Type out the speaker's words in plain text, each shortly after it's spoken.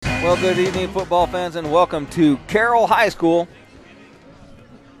Well, good evening, football fans, and welcome to Carroll High School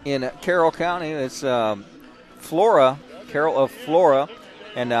in Carroll County. It's Flora, Carroll of Flora,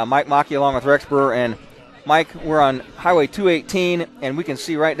 and Mike Mackey along with Rex Brewer. And Mike, we're on Highway 218, and we can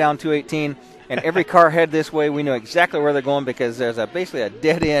see right down 218, and every car head this way. We know exactly where they're going because there's basically a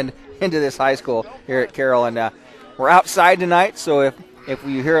dead end into this high school here at Carroll. And we're outside tonight, so if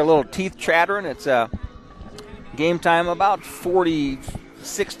we hear a little teeth chattering, it's game time, about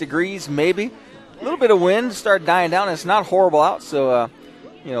 46 degrees maybe. A little bit of wind started dying down. It's not horrible out, so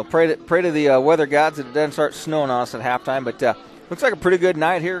pray to the weather gods that it doesn't start snowing on us at halftime. But looks like a pretty good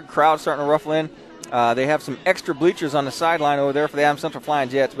night here. Crowd's starting to ruffle in. They have some extra bleachers on the sideline over there for the Adams Central Flying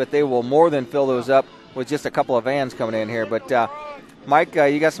Jets, but they will more than fill those up with just a couple of vans coming in here. But Mike,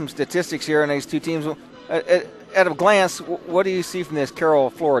 you got some statistics here on these two teams. At a glance, what do you see from this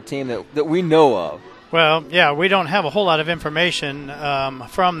Carroll Flora team that we know of? Well, yeah, we don't have a whole lot of information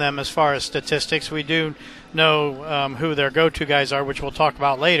from them as far as statistics. We do know who their go-to guys are, which we'll talk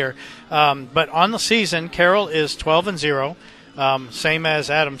about later. But on the season, Carroll is 12-0, same as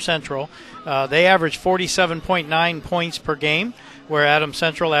Adams Central. They average 47.9 points per game, where Adams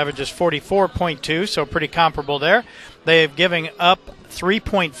Central averages 44.2, so pretty comparable there. They've given up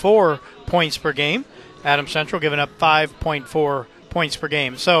 3.4 points per game. Adams Central giving up 5.4 points per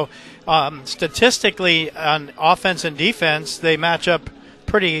game. So statistically, on offense and defense, they match up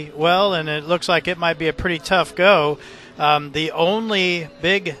pretty well, and it looks like it might be a pretty tough go. The only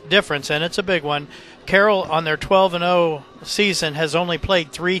big difference, and it's a big one, Carroll on their 12-0 season has only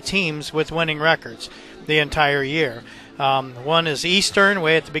played 3 teams with winning records the entire year. One is Eastern,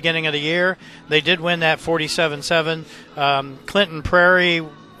 way at the beginning of the year. They did win that 47-7. Clinton Prairie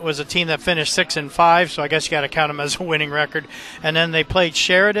was a team that finished 6-5, so I guess you got to count them as a winning record. And then they played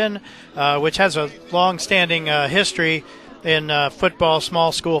Sheridan, which has a long-standing history in football,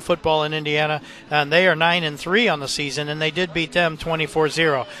 small school football in Indiana, and they are 9-3 on the season, and they did beat them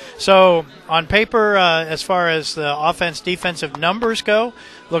 24-0. So on paper, as far as the offense-defensive numbers go,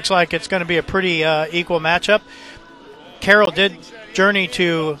 looks like it's going to be a pretty equal matchup. Carroll did journey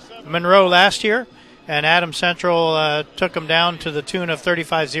to Monroe last year, and Adams Central took them down to the tune of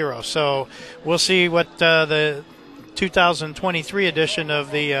 35-0. So we'll see what the 2023 edition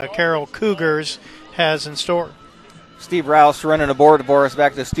of the Carroll Cougars has in store. Steve Rouse running the board for us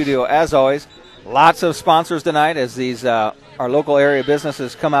back to the studio as always. Lots of sponsors tonight as these our local area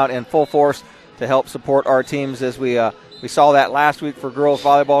businesses come out in full force to help support our teams as we saw that last week for girls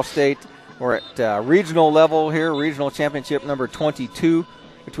volleyball state. We're at regional level here, regional championship number 22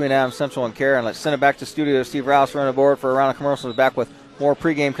 between Adams Central and Carroll. And let's send it back to studio. Steve Rouse running the board for a round of commercials. Back with more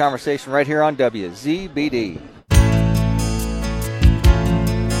pregame conversation right here on WZBD.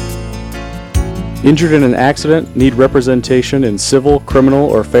 Injured in an accident? Need representation in civil, criminal,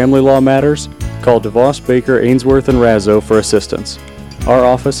 or family law matters? Call DeVos, Baker, Ainsworth, and Razzo for assistance. Our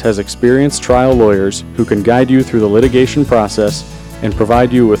office has experienced trial lawyers who can guide you through the litigation process and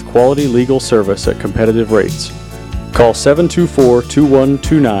provide you with quality legal service at competitive rates. Call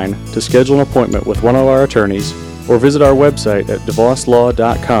 724-2129 to schedule an appointment with one of our attorneys or visit our website at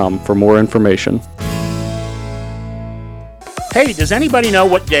devoslaw.com for more information. Hey, does anybody know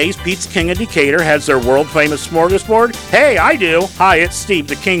what days Pizza King of Decatur has their world-famous smorgasbord? Hey, I do. Hi, it's Steve,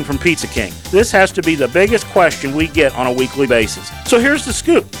 the King from Pizza King. This has to be the biggest question we get on a weekly basis. So here's the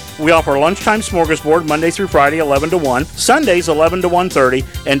scoop. We offer lunchtime smorgasbord Monday through Friday, 11 to 1, Sundays, 11 to 1:30,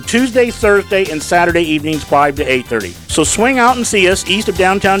 and Tuesday, Thursday, and Saturday evenings, 5 to 8:30. So swing out and see us east of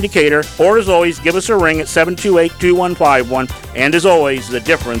downtown Decatur, or as always, give us a ring at 728-2151. And as always, the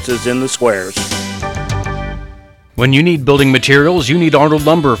difference is in the squares. When you need building materials, you need Arnold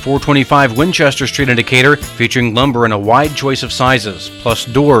Lumber, 425 Winchester Street in Decatur, featuring lumber in a wide choice of sizes, plus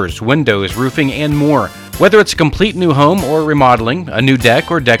doors, windows, roofing, and more. Whether it's a complete new home or remodeling, a new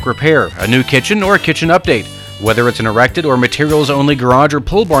deck or deck repair, a new kitchen or a kitchen update, whether it's an erected or materials-only garage or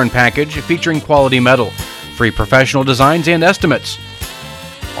pole barn package featuring quality metal, free professional designs and estimates.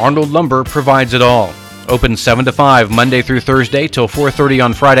 Arnold Lumber provides it all. Open 7 to 5 Monday through Thursday till 4:30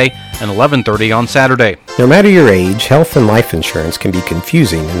 on Friday and 11:30 on Saturday. No matter your age, health and life insurance can be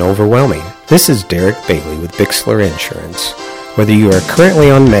confusing and overwhelming. This is Derek Bailey with Bixler Insurance. Whether you are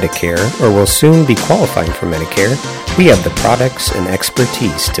currently on Medicare or will soon be qualifying for Medicare, we have the products and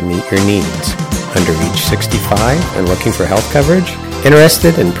expertise to meet your needs. Under age 65 and looking for health coverage?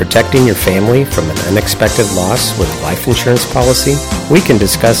 Interested in protecting your family from an unexpected loss with a life insurance policy? We can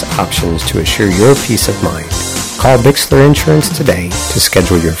discuss options to assure your peace of mind. Call Bixler Insurance today to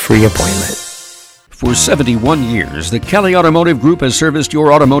schedule your free appointment. For 71 years, the Kelly Automotive Group has serviced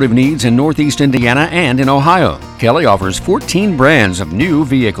your automotive needs in Northeast Indiana and in Ohio. Kelly offers 14 brands of new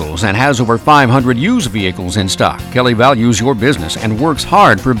vehicles and has over 500 used vehicles in stock. Kelly values your business and works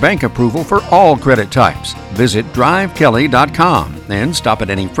hard for bank approval for all credit types. Visit drivekelly.com and stop at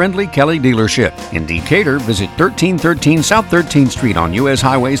any friendly Kelly dealership. In Decatur, visit 1313 South 13th Street on U.S.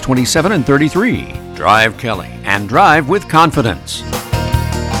 Highways 27 and 33. Drive Kelly and drive with confidence.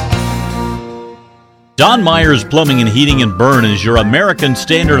 Don Myers Plumbing and Heating in Bern is your American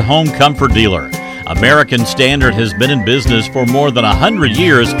Standard home comfort dealer. American Standard has been in business for more than 100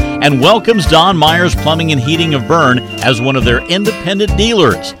 years and welcomes Don Myers Plumbing and Heating of Bern as one of their independent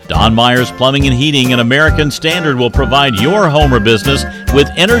dealers. Don Myers Plumbing and Heating and American Standard will provide your home or business with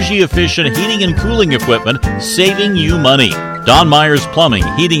energy-efficient heating and cooling equipment, saving you money. Don Myers Plumbing,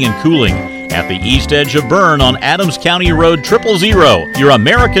 Heating and Cooling at the east edge of Bern on Adams County Road 000, your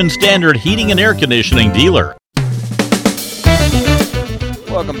American Standard heating and air conditioning dealer.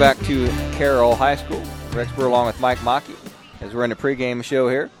 Welcome back to Carroll High School. Rex Brewer along with Mike Mockey as we're in the pregame show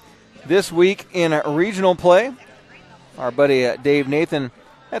here. This week in regional play, our buddy Dave Nathan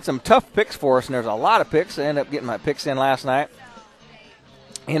had some tough picks for us, and there's a lot of picks. I ended up getting my picks in last night.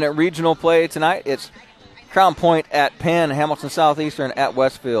 In a regional play tonight, it's Crown Point at Penn, Hamilton Southeastern at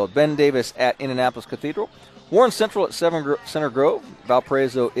Westfield, Ben Davis at Indianapolis Cathedral, Warren Central at Center Grove,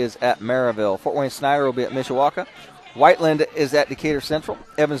 Valparaiso is at Maryville, Fort Wayne Snyder will be at Mishawaka, Whiteland is at Decatur Central,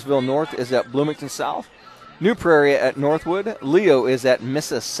 Evansville North is at Bloomington South, New Prairie at Northwood, Leo is at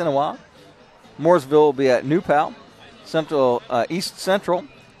Mississinewa, Mooresville will be at New Pal, East Central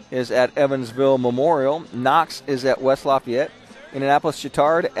is at Evansville Memorial, Knox is at West Lafayette, Indianapolis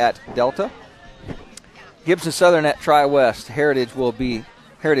Chittard at Delta, Gibson Southern at Tri-West, Heritage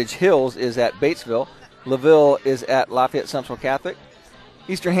Hills is at Batesville, LaVille is at Lafayette Central Catholic,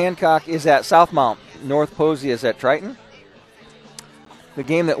 Eastern Hancock is at Southmount, North Posey is at Triton. The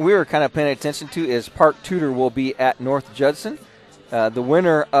game that we're kind of paying attention to is Park Tudor will be at North Judson. The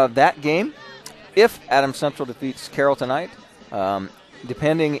winner of that game, if Adams Central defeats Carroll tonight,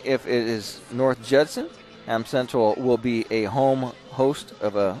 depending if it is North Judson, Adams Central will be a home host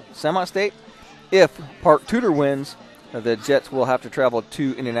of a SemiState. If Park Tudor wins, the Jets will have to travel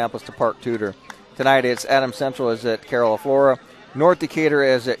to Indianapolis to Park Tudor. Tonight it's Adams Central is at Carroll, Flora. North Decatur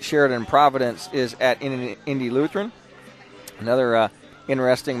is at Sheridan. Providence is at Indy Lutheran. Another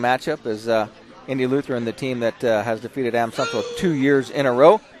interesting matchup is Indy Lutheran, the team that has defeated Adams Central 2 years in a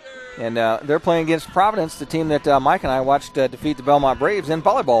row. And they're playing against Providence, the team that Mike and I watched defeat the Belmont Braves in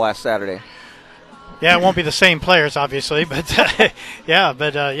volleyball last Saturday. Yeah, it won't be the same players, obviously, but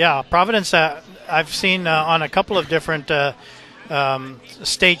Providence I've seen on a couple of different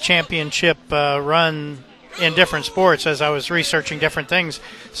state championship run in different sports as I was researching different things.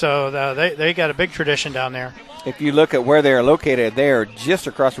 So they got a big tradition down there. If you look at where they are located, they are just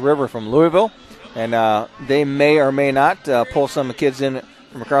across the river from Louisville, and they may or may not pull some kids in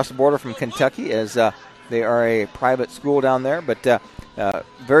from across the border from Kentucky, as they are a private school down there. But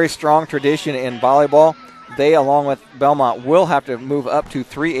very strong tradition in volleyball. They, along with Belmont, will have to move up to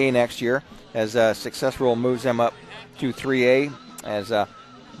 3A next year, as Success Rule moves them up to 3A, as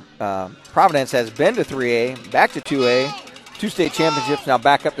Providence has been to 3A, back to 2A, 2 state championships, now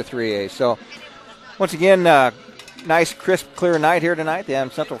back up to 3A. So, once again, nice, crisp, clear night here tonight. The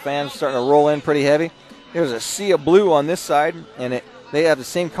Adams Central fans starting to roll in pretty heavy. There's a sea of blue on this side, and they have the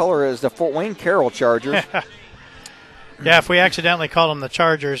same color as the Fort Wayne Carroll Chargers. Yeah, if we accidentally call them the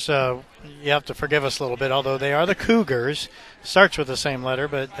Chargers, you have to forgive us a little bit, although they are the Cougars. Starts with the same letter,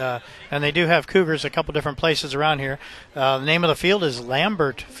 but and they do have Cougars a couple different places around here. The name of the field is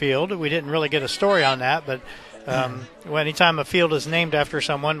Lambert Field. We didn't really get a story on that, but anytime a field is named after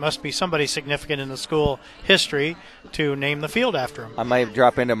someone, must be somebody significant in the school history to name the field after them. I might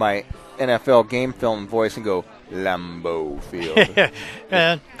drop into my NFL game film voice and go, Lambeau Field.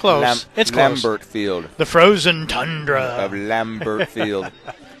 Close. It's close. Lambert Field. The frozen tundra of Lambert Field.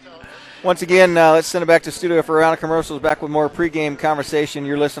 Once again, let's send it back to studio for a round of commercials. Back with more pregame conversation.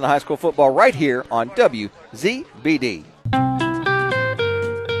 You're listening to High School Football right here on WZBD.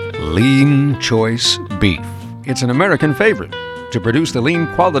 Lean Choice Beef. It's an American favorite. To produce the lean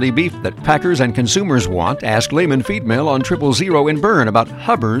quality beef that packers and consumers want, ask Lehman Feed Mill on 000 in Bern about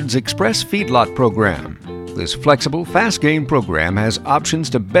Hubbard's Express Feedlot Program. This flexible, fast-gain program has options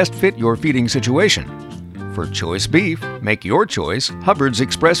to best fit your feeding situation. For choice beef, make your choice Hubbard's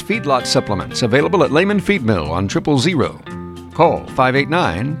Express Feedlot Supplements, available at Lehman Feed Mill on 000. Call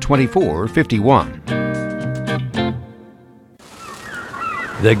 589-2451.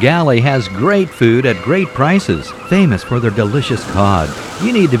 The Galley has great food at great prices, famous for their delicious cod.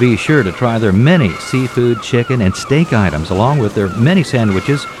 You need to be sure to try their many seafood, chicken, and steak items, along with their many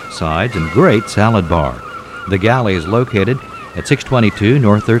sandwiches, sides, and great salad bar. The Galley is located at 622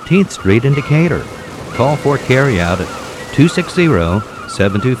 North 13th Street in Decatur. Call for carryout at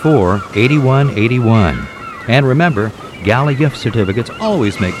 260-724-8181. And remember, Galley gift certificates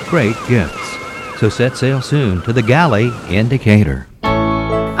always make great gifts. So set sail soon to the Galley in Decatur.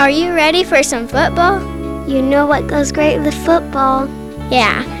 Are you ready for some football? You know what goes great with football?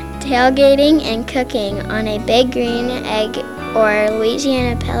 Yeah, tailgating and cooking on a Big Green Egg or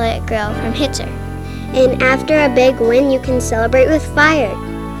Louisiana pellet grill from Hitzer. And after a big win, you can celebrate with fire.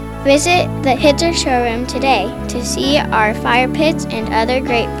 Visit the Hitzer showroom today to see our fire pits and other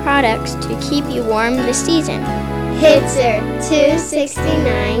great products to keep you warm this season. Hitzer,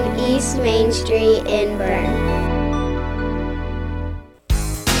 269 East Main Street in Bern.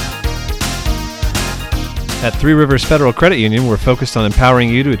 At Three Rivers Federal Credit Union, we're focused on empowering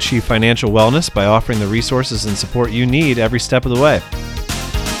you to achieve financial wellness by offering the resources and support you need every step of the way.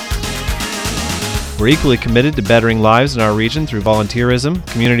 We're equally committed to bettering lives in our region through volunteerism,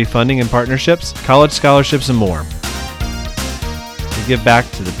 community funding and partnerships, college scholarships, and more. We give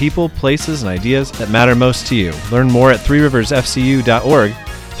back to the people, places, and ideas that matter most to you. Learn more at threeriversfcu.org.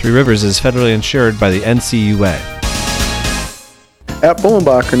 Three Rivers is federally insured by the NCUA. At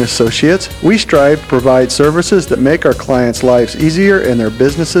Bullenbacher & Associates, we strive to provide services that make our clients' lives easier and their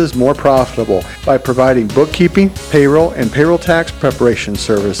businesses more profitable by providing bookkeeping, payroll, and payroll tax preparation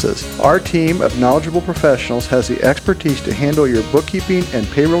services. Our team of knowledgeable professionals has the expertise to handle your bookkeeping and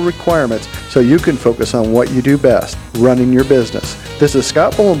payroll requirements so you can focus on what you do best, running your business. This is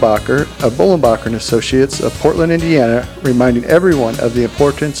Scott Bullenbacher of Bullenbacher & Associates of Portland, Indiana, reminding everyone of the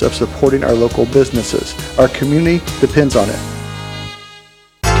importance of supporting our local businesses. Our community depends on it.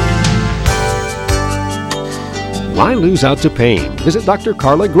 Why lose out to pain? Visit Dr.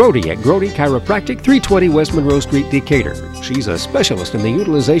 Carla Grody at Grody Chiropractic, 320 West Monroe Street, Decatur. She's a specialist in the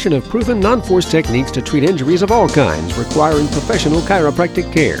utilization of proven non-force techniques to treat injuries of all kinds requiring professional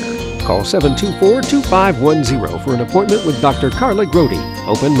chiropractic care. Call 724-2510 for an appointment with Dr. Carla Grody.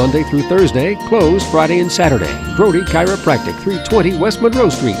 Open Monday through Thursday, closed Friday and Saturday. Grody Chiropractic, 320 West Monroe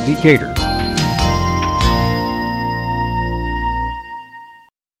Street, Decatur.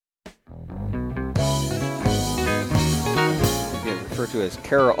 To as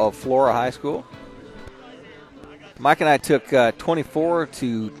Carroll of Flora High School. Mike and I took 24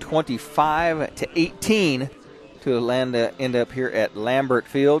 to 25 to 18 to end up here at Lambert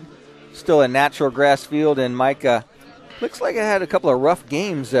Field. Still a natural grass field, and Mike looks like it had a couple of rough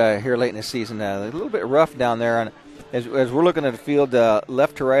games here late in the season. A little bit rough down there. And as we're looking at the field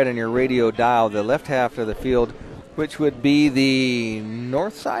left to right on your radio dial, the left half of the field, which would be the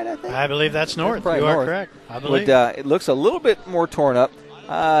north side, I think? I believe that's north. You are correct. I believe. It looks a little bit more torn up.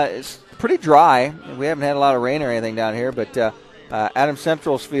 It's pretty dry. We haven't had a lot of rain or anything down here, but Adams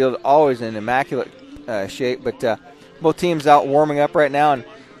Central's field always in immaculate shape. But both teams out warming up right now, and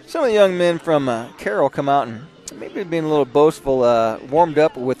some of the young men from Carroll come out and maybe being a little boastful, warmed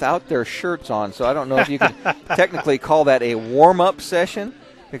up without their shirts on. So I don't know if you can technically call that a warm-up session,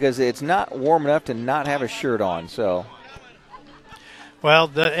 because it's not warm enough to not have a shirt on. So, well,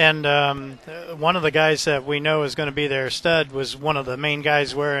 one of the guys that we know is going to be their stud was one of the main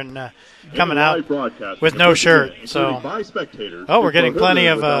guys wearing coming out with no shirt. So, we're getting plenty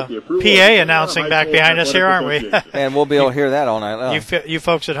of PA announcing back behind us here, aren't we? And we'll be able to hear that all night long. You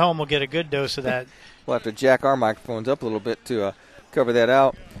folks at home will get a good dose of that. We'll have to jack our microphones up a little bit to cover that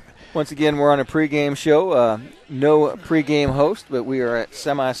out. Once again, we're on a pregame show. No pregame host, but we are at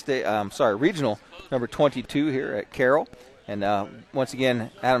regional number 22 here at Carroll. And once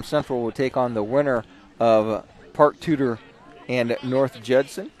again, Adams Central will take on the winner of Park Tudor and North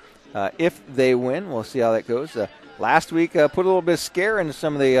Judson. If they win, we'll see how that goes. Last week put a little bit of scare into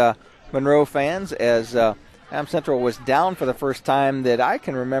some of the Monroe fans as Adams Central was down for the first time that I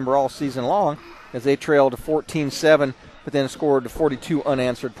can remember all season long, as they trailed 14-7. But then scored 42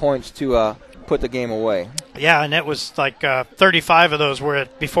 unanswered points to put the game away. Yeah, and it was like 35 of those were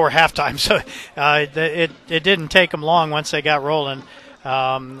before halftime, so it didn't take them long once they got rolling.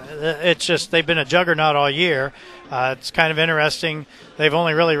 It's just they've been a juggernaut all year. It's kind of interesting. They've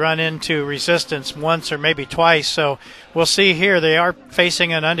only really run into resistance once or maybe twice, so we'll see here. They are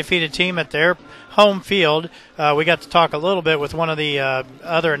facing an undefeated team at their home field. We got to talk a little bit with one of the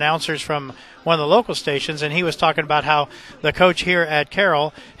other announcers from one of the local stations, and he was talking about how the coach here at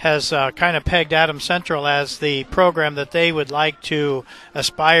Carroll has kind of pegged Adams Central as the program that they would like to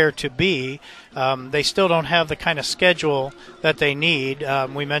aspire to be. They still don't have the kind of schedule that they need.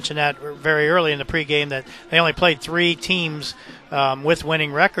 We mentioned that very early in the pregame that they only played 3 teams with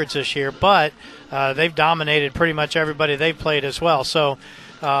winning records this year, but they've dominated pretty much everybody they've played as well. So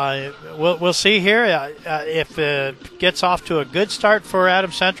we'll see here if it gets off to a good start for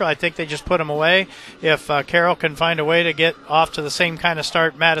Adams Central. I think they just put them away. If Carroll can find a way to get off to the same kind of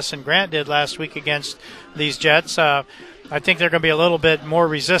start Madison Grant did last week against these Jets, I think they're going to be a little bit more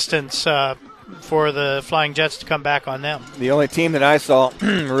resistance for the Flying Jets to come back on them. The only team that I saw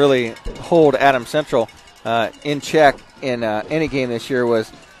really hold Adams Central in check in any game this year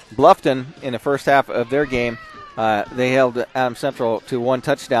was Bluffton in the first half of their game. They held Adams Central to 1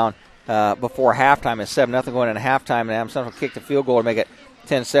 touchdown before halftime. It's 7-0 going into halftime, and Adams Central kicked a field goal to make it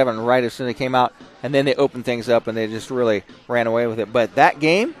 10-7 right as soon as they came out. And then they opened things up, and they just really ran away with it. But that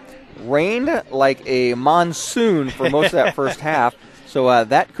game rained like a monsoon for most of that first half, so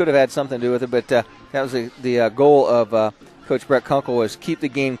that could have had something to do with it. But that was the goal of Coach Brett Kunkel, was keep the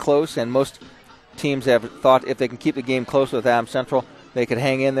game close, and most teams have thought if they can keep the game close with Adams Central, they could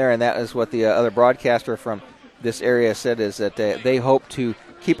hang in there, and that is what the other broadcaster from this area said, is that they hope to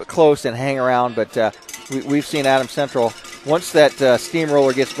keep it close and hang around. But we've seen Adams Central, once that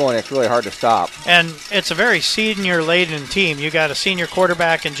steamroller gets going, it's really hard to stop. And it's a very senior-laden team. You got a senior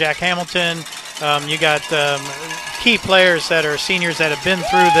quarterback in Jack Hamilton. You got key players that are seniors that have been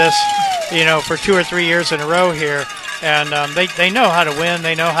through this, for 2 or 3 years in a row here. And they know how to win.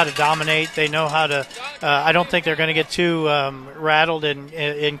 They know how to dominate. They know how to I don't think they're going to get too rattled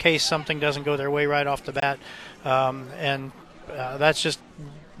in case something doesn't go their way right off the bat. And that's just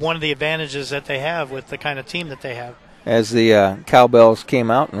one of the advantages that they have with the kind of team that they have. As the cowbells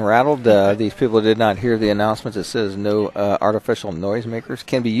came out and rattled, these people did not hear the announcements. It says no artificial noisemakers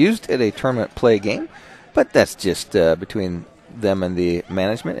can be used at a tournament play game, but that's just between them and the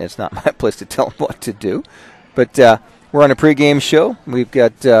management. It's not my place to tell them what to do. But we're on a pregame show. We've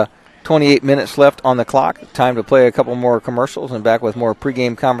got 28 minutes left on the clock. Time to play a couple more commercials and back with more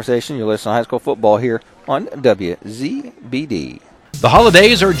pregame conversation. You're listening to high school football here on WZBD. The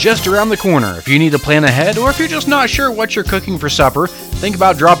holidays are just around the corner. If you need to plan ahead, or if you're just not sure what you're cooking for supper, think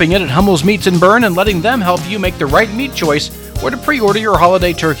about dropping in at Hummel's Meats and Bern and letting them help you make the right meat choice, or to pre-order your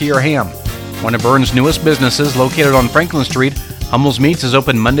holiday turkey or ham. One of Bern's newest businesses, located on Franklin Street, Hummel's Meats is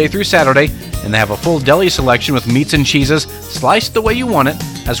open Monday through Saturday, and they have a full deli selection with meats and cheeses sliced the way you want it,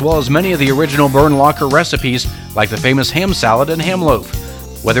 as well as many of the original Bern Locker recipes, like the famous ham salad and ham loaf.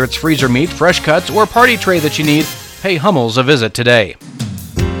 Whether it's freezer meat, fresh cuts, or party tray that you need, pay Hummel's a visit today.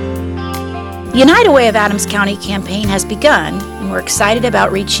 The United Way of Adams County campaign has begun, and we're excited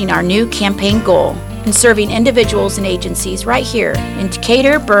about reaching our new campaign goal and serving individuals and agencies right here in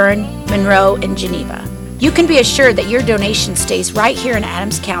Decatur, Bern, Monroe, and Geneva. You can be assured that your donation stays right here in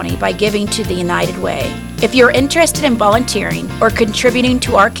Adams County by giving to the United Way. If you're interested in volunteering or contributing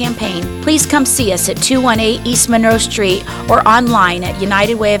to our campaign, please come see us at 218 East Monroe Street or online at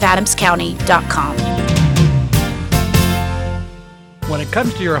unitedwayofadamscounty.com. When it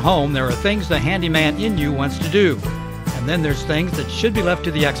comes to your home, there are things the handyman in you wants to do, and then there's things that should be left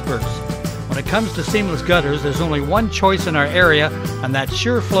to the experts. When it comes to seamless gutters, there's only one choice in our area, and that's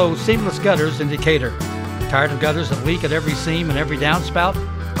SureFlow Seamless Gutters in Decatur. Tired of gutters that leak at every seam and every downspout?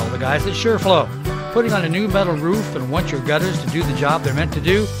 Call the guys at SureFlow. Putting on a new metal roof and want your gutters to do the job they're meant to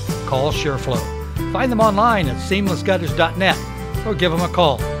do? Call SureFlow. Find them online at seamlessgutters.net or give them a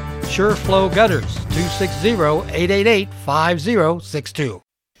call. SureFlow Gutters, 260-888-5062.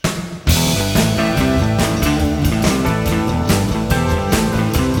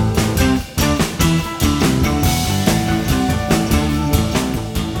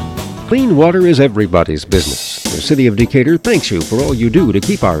 Clean water is everybody's business. The City of Decatur thanks you for all you do to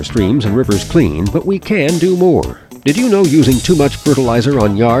keep our streams and rivers clean, but we can do more. Did you know using too much fertilizer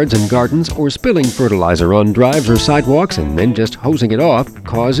on yards and gardens, or spilling fertilizer on drives or sidewalks and then just hosing it off,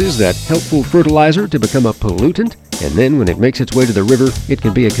 causes that helpful fertilizer to become a pollutant? And then when it makes its way to the river, it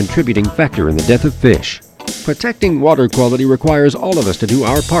can be a contributing factor in the death of fish. Protecting water quality requires all of us to do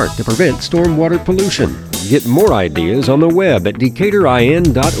our part to prevent stormwater pollution. Get more ideas on the web at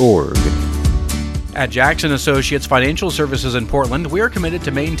decaturin.org. At Jackson Associates Financial Services in Portland, we are committed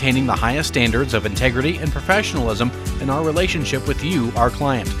to maintaining the highest standards of integrity and professionalism in our relationship with you, our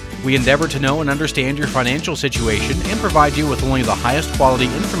client. We endeavor to know and understand your financial situation and provide you with only the highest quality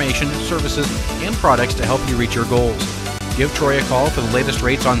information, services, and products to help you reach your goals. Give Troy a call for the latest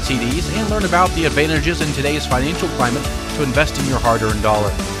rates on CDs and learn about the advantages in today's financial climate to invest in your hard-earned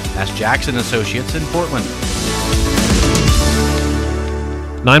dollar. That's Jackson Associates in Portland.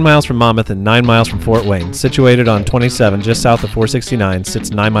 9 miles from Monmouth and 9 miles from Fort Wayne, situated on 27 just south of 469, sits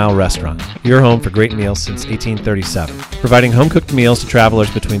 9 Mile Restaurant, your home for great meals since 1837. Providing home-cooked meals to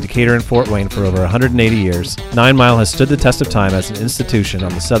travelers between Decatur and Fort Wayne for over 180 years, 9 Mile has stood the test of time as an institution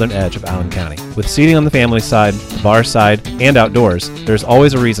on the southern edge of Allen County. With seating on the family side, the bar side, and outdoors, there's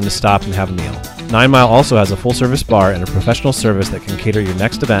always a reason to stop and have a meal. 9 Mile also has a full-service bar and a professional service that can cater your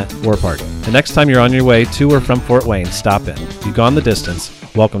next event or party. The next time you're on your way to or from Fort Wayne, stop in. You've gone the distance.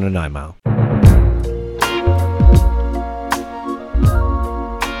 Welcome to 9 Mile.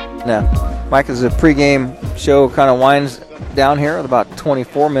 Now, Mike, as the pregame show kind of winds down here with about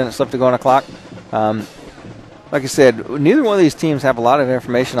 24 minutes left to go on the clock. Like I said, neither one of these teams have a lot of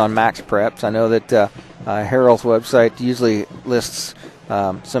information on max preps. I know that Carroll's website usually lists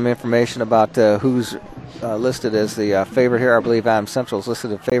some information about who's listed as the favorite here. I believe Adams Central is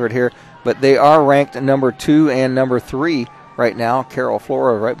listed as favorite here, but they are ranked number 2 and number 3 right now. Carroll,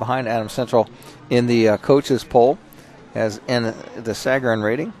 Flora, right behind Adams Central in the coaches poll, as in the Sagarin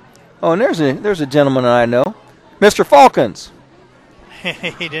rating. Oh, and there's a gentleman that I know, Mr. Falcons.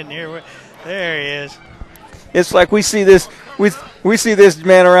 He didn't hear. There he is. It's like we see this we see this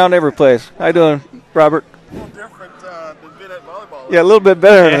man around every place. How you doing, Robert? A little different than being at volleyball. Yeah, a little bit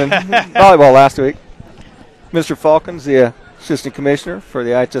better than volleyball last week. Mr. Falcons, the assistant commissioner for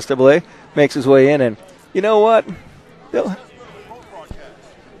the IHSAA, makes his way in, and you know what?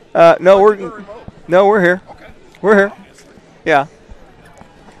 No, we're here. We're here. Yeah.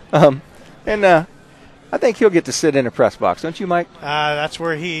 And I think he'll get to sit in a press box, don't you, Mike? That's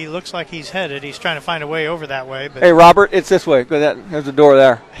where he looks like he's headed. He's trying to find a way over that way. But hey, Robert, it's this way. Go that. There's a door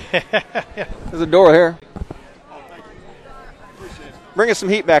there. There's a door here. Bring us some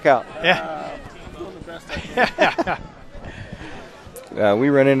heat back out. Yeah. We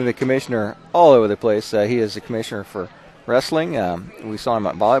run into the commissioner all over the place. He is the commissioner for wrestling. We saw him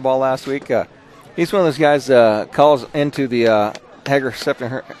at volleyball last week. He's one of those guys calls into the Hager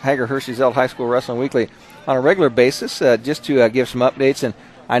Hershey's High School Wrestling Weekly on a regular basis just to give some updates. And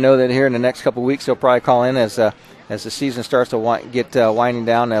I know that here in the next couple of weeks he'll probably call in as the season starts to get winding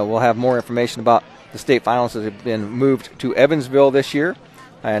down. We'll have more information about the state finals that have been moved to Evansville this year,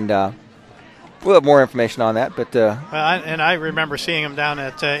 and we'll have more information on that. But I remember seeing him down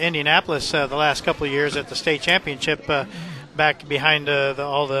at Indianapolis the last couple of years at the state championship, back behind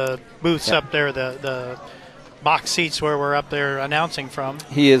all the booths up there, the box seats where we're up there announcing from.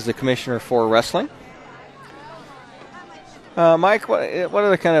 He is the commissioner for wrestling. Mike, what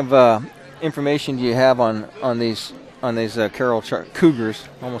other kind of information do you have on these Carroll Cougars?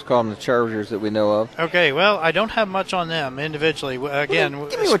 Almost call them the Chargers that we know of. Okay, well, I don't have much on them individually. Again,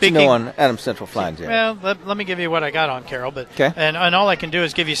 give me what you know on Adams Central Flying Jet. Well, let me give you what I got on Carroll, but okay. And all I can do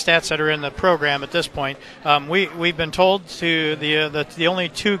is give you stats that are in the program at this point. We've been told to the only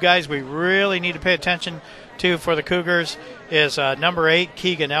two guys we really need to pay attention to for the Cougars is number 8,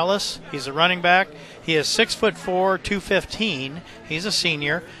 Keegan Ellis. He's a running back. He is 6'4", 215. He's a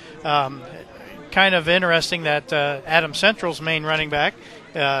senior. Kind of interesting that Adams Central's main running back,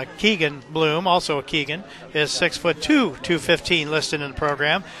 Keegan Bloom, also a Keegan, is 6'2", 215 listed in the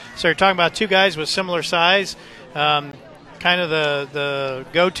program. So you're talking about two guys with similar size, kind of the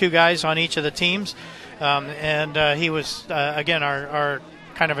go-to guys on each of the teams. And he was, again, our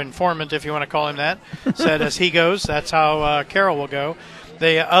kind of informant, if you want to call him that, said as he goes, that's how Carroll will go.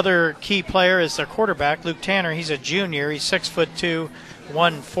 The other key player is their quarterback, Luke Tanner. He's a junior. He's 6'2",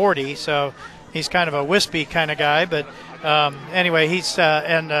 140, so he's kind of a wispy kind of guy. But anyway, he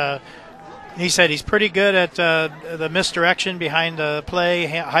said he's pretty good at the misdirection behind the play,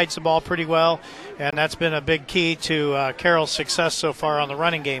 hides the ball pretty well, and that's been a big key to Carroll's success so far on the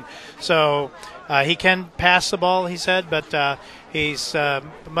running game. So he can pass the ball, he said, but he's they're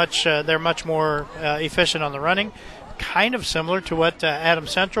much more efficient on the running, kind of similar to what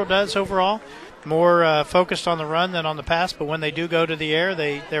Adams Central does overall. More focused on the run than on the pass, but when they do go to the air,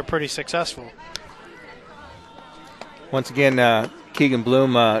 they're pretty successful. Once again, Keegan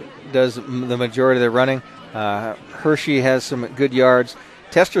Bloom does the majority of the running. Hershey has some good yards.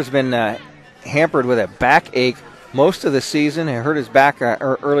 Tester's been hampered with a backache most of the season. He hurt his back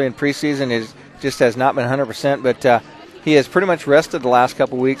early in preseason. It just has not been 100%, but he has pretty much rested the last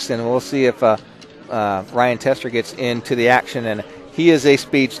couple weeks, and we'll see if Ryan Tester gets into the action. And he is a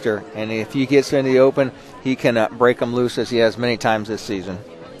speedster, and if he gets into the open, he can break them loose as he has many times this season.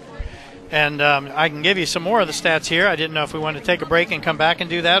 And I can give you some more of the stats here. I didn't know if we wanted to take a break and come back and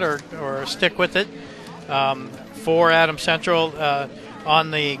do that or stick with it. for Adams Central.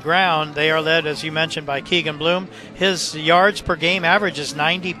 On the ground, they are led, as you mentioned, by Keegan Bloom. His yards per game average is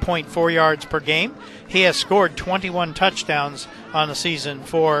 90.4 yards per game. He has scored 21 touchdowns on the season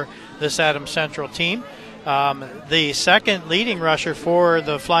for this Adams Central team. The second leading rusher for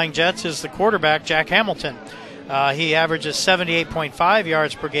the Flying Jets is the quarterback, Jack Hamilton. He averages 78.5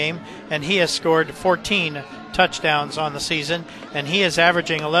 yards per game, and he has scored 14 touchdowns on the season, and he is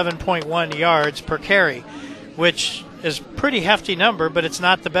averaging 11.1 yards per carry, which is a pretty hefty number, but it's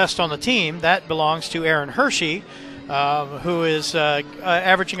not the best on the team. That belongs to Aaron Hershey, who is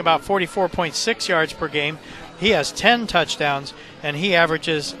averaging about 44.6 yards per game. He has 10 touchdowns, and he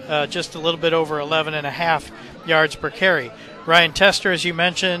averages just a little bit over 11.5 yards per carry. Ryan Tester, as you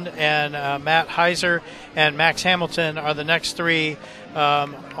mentioned, and Matt Heiser and Max Hamilton are the next three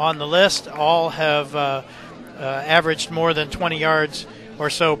on the list. All have averaged more than 20 yards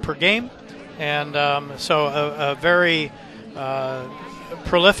or so per game. And so a very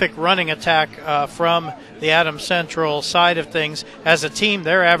prolific running attack from the Adams Central side of things. As a team,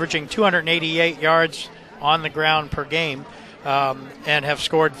 they're averaging 288 yards on the ground per game and have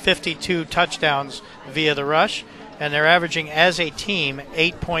scored 52 touchdowns via the rush. And they're averaging, as a team,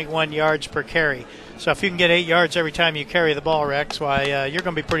 8.1 yards per carry. So if you can get 8 yards every time you carry the ball, Rex, why you're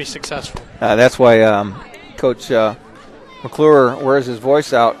going to be pretty successful. That's why Coach McClure wears his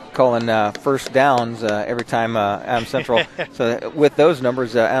voice out calling first downs every time Adams Central. So with those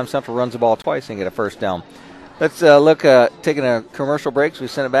numbers, Adams Central runs the ball twice and get a first down. Let's look taking a commercial break. So we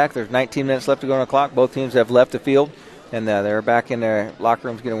send it back. There's 19 minutes left to go on the clock. Both teams have left the field, and they're back in their locker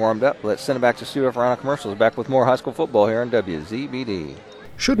rooms getting warmed up. Let's send it back to Stuart for commercials. Back with more high school football here on WZBD.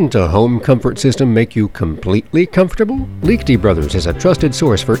 Shouldn't a home comfort system make you completely comfortable? Liechty Brothers is a trusted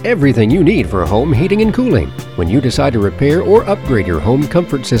source for everything you need for home heating and cooling. When you decide to repair or upgrade your home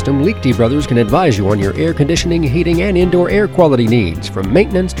comfort system, Liechty Brothers can advise you on your air conditioning, heating, and indoor air quality needs, from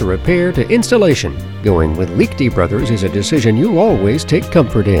maintenance to repair to installation. Going with Liechty Brothers is a decision you'll always take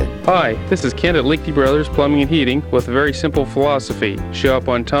comfort in. Hi, this is Kent at Liechty Brothers Plumbing and Heating with a very simple philosophy. Show up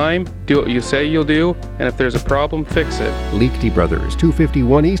on time, do what you say you'll do, and if there's a problem, fix it. Liechty Brothers,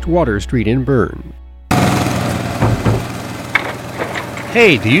 251 East Water Street in Bern.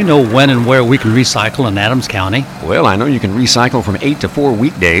 Hey, do you know when and where we can recycle in Adams County? Well, I know you can recycle from 8 to 4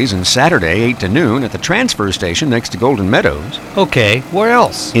 weekdays and Saturday 8 to noon at the transfer station next to Golden Meadows. Okay, where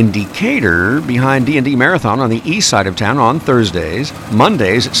else? In Decatur, behind D&D Marathon on the east side of town on Thursdays,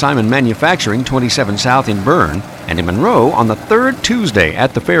 Mondays at Simon Manufacturing 27 South in Bern, and in Monroe on the third Tuesday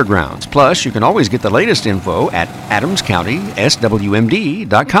at the fairgrounds. Plus, you can always get the latest info at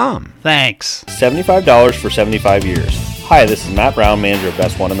adamscountyswmd.com. Thanks. $75 for 75 years. Hi, this is Matt Brown, manager of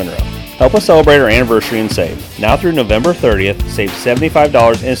Best One in Monroe. Help us celebrate our anniversary and save. Now through November 30th, save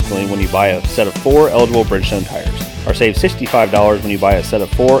 $75 instantly when you buy a set of 4 eligible Bridgestone tires, or save $65 when you buy a set of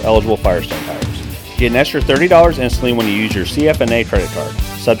 4 eligible Firestone tires. Get an extra $30 instantly when you use your CFNA credit card.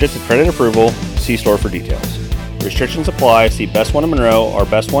 Subject to credit approval, see store for details. Restrictions apply. See Best One in Monroe or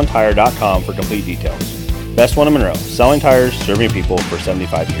bestonetire.com for complete details. Best One in Monroe, selling tires, serving people for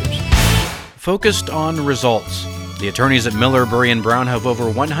 75 years. Focused on results. The attorneys at Miller, Burry & Brown have over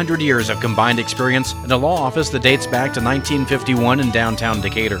 100 years of combined experience in a law office that dates back to 1951 in downtown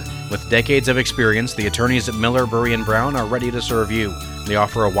Decatur. With decades of experience, the attorneys at Miller, Burry & Brown are ready to serve you. They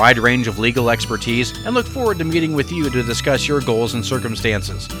offer a wide range of legal expertise and look forward to meeting with you to discuss your goals and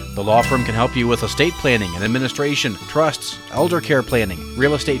circumstances. The law firm can help you with estate planning and administration, trusts, elder care planning,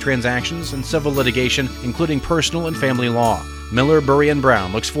 real estate transactions, and civil litigation, including personal and family law. Miller, Burry &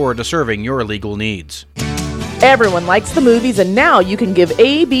 Brown looks forward to serving your legal needs. Everyone likes the movies, and now you can give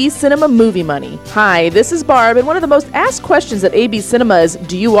AB Cinema movie money. Hi, this is Barb, and one of the most asked questions at AB Cinema is,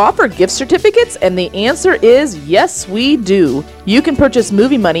 do you offer gift certificates? And the answer is, yes, we do. You can purchase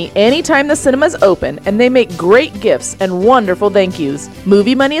movie money anytime the cinema is open, and they make great gifts and wonderful thank yous.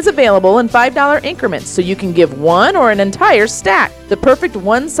 Movie money is available in $5 increments, so you can give one or an entire stack. The perfect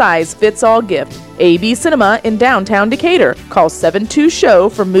one-size-fits-all gift. AB Cinema in downtown Decatur. Call 72-SHOW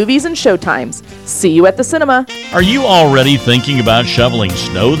for movies and showtimes. See you at the cinema. Are you already thinking about shoveling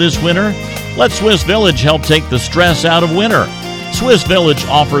snow this winter? Let Swiss Village help take the stress out of winter. Swiss Village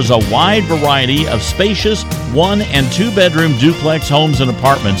offers a wide variety of spacious 1- and 2-bedroom duplex homes and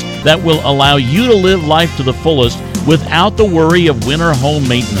apartments that will allow you to live life to the fullest without the worry of winter home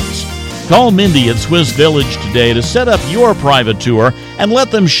maintenance. Call Mindy at Swiss Village today to set up your private tour and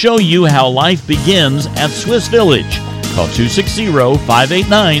let them show you how life begins at Swiss Village. Call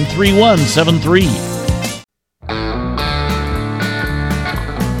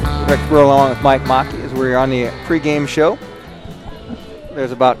 260-589-3173. Rex Burrow along with Mike Mockey as we're on the pregame show.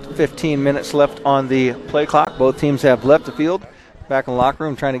 There's about 15 minutes left on the play clock. Both teams have left the field, back in the locker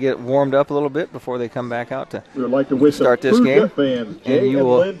room, trying to get warmed up a little bit before they come back out to start this game. And you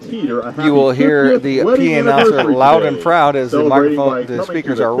will hear the PA announcer loud and proud as the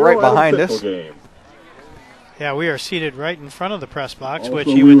speakers are right behind us. Yeah, we are seated right in front of the press box, which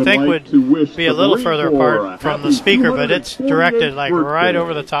you would think would be a little further apart from the speaker, but it's directed like right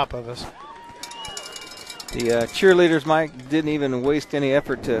over the top of us. The cheerleaders, Mike, didn't even waste any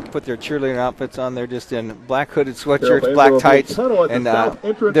effort to put their cheerleading outfits on. They're just in black hooded sweatshirts, black tights, and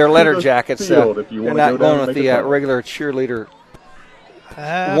their leather jackets. They're not going with the regular cheerleader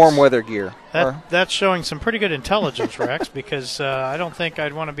warm weather gear. That's showing some pretty good intelligence, Rex, because I don't think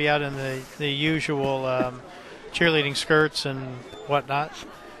I'd want to be out in the usual cheerleading skirts and whatnot.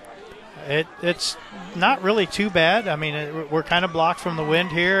 It's not really too bad. I mean, we're kind of blocked from the wind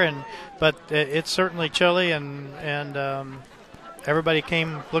here, but it's certainly chilly, and everybody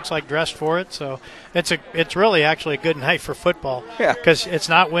looks like dressed for it. So it's really actually a good night for football. Yeah. Because it's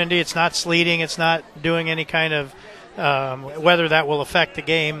not windy, it's not sleeting, it's not doing any kind of weather that will affect the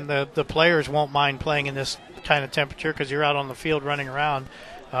game. The players won't mind playing in this kind of temperature because you're out on the field running around.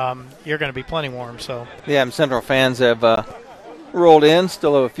 You're going to be plenty warm. So yeah, Central fans have rolled in.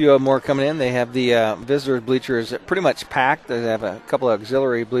 Still have a few more coming in. They have the visitors bleachers pretty much packed. They have a couple of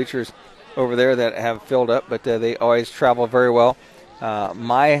auxiliary bleachers over there that have filled up, but they always travel very well.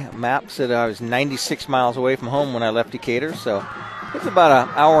 My map said I was 96 miles away from home when I left Decatur, so it's about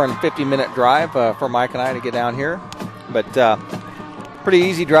an hour and 50-minute drive for Mike and I to get down here. But pretty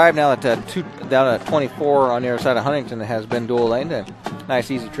easy drive now that down at 24 on the other side of Huntington has been dual laned. A nice,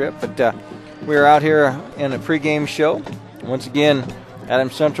 easy trip. But we're out here in a pregame show. Once again,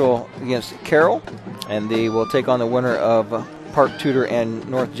 Adams Central against Carroll, and they will take on the winner of Park Tudor and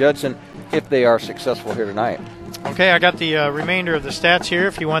North Judson if they are successful here tonight. Okay, I got the remainder of the stats here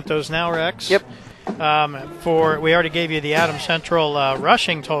if you want those now, Rex. Yep. We already gave you the Adams Central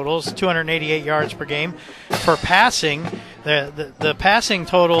rushing totals, 288 yards per game. For passing, the passing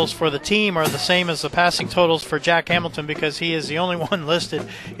totals for the team are the same as the passing totals for Jack Hamilton because he is the only one listed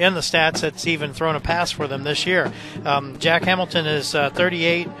in the stats that's even thrown a pass for them this year. Jack Hamilton is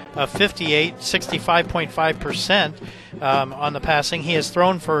 38 of 58, 65.5% on the passing. He has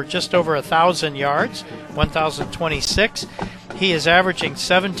thrown for just over 1,000 yards, 1,026. He is averaging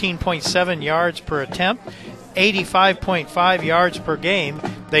 17.7 yards per attempt, 85.5 yards per game.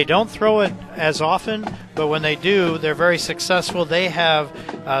 They don't throw it as often, but when they do, they're very successful. They have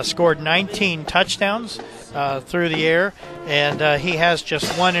scored 19 touchdowns through the air, and he has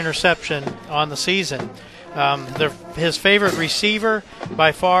just one interception on the season. His favorite receiver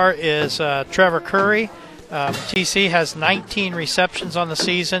by far is Trevor Curry. TC has 19 receptions on the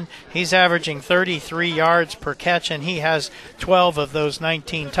season. He's averaging 33 yards per catch, and he has 12 of those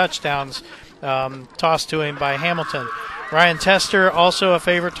 19 touchdowns tossed to him by Hamilton. Ryan Tester, also a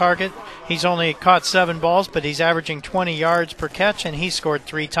favorite target. He's only caught 7 balls, but he's averaging 20 yards per catch, and he scored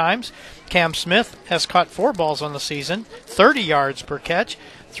 3 times. Cam Smith has caught 4 balls on the season, 30 yards per catch,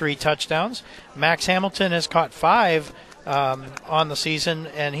 3 touchdowns. Max Hamilton has caught 5 on the season,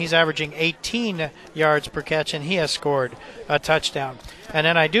 and he's averaging 18 yards per catch, and he has scored a touchdown. And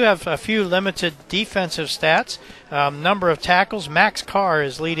then I do have a few limited defensive stats. Number of tackles, Max Carr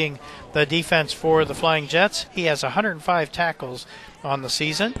is leading the defense for the Flying Jets. He has 105 tackles on the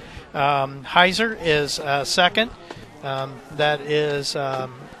season. Heiser is second. That is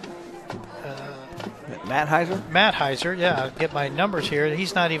Matt Heiser? Matt Heiser, yeah. I'll get my numbers here.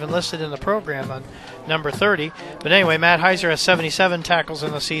 He's not even listed in the program on number 30. But anyway, Matt Heiser has 77 tackles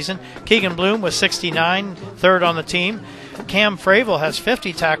in the season. Keegan Bloom with 69, third on the team. Cam Fravel has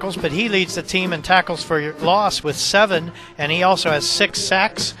 50 tackles, but he leads the team in tackles for loss with 7, and he also has 6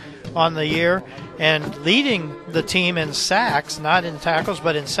 sacks on the year. And leading the team in sacks, not in tackles,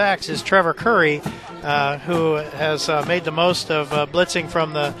 but in sacks, is Trevor Curry, who has made the most of blitzing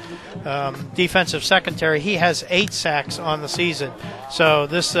from the defensive secondary. He has 8 sacks on the season. So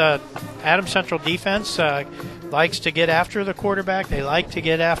this Adams Central defense likes to get after the quarterback. They like to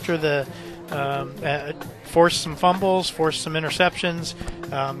get after the force some fumbles, force some interceptions,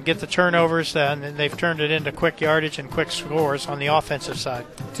 get the turnovers, and they've turned it into quick yardage and quick scores on the offensive side.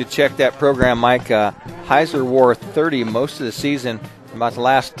 To check that program, Mike, Heiser wore 30 most of the season. About the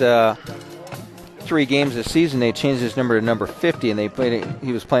last 3 games of the season, they changed his number to number 50, and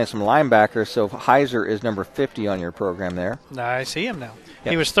he was playing some linebackers, so Heiser is number 50 on your program there. I see him now.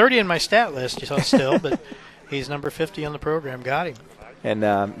 Yep. He was 30 in my stat list still, but he's number 50 on the program. Got him. And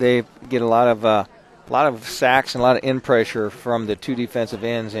they get a lot of sacks and a lot of in pressure from the 2 defensive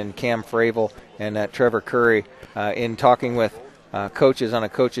ends, and Cam Fravel and Trevor Curry. In talking with coaches on a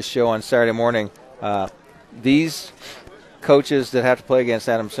coaches show on Saturday morning. These coaches that have to play against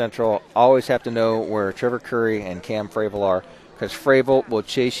Adams Central always have to know where Trevor Curry and Cam Fravel are, because Fravel will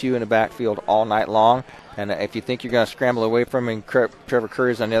chase you in the backfield all night long. And if you think you're going to scramble away from him, Trevor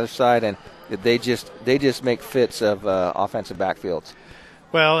Curry's on the other side, and they just make fits of offensive backfields.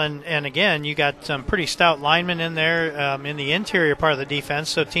 Well, and again, you got some pretty stout linemen in there in the interior part of the defense,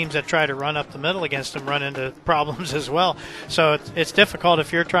 so teams that try to run up the middle against them run into problems as well. So it's difficult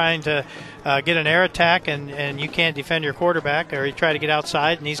if you're trying to get an air attack and you can't defend your quarterback, or you try to get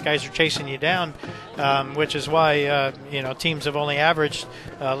outside and these guys are chasing you down, which is why teams have only averaged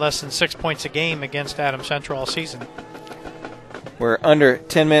less than 6 points a game against Adams Central all season. We're under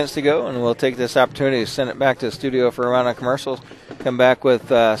 10 minutes to go, and we'll take this opportunity to send it back to the studio for a round of commercials. Come back with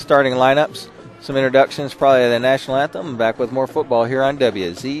starting lineups, some introductions, probably the national anthem, back with more football here on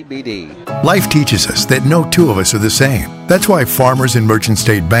WZBD. Life teaches us that no two of us are the same. That's why Farmers and Merchant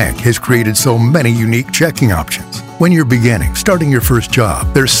State Bank has created so many unique checking options. When you're starting your first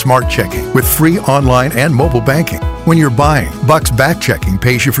job, there's Smart Checking with free online and mobile banking. When you're buying, Bucks Back Checking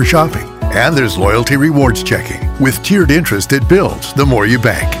pays you for shopping. And there's Loyalty Rewards Checking with tiered interest that builds the more you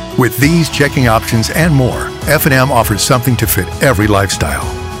bank. With these checking options and more, F&M offers something to fit every lifestyle.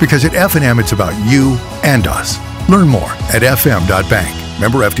 Because at F&M, it's about you and us. Learn more at fm.bank.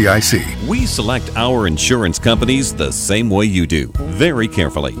 Member FDIC. We select our insurance companies the same way you do, very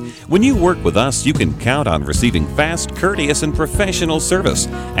carefully. When you work with us, you can count on receiving fast, courteous, and professional service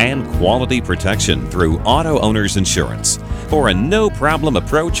and quality protection through Auto Owners Insurance. For a no-problem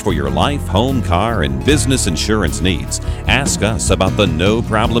approach for your life, home, car, and business insurance needs, ask us about the No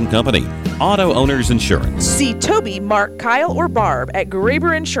Problem Company, Auto Owners Insurance. See Toby, Mark, Kyle, or Barb at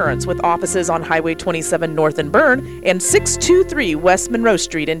Graber Insurance with offices on Highway 27 North in Bern and 623 West Monroe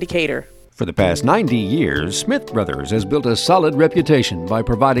Street in Decatur. For the past 90 years, Smith Brothers has built a solid reputation by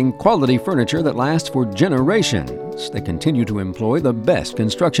providing quality furniture that lasts for generations. They continue to employ the best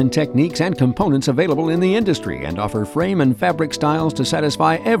construction techniques and components available in the industry and offer frame and fabric styles to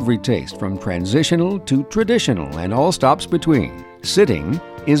satisfy every taste, from transitional to traditional and all stops between. Sitting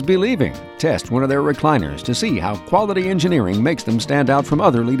is believing. Test one of their recliners to see how quality engineering makes them stand out from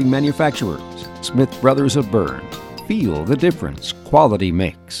other leading manufacturers. Smith Brothers of Bern. Feel the difference quality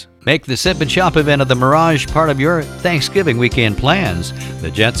makes. Make the Sip and Shop event of the Mirage part of your Thanksgiving weekend plans. The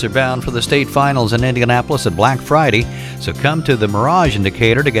Jets are bound for the state finals in Indianapolis at Black Friday, so come to the Mirage in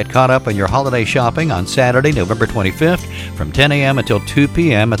Decatur to get caught up on your holiday shopping on Saturday, November 25th from 10 a.m. until 2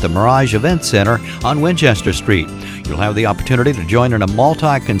 p.m. at the Mirage Event Center on Winchester Street. You'll have the opportunity to join in a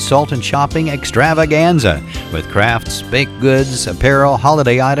multi-consultant shopping extravaganza with crafts, baked goods, apparel,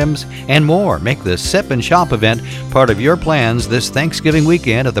 holiday items, and more. Make the Sip and Shop event part of your plans this Thanksgiving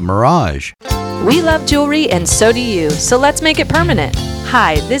weekend at the Mirage. We love jewelry and so do you, so let's make it permanent.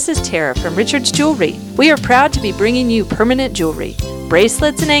 Hi, this is Tara from Richard's Jewelry. We are proud to be bringing you permanent jewelry.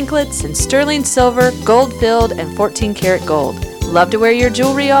 Bracelets and anklets in sterling silver, gold-filled, and 14-karat gold. Love to wear your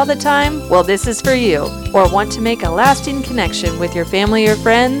jewelry all the time? Well, this is for you. Or want to make a lasting connection with your family or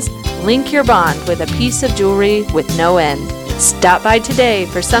friends? Link your bond with a piece of jewelry with no end. Stop by today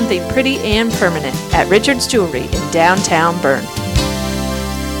for something pretty and permanent at Richard's Jewelry in downtown Bern.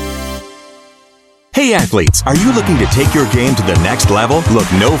 Hey athletes, are you looking to take your game to the next level? Look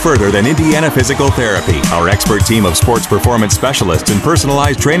no further than Indiana Physical Therapy. Our expert team of sports performance specialists and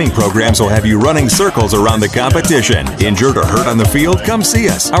personalized training programs will have you running circles around the competition. Injured or hurt on the field? Come see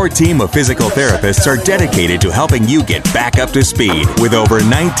us. Our team of physical therapists are dedicated to helping you get back up to speed. With over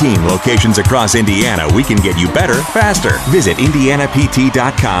 19 locations across Indiana, we can get you better, faster. Visit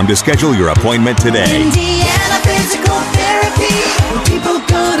IndianaPT.com to schedule your appointment today. Indiana Physical Therapy, people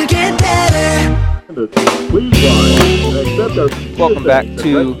gonna get better. Welcome back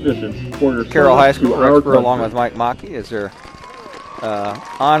to Carroll High School. Rexborough, along with Mike Mackey, as they're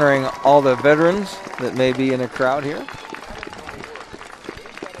honoring all the veterans that may be in the crowd here.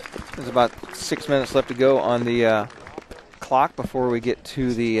 There's about 6 minutes left to go on the clock before we get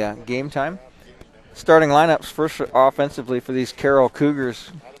to the game time. Starting lineups first offensively for these Carroll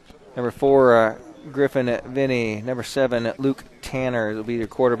Cougars. Number 4, Griffin Vinny. Number 7, Luke Tanner will be their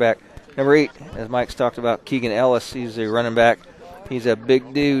quarterback. Number 8, as Mike's talked about, Keegan Ellis. He's a running back. He's a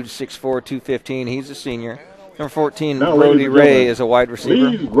big dude, 6'4", 215. He's a senior. Number 14, Brody Ray is a wide receiver.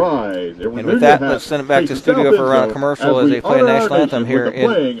 And with that, let's send it back to the studio for a round of commercial as they play a national anthem here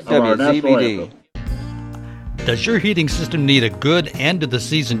in WZBD. Does your heating system need a good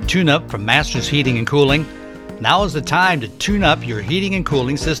end-of-the-season tune-up from Masters Heating and Cooling? Now is the time to tune up your heating and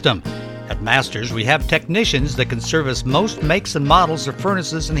cooling system. At Masters, we have technicians that can service most makes and models of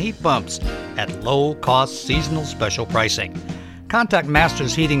furnaces and heat pumps at low-cost seasonal special pricing. contact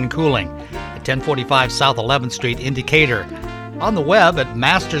Masters Heating and Cooling at 1045 South 11th Street in Decatur. On the web at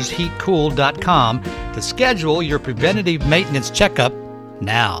mastersheatcool.com to schedule your preventative maintenance checkup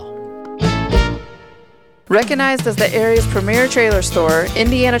now. Recognized as the area's premier trailer store,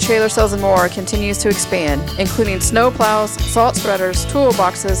 Indiana Trailer Sales and More continues to expand, including snow plows, salt spreaders,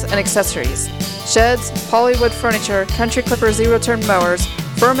 toolboxes, and accessories, sheds, Hollywood furniture, Country Clipper zero-turn mowers,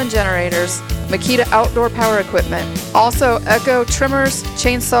 Furman generators, Makita outdoor power equipment, also Echo trimmers,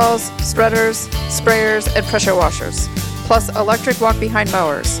 chainsaws, spreaders, sprayers, and pressure washers, plus electric walk-behind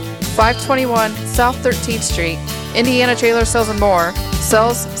mowers. 521 South 13th Street, Indiana Trailer Sales and More,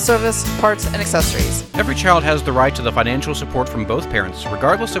 sells, service, parts, and accessories. Every child has the right to the financial support from both parents,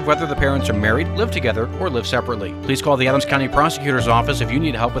 regardless of whether the parents are married, live together, or live separately. Please call the Adams County Prosecutor's Office if you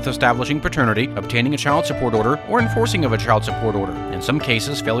need help with establishing paternity, obtaining a child support order, or enforcing of a child support order. In some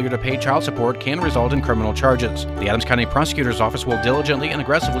cases, failure to pay child support can result in criminal charges. The Adams County Prosecutor's Office will diligently and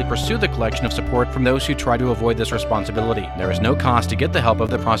aggressively pursue the collection of support from those who try to avoid this responsibility. There is no cost to get the help of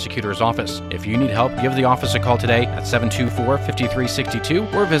the Prosecutor's Office. If you need help, give the office a call today at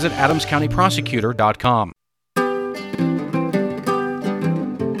 724-5362 or visit adamscountyprosecutor.com.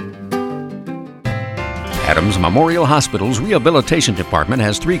 Adams Memorial Hospital's Rehabilitation Department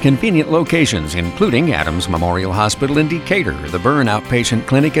has 3 convenient locations, including Adams Memorial Hospital in Decatur, the Burn Outpatient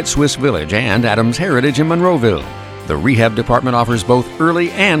Clinic at Swiss Village, and Adams Heritage in Monroeville. The Rehab Department offers both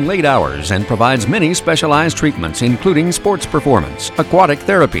early and late hours and provides many specialized treatments, including sports performance, aquatic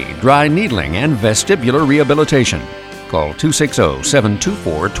therapy, dry needling, and vestibular rehabilitation. Call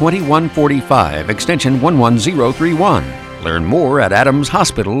 260-724-2145, extension 11031. Learn more at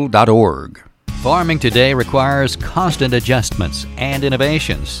adamshospital.org. Farming today requires constant adjustments and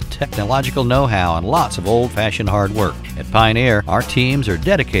innovations, technological know-how, and lots of old-fashioned hard work. At Pioneer, our teams are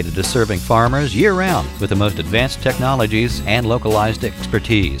dedicated to serving farmers year-round with the most advanced technologies and localized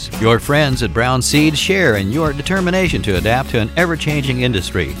expertise. Your friends at Brown Seeds share in your determination to adapt to an ever-changing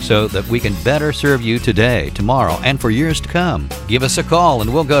industry so that we can better serve you today, tomorrow, and for years to come. Give us a call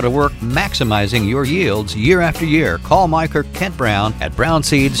and we'll go to work maximizing your yields year after year. Call Mike or Kent Brown at Brown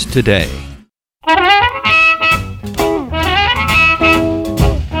Seeds today.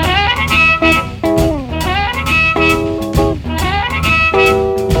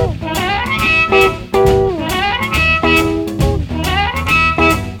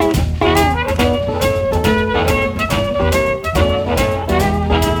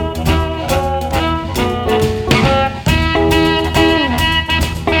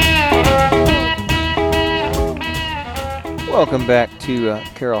 Welcome back to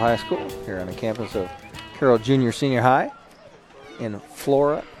Carroll High School here on the campus of Carroll Junior Senior High in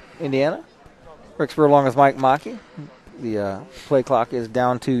Flora, Indiana. Rexburg along with Mike Mackey. The play clock is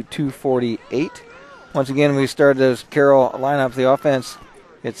down to 2:48. Once again, we started those Carroll lineups. The offense,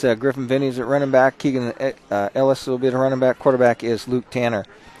 it's Griffin Vinny's at running back. Keegan Ellis will be the running back. Quarterback is Luke Tanner.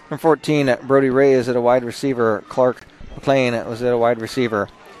 Number 14, Brody Ray is at a wide receiver. Clark McLean was at a wide receiver.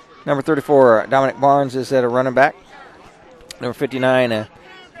 Number 34, Dominic Barnes is at a running back. Number 59,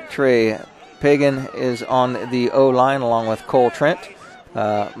 Trey Pagan is on the O-line along with Cole Trent.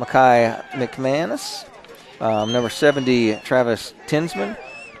 Mackay McManus. Number 70, Travis Tinsman.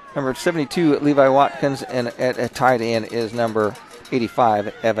 Number 72, Levi Watkins. And at a tight end is number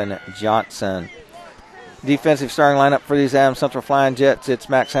 85, Evan Johnson. Defensive starting lineup for these Adams Central Flying Jets. It's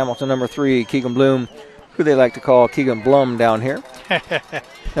Max Hamilton, number 3, Keegan Bloom, who they like to call Keegan Blum down here.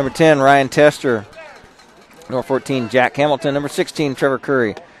 Number 10, Ryan Tester. Number 14, Jack Hamilton. Number 16, Trevor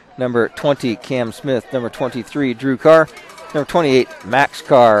Curry. Number 20, Cam Smith. Number 23, Drew Carr. Number 28, Max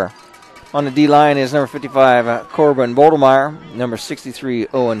Carr. On the D-line is number 55, Corbin Boldemeyer. Number 63,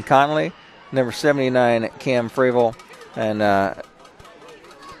 Owen Connolly. Number 79, Cam Fravel. And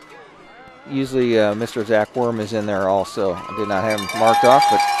usually Mr. Zach Worm is in there also. I did not have him marked off,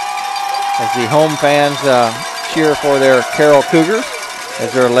 but as the home fans cheer for their Carroll Cougars,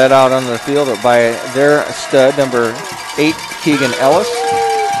 as they're led out onto the field by their stud, number 8, Keegan Ellis.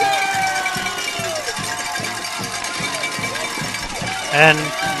 And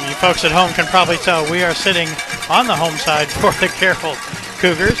you folks at home can probably tell we are sitting on the home side for the Carroll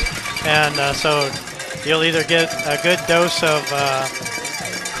Cougars. And so you'll either get a good dose of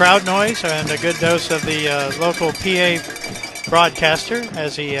crowd noise and a good dose of the local PA broadcaster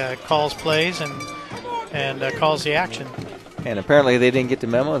as he calls plays and calls the action. And apparently they didn't get the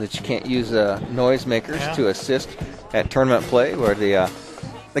memo that you can't use noisemakers to assist at tournament play, where the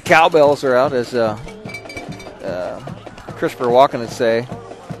cowbells are out, as Christopher Walken would say,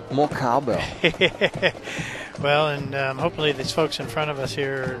 more cowbell. Well, and hopefully these folks in front of us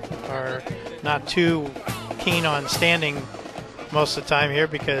here are not too keen on standing most of the time here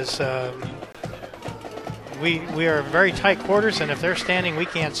because we are very tight quarters, and if they're standing, we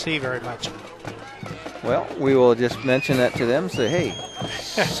can't see very much. Well, we will just mention that to them. Say, hey,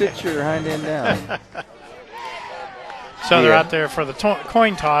 sit your hind end down. So they're out there for the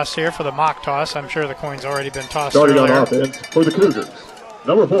coin toss here, for the mock toss. I'm sure the coin's already been tossed Starting earlier. on offense for the Cougars.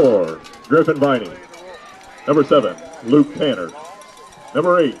 Number 4, Griffin Viney. Number 7, Luke Tanner.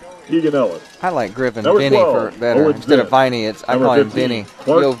 Number 8, Keegan Ellis. I like Griffin Number Vinny 12, for better. Owen Instead of Zinn. Viney, I Number call him 15, Vinny.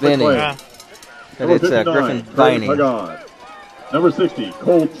 Clark Yo, Vinny. McLean. But Number it's 59, Griffin Travis Viney. Magod. Number 60,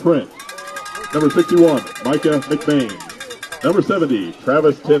 Cole Trent. Number 61, Micah McBain. Number 70,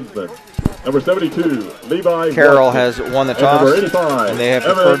 Travis Tinsman. Number 72, Levi Carroll Watson. has won the And toss, number 85, and they have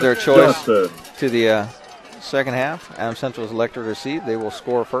Evan deferred their choice Johnson. to the second half. Adams Central is elected to receive. They will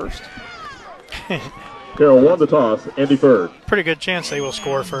score first. Carroll won the toss and deferred. Pretty good chance they will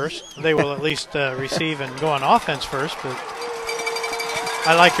score first. They will at least receive and go on offense first, but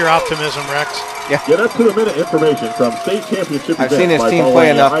I like your optimism, Rex. Yeah. Get up to the minute information from state championship. I've events seen this by team following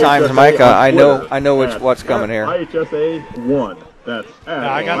play enough times, IHSA Mike. on I Twitter. know That's what's coming here. IHSA 1. That's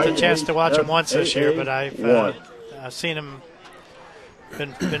I got the chance to watch them once this year, but IHSA I've seen them,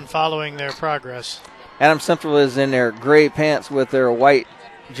 been following their progress. Adams Central is in their gray pants with their white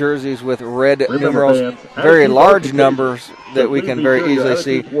jerseys with red Remember, numerals, fans, very as you large participate, numbers that we please can be very sure your easily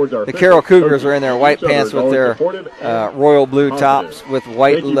attitude see. towards our The officials, Carroll Cougars coaches, are in their and white each other pants is with always their supportive and royal blue positive. tops with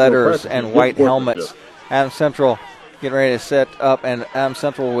white Thank you for letters practicing and good white sportsmanship. helmets. Adams Central getting ready to set up, and Adams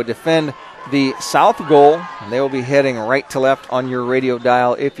Central would defend the south goal. And they will be heading right to left on your radio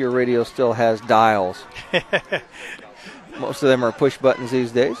dial if your radio still has dials. Most of them are push buttons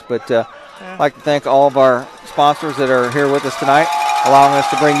these days, but I'd like to thank all of our sponsors that are here with us tonight, allowing us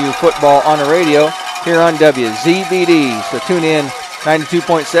to bring you football on the radio here on WZBD. So tune in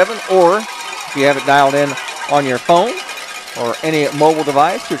 92.7, or if you have it dialed in on your phone or any mobile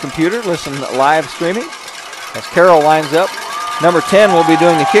device, your computer, listen live streaming. As Carroll lines up, number 10 will be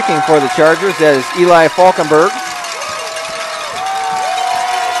doing the kicking for the Chargers. That is Eli Falkenberg.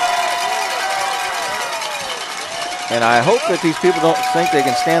 And I hope that these people don't think they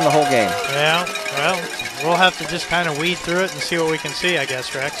can stand the whole game. Yeah, well, we'll have to just kind of weed through it and see what we can see, I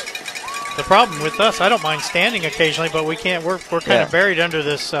guess, Rex. The problem with us, I don't mind standing occasionally, but we can't. We're kind of buried under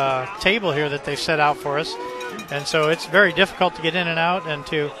this table here that they've set out for us, and so it's very difficult to get in and out and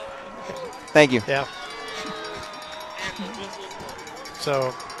to. Thank you. Yeah.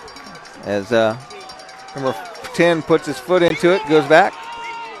 So. As number 10 puts his foot into it, goes back.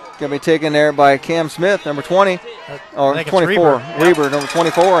 Going to be taken there by Cam Smith, number 20, or 24. Reber, number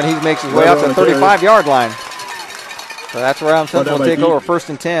 24, and he makes his way out to the 35-yard line. So that's where Adams Central will take over 1st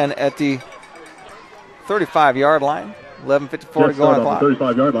and 10 at the 35-yard line. 11:54 to go on the clock.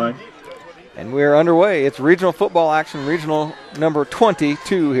 35-yard line. And we're underway. It's regional football action, regional number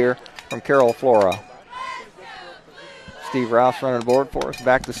 22 here from Carroll, Flora. Steve Rouse running the board for us.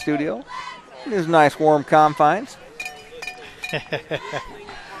 Back to the studio. These nice warm confines.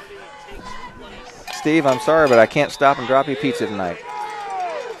 Steve, I'm sorry, but I can't stop and drop you pizza tonight.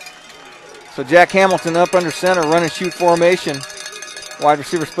 So Jack Hamilton up under center, run and shoot formation. Wide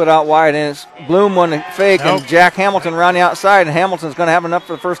receiver split out wide, and it's Bloom won the fake, and Jack Hamilton around the outside, and Hamilton's going to have enough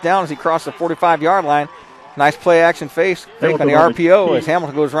for the first down as he crosses the 45-yard line. Nice play action fake on the RPO as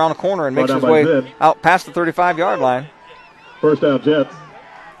Hamilton goes around the corner and makes his way out past the 35-yard line. First down, Jets.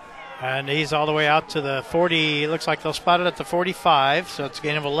 And he's all the way out to the 40. It looks like they'll spot it at the 45, so it's a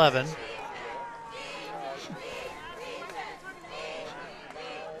gain of 11.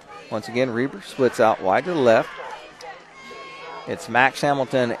 Once again, Reber splits out wide to the left. It's Max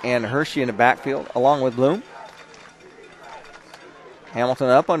Hamilton and Hershey in the backfield, along with Bloom. Hamilton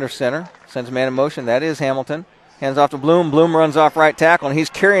up under center, sends a man in motion. That is Hamilton. Hands off to Bloom. Bloom runs off right tackle, and he's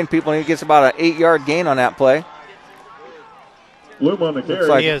carrying people, and he gets about an 8-yard gain on that play. Bloom on the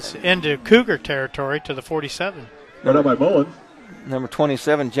carry. He is into Cougar territory to the 47. Right up by Mullins. Number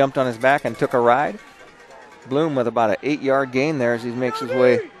 27 jumped on his back and took a ride. Bloom with about an 8-yard gain there as he makes his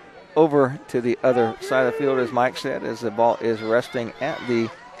way over to the other side of the field, as Mike said, as the ball is resting at the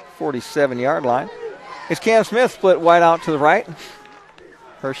 47-yard line. It's Cam Smith split wide out to the right.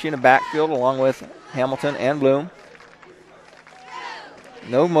 Hershey in the backfield along with Hamilton and Bloom.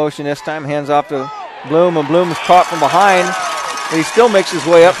 No motion this time. Hands off to Bloom, and Bloom is caught from behind. But he still makes his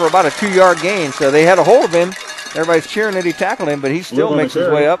way up for about a 2-yard gain. So they had a hold of him. Everybody's cheering that he tackled him, but he still makes his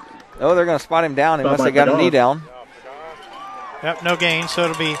way up. Oh, they're going to spot him down unless they got a knee down. Yep, no gain. So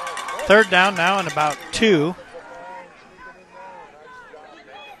it'll be 3rd down now and about 2.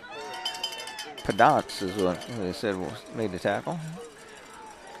 Pedants is what they said made the tackle.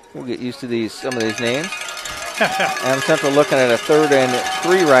 We'll get used to some of these names. Adams Central looking at a 3rd and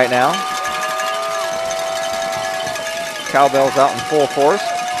 3 right now. Cowbell's out in full force.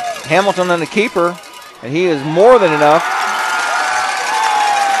 Hamilton on the keeper, and he is more than enough.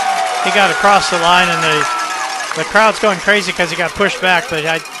 He got across the line, and the crowd's going crazy because he got pushed back, but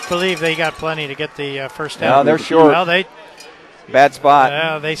I believe they got plenty to get the first down. No, they're short. Well, bad spot.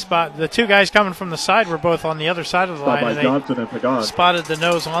 Yeah, they spot the 2 guys coming from the side were both on the other side of the line. By Johnson and Pagan. Spotted the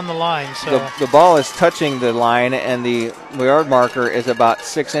nose on the line. So the ball is touching the line, and the yard marker is about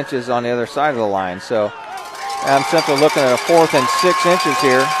 6 inches on the other side of the line. So Adams Central looking at a 4th and 6 inches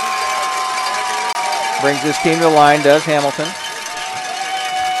here. Brings his team to the line, does Hamilton.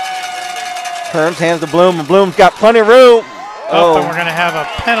 Turns, hands to Bloom, and Bloom's got plenty of room. And we're going to have a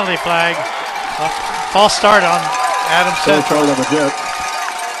penalty flag. False start on Adams Central.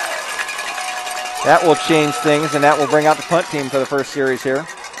 That will change things, and that will bring out the punt team for the first series here.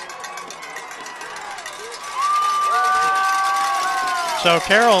 So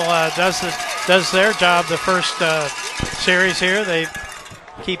Carroll does their job the first series here. They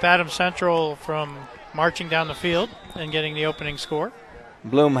keep Adams Central from marching down the field and getting the opening score.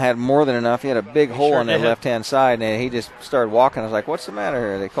 Bloom had more than enough. He had a big hole on that left-hand side, and he just started walking. I was like, what's the matter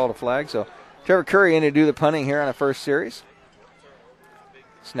here? They called a flag. So Trevor Curry in to do the punting here on the first series.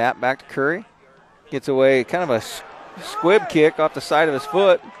 Snap back to Curry. Gets away, kind of a squib kick off the side of his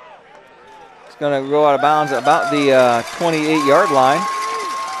foot. It's going to go out of bounds at about the 28-yard line.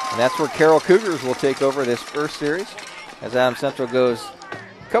 And that's where Carroll Cougars will take over this first series as Adams Central goes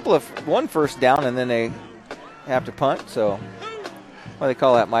one first down, and then they have to punt. So what do they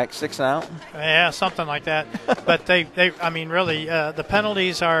call that, Mike? 6 and out? Yeah, something like that. But really, the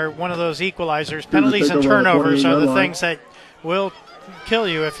penalties are one of those equalizers. Penalties and turnovers are the things that will kill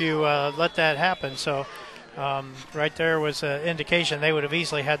you if you let that happen. So right there was an indication they would have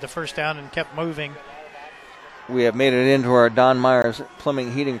easily had the first down and kept moving. We have made it into our Don Myers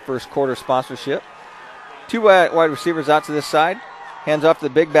Plumbing Heating first quarter sponsorship. 2 wide receivers out to this side. Hands off to the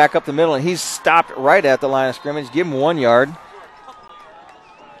big back up the middle, and he's stopped right at the line of scrimmage. Give him 1 yard.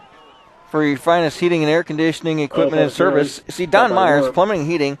 For your finest heating and air conditioning equipment and service, see Don Myers Plumbing,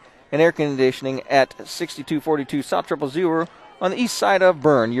 Heating, and Air Conditioning at 6242 South 000 on the east side of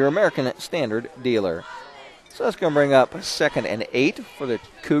Bern, your American Standard dealer. So that's going to bring up 2nd and 8 for the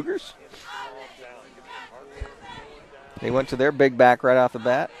Cougars. They went to their big back right off the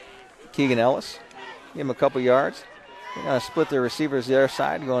bat, Keegan Ellis. Give him a couple yards. They're going to split their receivers the other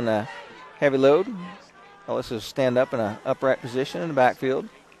side, going to heavy load. Ellis will stand up in an upright position in the backfield.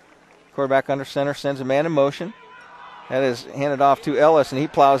 Quarterback under center, sends a man in motion. That is handed off to Ellis, and he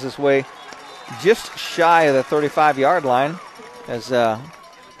plows his way just shy of the 35-yard line. As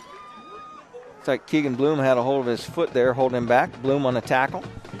it's like Keegan Bloom had a hold of his foot there, holding him back. Bloom on the tackle.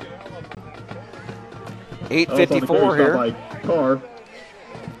 8:54 here.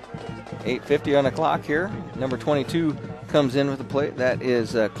 8:50 on the clock here. Number 22 comes in with the plate. That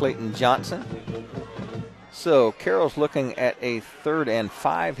is Clayton Johnson. So Carroll's looking at a 3rd and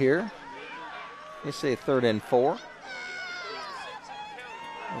 5 here. They say 3rd and 4.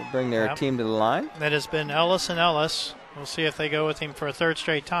 We'll bring their team to the line. That has been Ellis and Ellis. We'll see if they go with him for a 3rd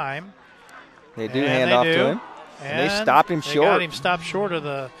straight time. They do hand off to him. And they stopped him short. They got him stopped short of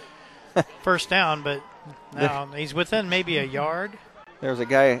the first down, but now he's within maybe a yard. There's a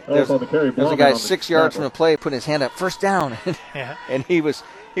guy. There's a guy 6 yards from the play, putting his hand up, first down, and he was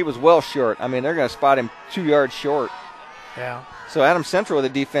well short. I mean, they're going to spot him 2 yards short. Yeah. So Adams Central with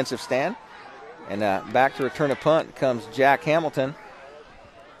a defensive stand, and back to return a punt comes Jack Hamilton.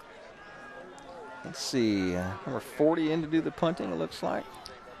 Let's see, number 40 in to do the punting. It looks like.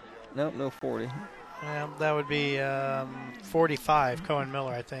 Nope, no 40. Well, that would be 45, Cohen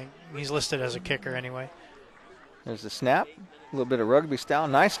Miller, I think. He's listed as a kicker anyway. There's the snap. A little bit of rugby style.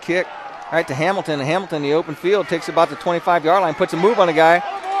 Nice kick right to Hamilton. Hamilton in the open field takes about the 25-yard line, puts a move on a guy,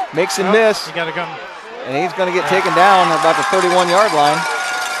 makes him miss. You got to go. And he's going to get taken down at about the 31-yard line.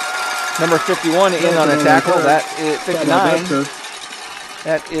 Number 51 in on a tackle. That is 59.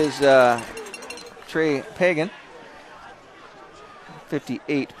 That is Trey Pagan.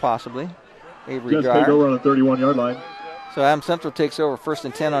 58 possibly. Avery Dryer. Just over on the 31-yard line. So Adams Central takes over 1st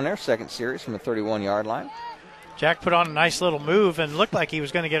and 10 on their second series from the 31-yard line. Jack put on a nice little move and looked like he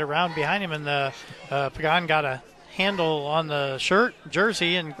was going to get around behind him, and the Pagan got a handle on the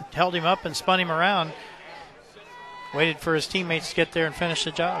jersey and held him up and spun him around. Waited for his teammates to get there and finish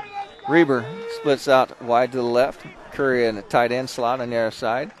the job. Reber splits out wide to the left. Curry in a tight end slot on the other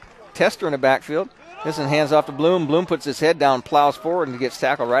side. Tester in the backfield. This one hands off to Bloom. Bloom puts his head down, plows forward, and gets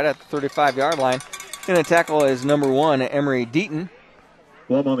tackled right at the 35-yard line. And the tackle is number 1, Emery Deaton.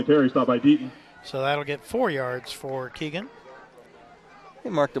 Blum on the carry, stopped by Deaton. So that'll get 4 yards for Keegan. They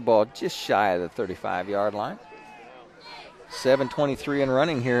marked the ball just shy of the 35-yard line. 7:23 and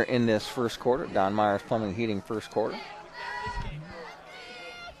running here in this first quarter. Don Myers Plumbing and Heating first quarter.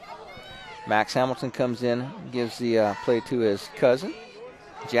 Max Hamilton comes in, gives the play to his cousin,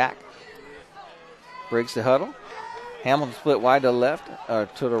 Jack. Breaks the huddle. Hamilton split wide to the left,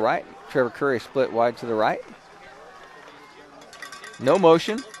 to the right. Trevor Curry split wide to the right. No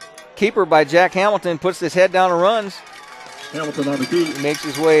motion. Keeper by Jack Hamilton puts his head down and runs. Hamilton on the key. Makes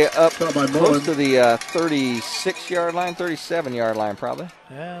his way up close to the 36-yard line, 37-yard line probably.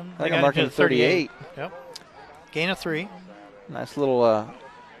 Yeah, I think I'm marking 38. Yep. Gain of 3. Nice little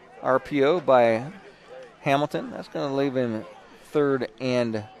RPO by Hamilton. That's going to leave him third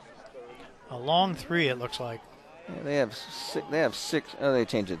and a long 3, it looks like. Yeah, they have six. Oh, they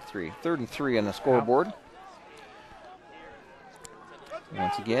changed it to 3. 3rd and 3 on the scoreboard. Yep.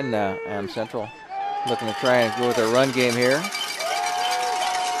 Once again, Am Central looking to try and go with a run game here.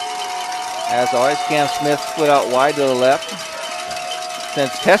 As always, Cam Smith split out wide to the left.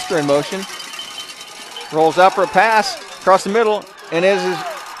 Sends Tester in motion. Rolls out for a pass across the middle, and as his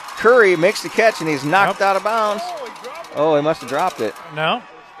Curry makes the catch, and he's knocked out of bounds. Oh, he must have dropped it. No,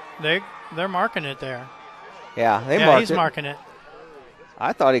 they're marking it there. Yeah, they marked it. He's marking it.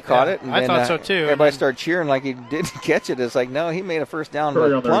 I thought he caught it. And I thought so too. Everybody started cheering like he didn't catch it. It's like, no, he made a first down.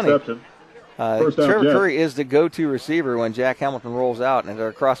 Curry on the reception. Trevor Curry is the go-to receiver when Jack Hamilton rolls out, and they're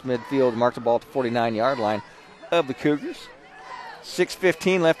across midfield, marks the ball at the 49-yard line of the Cougars.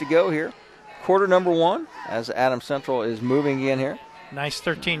 6:15 left to go here. Quarter number 1 as Adam Central is moving in here. Nice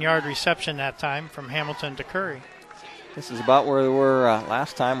 13-yard reception that time from Hamilton to Curry. This is about where they were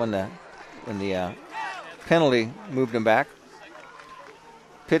last time when the penalty moved him back.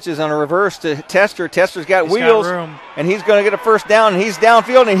 Pitches on a reverse to Tester. Tester's got wheels, and he's going to get a first down, and he's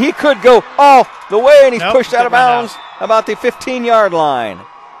downfield, and he could go all the way, and he's pushed out of bounds about the 15-yard line.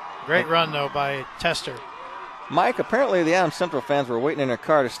 Great run, though, by Tester. Mike, apparently the Adams Central fans were waiting in their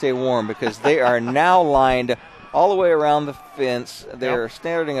car to stay warm because they are now lined all the way around the fence. They're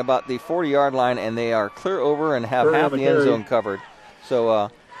standing about the 40-yard line, and they are clear over and have half the end zone covered.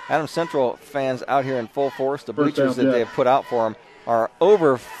 So Adams Central fans out here in full force. The bleachers that they've put out for them are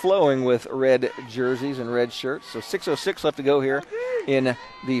overflowing with red jerseys and red shirts. So 6:06 left to go here in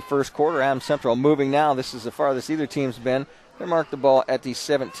the first quarter. Adams Central moving now. This is the farthest either team's been. They marked the ball at the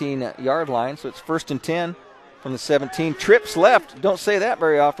 17-yard line, so it's 1st and 10 from the 17. Trips left. Don't say that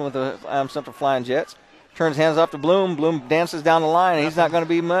very often with the Adams Central Flying Jets. Turns hands off to Bloom. Bloom dances down the line, and he's not going to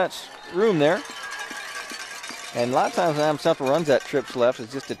be much room there. And a lot of times when Adams Central runs that trips left,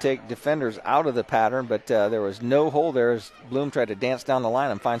 it's just to take defenders out of the pattern, but there was no hole there as Bloom tried to dance down the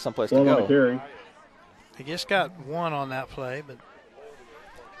line and find someplace to go. He just got 1 on that play,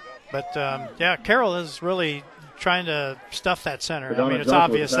 but Carroll is really trying to stuff that center. I mean, it's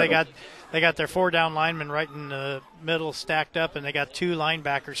obvious they got their 4 down linemen right in the middle stacked up, and they got 2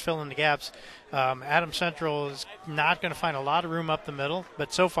 linebackers filling the gaps. Adams Central is not going to find a lot of room up the middle,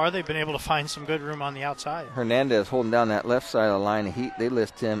 but so far they've been able to find some good room on the outside. Hernandez holding down that left side of the line. They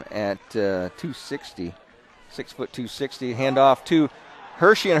list him at 260, 6 foot 260. Handoff to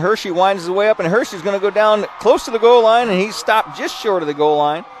Hershey, and Hershey winds his way up, and Hershey's going to go down close to the goal line, and he's stopped just short of the goal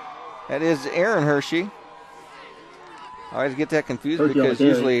line. That is Aaron Hershey. I always get that confused because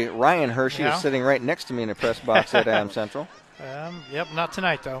usually Ryan Hershey is sitting right next to me in the press box at Adams Central. Not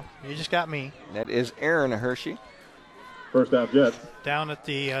tonight, though. You just got me. That is Aaron Hershey. First down, Jets. Down at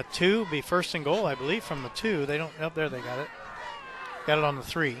the 2, be 1st and goal, I believe, from the 2. They don't. There they got it. Got it on the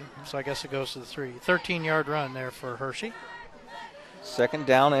 3, so I guess it goes to the 3. 13-yard run there for Hershey. 2nd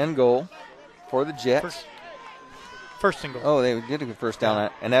down and goal for the Jets. First and goal. Oh, they did a first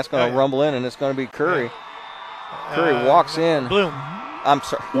down, and that's going to rumble in, and it's going to be Curry. Curry walks in. Bloom. I'm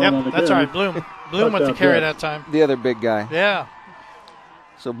sorry. Yep, that's all right. Bloom with the carry that time. The other big guy. Yeah.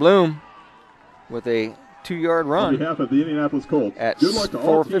 So Bloom with a 2-yard run. On behalf of the Indianapolis Colts, at good luck to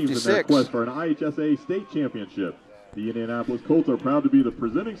all teams in their 4:56. quest for an IHSA state championship. The Indianapolis Colts are proud to be the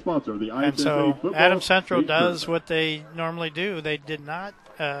presenting sponsor of the IHSA And so football Adams Central state does tournament. what they normally do. They did not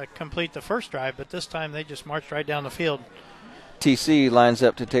complete the first drive, but this time they just marched right down the field. TC lines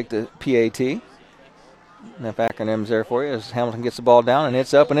up to take the PAT. And that acronym's there for you as Hamilton gets the ball down, and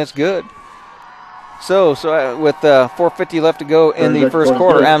it's up, and it's good. So with 4:50 left to go in the first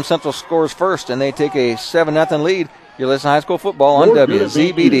quarter, Adams Central scores first, and they take a 7-0 lead. You're listening to high school football on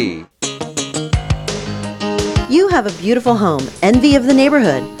WZBD. You have a beautiful home, envy of the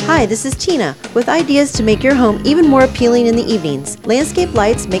neighborhood. Hi, this is Tina with ideas to make your home even more appealing in the evenings. Landscape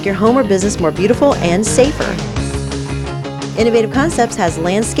lights make your home or business more beautiful and safer. Innovative Concepts has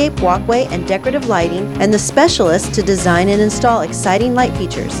landscape, walkway, and decorative lighting, and the specialists to design and install exciting light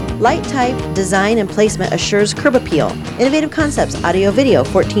features. Light type, design, and placement assures curb appeal. Innovative Concepts, Audio Video,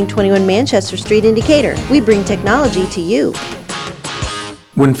 1421 Manchester Street in Decatur. We bring technology to you.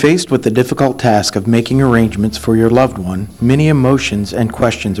 When faced with the difficult task of making arrangements for your loved one, many emotions and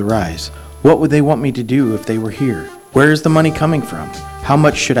questions arise. What would they want me to do if they were here? Where is the money coming from? How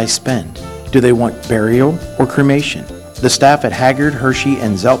much should I spend? Do they want burial or cremation? The staff at Haggard, Hershey,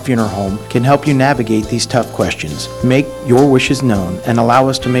 and Zelt Funeral Home can help you navigate these tough questions. Make your wishes known and allow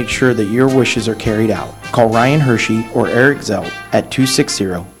us to make sure that your wishes are carried out. Call Ryan Hershey or Eric Zelt at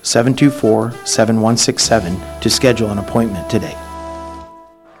 260-724-7167 to schedule an appointment today.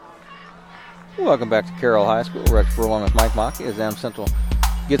 Welcome back to Carroll High School. Rex Brewer along with Mike Mockey as Adams Central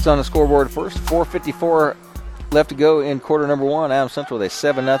gets on the scoreboard first. 4:54 left to go in quarter number one. Adams Central with a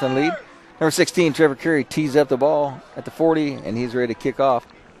 7-0 lead. Number 16, Trevor Carey, tees up the ball at the 40, and he's ready to kick off.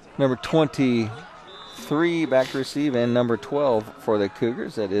 Number 23 back to receive, and number 12 for the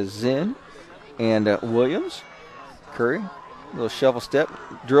Cougars. That is Zinn and Williams. Curry, little shovel step,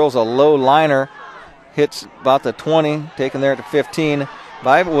 drills a low liner, hits about the 20, taken there at the 15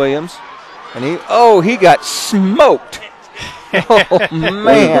 by Williams. And he got smoked. Oh,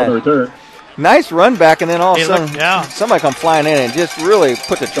 man. Nice run back, and then all of a sudden somebody come flying in and just really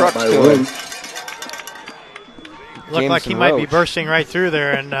put the trucks to him. Looked like he might be bursting right through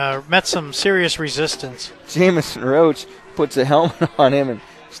there and met some serious resistance. Jameson Roach puts a helmet on him and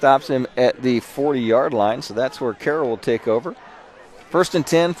stops him at the 40-yard line, so that's where Carroll will take over. 1st and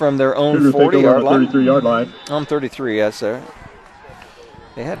 10 from their own 40-yard line. 33-yard line. On 33, yes, sir.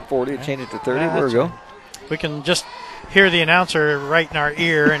 They had 40, changed it to 30. There we go. We can just hear the announcer right in our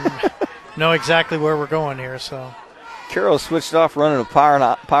ear and know exactly where we're going here. So Carroll switched off running a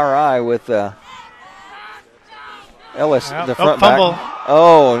power eye with Ellis, the front fumble. back.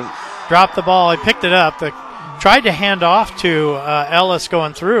 Oh. Dropped the ball. He picked it up. Tried to hand off to Ellis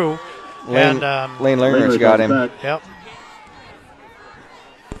going through. Lane Lerner's got him. Yep.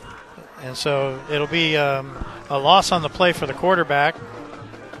 And so it'll be a loss on the play for the quarterback.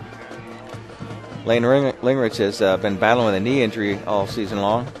 Lane Lingrich has been battling with a knee injury all season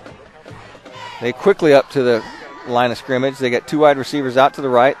long. They quickly up to the line of scrimmage. They got two wide receivers out to the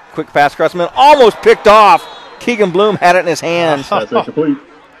right. Quick pass across the middle. Almost picked off. Keegan Bloom had it in his hands. That's incomplete.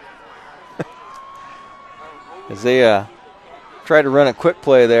 As they tried to run a quick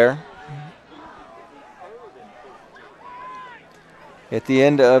play there. At the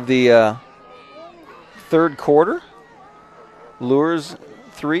end of the third quarter, Lures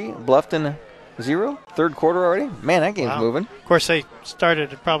 3, Bluffton 0. Third quarter already? Man, that game's moving. Of course, they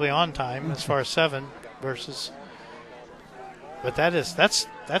started probably on time as far as 7 versus. But that's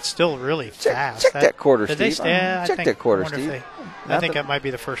still really fast. Check that quarter, Steve. Check that quarter, Steve. I think that might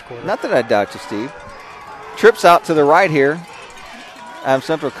be the first quarter. Not that I doubt you, Steve. Trips out to the right here. Adams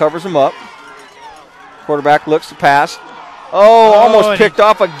Central covers him up. Quarterback looks to pass. Almost picked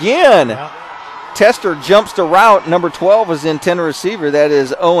off again. Yeah. Tester jumps to route. Number 12 is the intended receiver. That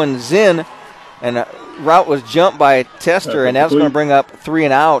is Owen Zinn. And route was jumped by Tester, and that's going to bring up 3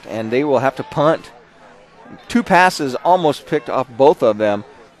 and out, and they will have to punt. 2 passes almost picked off both of them.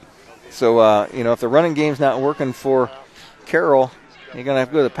 So, if the running game's not working for Carroll, you're going to have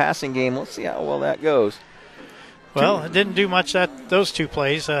to go to the passing game. Let's see how well that goes. Well, it didn't do much those 2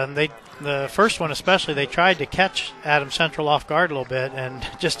 plays. The first one especially, they tried to catch Adams Central off guard a little bit and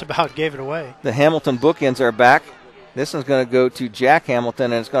just about gave it away. The Hamilton bookends are back. This one's going to go to Jack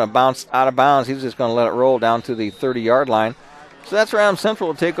Hamilton, and it's going to bounce out of bounds. He's just going to let it roll down to the 30-yard line. So that's where Adams Central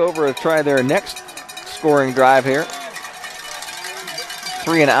will take over and try their next scoring drive here.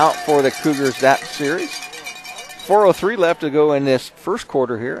 3 and out for the Cougars that series. 4:03 left to go in this first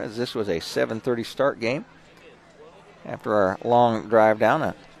quarter here, as this was a 7:30 start game after our long drive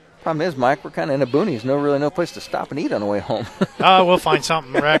down. Problem is, Mike, we're kind of in the boonies. No place to stop and eat on the way home. We'll find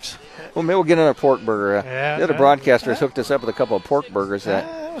something, Rex. Well, maybe we'll get another pork burger. The other broadcaster has hooked us up with a couple of pork burgers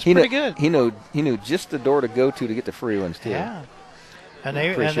that was pretty good. He knew just the door to go to get the free ones too. Yeah, and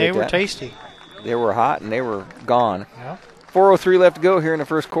they were tasty. They were hot and they were gone. Yeah. 4:03 left to go here in the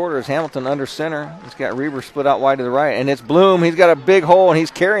first quarter. As Hamilton under center, he's got Reber split out wide to the right, and it's Bloom. He's got a big hole and he's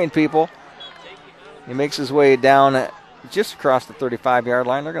carrying people. He makes his way down just across the 35-yard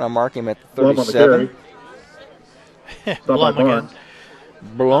line. They're going to mark him at the 37. Blum again.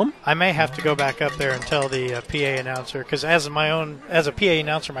 Blum? I may have to go back up there and tell the PA announcer, because as a PA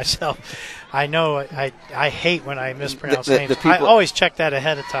announcer myself, I know I hate when I mispronounce names. I always check that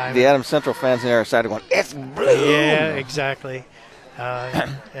ahead of time. The Adams Central fans on the other side are going, it's Blum. Yeah, exactly.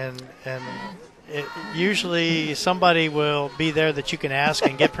 And usually somebody will be there that you can ask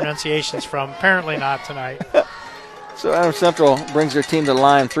and get pronunciations from. Apparently not tonight. So Adams Central brings their team to the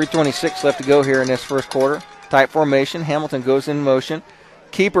line. 3:26 left to go here in this first quarter. Tight formation. Hamilton goes in motion.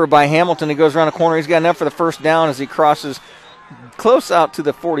 Keeper by Hamilton. He goes around the corner. He's got enough for the first down as he crosses close out to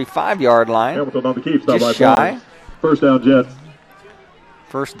the 45-yard line. Hamilton on the keep. Stop by Just shy. First down, Jets.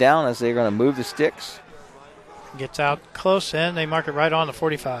 First down as they're going to move the sticks. Gets out close and they mark it right on the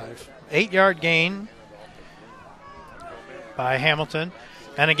 45. 8-yard gain by Hamilton.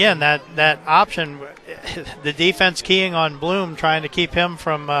 And again, that option, the defense keying on Bloom, trying to keep him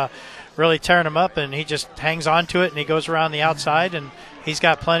from really tearing him up, and he just hangs on to it and he goes around the outside and he's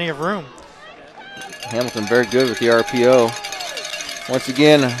got plenty of room. Hamilton very good with the RPO. Once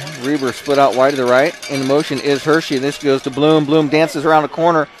again, Reber split out wide to the right. In motion is Hershey. This goes to Bloom. Bloom dances around the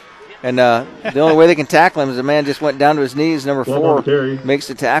corner. And the only way they can tackle him is the man just went down to his knees. Number 4 makes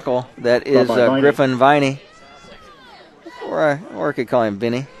the tackle. That is Griffin Viney. Or I could call him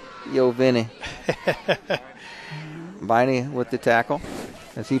Vinny. Yo, Vinny. Viney with the tackle.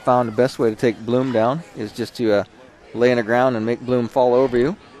 As he found the best way to take Bloom down is just to lay on the ground and make Bloom fall over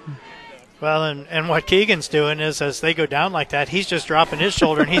you. Well, and what Keegan's doing is as they go down like that, he's just dropping his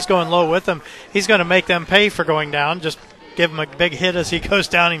shoulder and he's going low with them. He's going to make them pay for going down. Just give him a big hit as he goes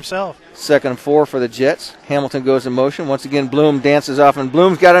down himself. 2nd and 4 for the Jets. Hamilton goes in motion. Once again, Bloom dances off, and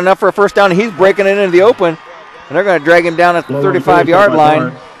Bloom's got enough for a first down, and he's breaking it into the open. And they're going to drag him down at the 35-yard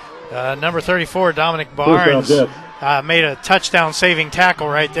line. Number 34, Dominic Barnes, made a touchdown-saving tackle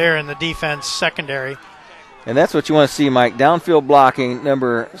right there in the defense secondary. And that's what you want to see, Mike. Downfield blocking,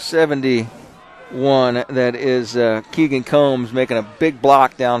 number 71, that is Keegan Combs making a big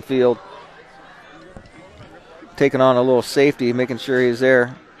block downfield. Taking on a little safety, making sure he's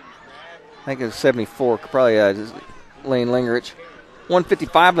there. I think it's 74, probably Lane Lingerich.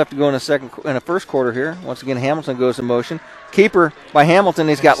 1:55 left to go in the first quarter here. Once again, Hamilton goes in motion. Keeper by Hamilton.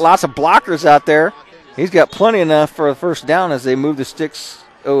 He's got lots of blockers out there. He's got plenty enough for a first down as they move the sticks.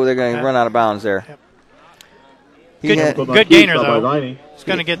 Oh, they're going to run out of bounds there. Yep. Good gainer, though. He's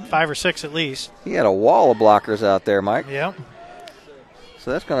going to get 5 or 6 at least. He had a wall of blockers out there, Mike. Yeah.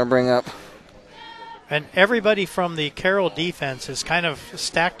 So that's going to bring up. And everybody from the Carroll defense is kind of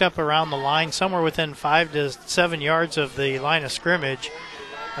stacked up around the line, somewhere within 5 to 7 yards of the line of scrimmage.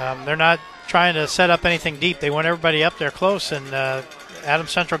 They're not trying to set up anything deep. They want everybody up there close, and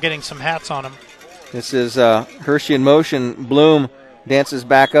Adams Central getting some hats on them. This is Hershey in motion. Bloom dances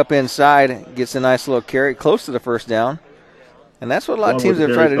back up inside, gets a nice little carry close to the first down. And that's what a lot of teams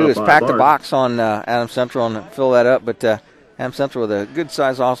have tried to do is pack the box on Adams Central and fill that up. But Adams Central with a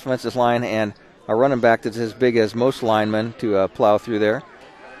good-sized offensive line and a running back that's as big as most linemen to plow through there.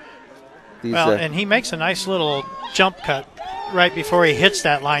 And he makes a nice little jump cut right before he hits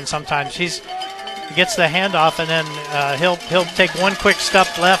that line sometimes. He gets the handoff, and then he'll take one quick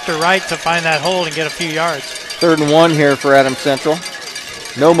step left or right to find that hole and get a few yards. 3rd and 1 here for Adams Central.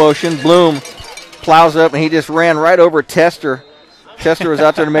 No motion. Bloom plows up, and he just ran right over Tester. Tester was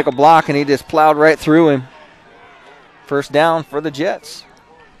out there to make a block, and he just plowed right through him. First down for the Jets.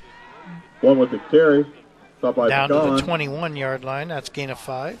 One with the carry. Down to the 21-yard line. That's gain of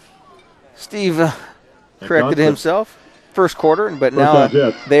 5. Steve corrected himself. First quarter, but now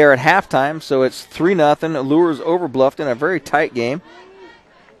they are at halftime, so it's 3-0. Lures over Bluffton, a very tight game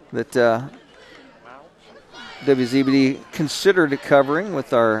that WZBD considered covering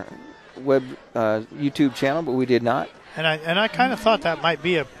with our web YouTube channel, but we did not. And I kind of thought that might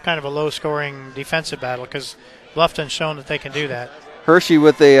be a kind of a low-scoring defensive battle because Bluffton's shown that they can do that. Hershey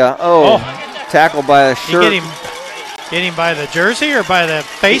with a tackle by a shirt. Get him by the jersey or by the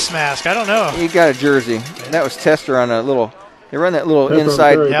face mask? I don't know. He got a jersey. And that was Tester on a little. They run that little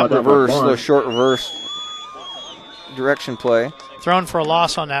inside reverse, little short reverse direction play. Thrown for a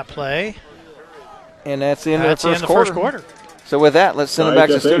loss on that play. And that's the end of the first quarter. So with that, let's send it back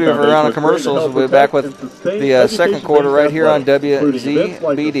to the studio for a round of commercials. We'll be back with the second quarter right here on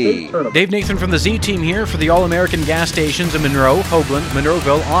WZBD. Dave Nathan from the Z Team here for the All-American gas stations in Monroe, Hoagland,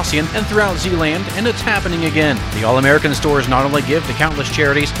 Monroeville, Ossian, and throughout Z-Land, and it's happening again. The All-American stores not only give to countless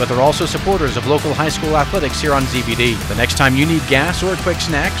charities, but they're also supporters of local high school athletics here on ZBD. The next time you need gas or a quick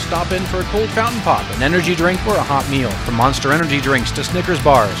snack, stop in for a cold fountain pop, an energy drink, or a hot meal. From Monster Energy drinks to Snickers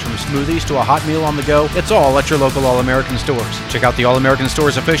bars, from smoothies to a hot meal on the go, it's all at your local All-American stores. Check out the All-American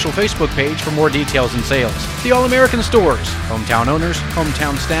Stores official Facebook page for more details and sales. The All-American Stores. Hometown owners,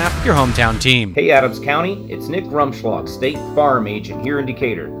 hometown staff, your hometown team. Hey Adams County, it's Nick Rumschlag, State Farm Agent here in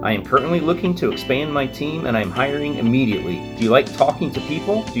Decatur. I am currently looking to expand my team and I'm hiring immediately. Do you like talking to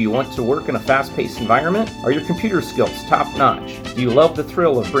people? Do you want to work in a fast-paced environment? Are your computer skills top-notch? Do you love the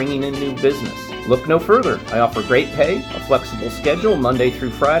thrill of bringing in new business? Look no further. I offer great pay, a flexible schedule Monday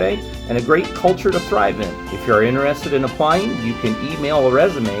through Friday, and a great culture to thrive in. If you are interested in applying, you can email a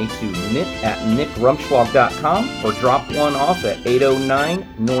resume to nick@nickrumschlag.com or drop one off at 809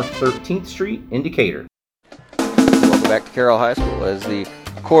 North 13th Street in Decatur. Welcome back to Carroll High School. As the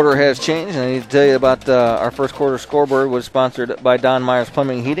quarter has changed, and I need to tell you about our first quarter scoreboard was sponsored by Don Myers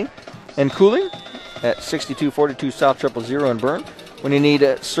Plumbing, Heating, and Cooling at 6242 South 000 in Bern. When you need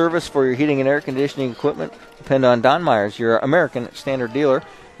service for your heating and air conditioning equipment, depend on Don Myers, your American Standard dealer.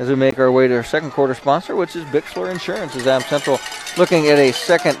 As we make our way to our second quarter sponsor, which is Bixler Insurance, as Adams Central looking at a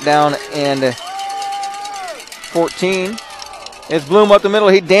second down and 14. It's Bloom up the middle.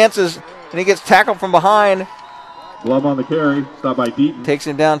 He dances, and he gets tackled from behind. Glove on the carry. Stop by Deaton. Takes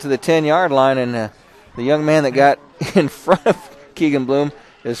him down to the 10-yard line, and the young man that got in front of Keegan Bloom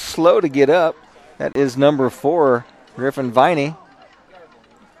is slow to get up. That is number 4, Griffin Viney.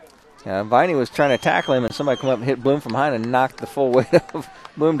 Viney was trying to tackle him, and somebody come up and hit Bloom from behind and knocked the full weight of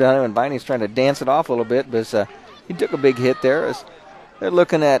Bloom down him, and Viney's trying to dance it off a little bit, but he took a big hit there. As they're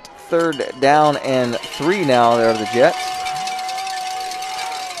looking at third down and 3 now there are the Jets.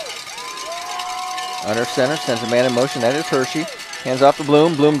 Under center, sends a man in motion. That is Hershey. Hands off to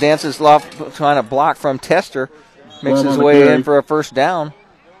Bloom. Bloom dances off, trying to block from Tester. Makes his way in for a first down.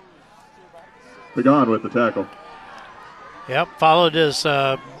 Begon with the tackle. Yep, followed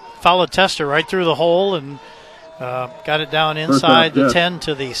Tester right through the hole and got it down inside the 10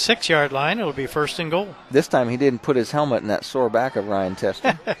 to the 6-yard line. It'll be first and goal. This time he didn't put his helmet in that sore back of Ryan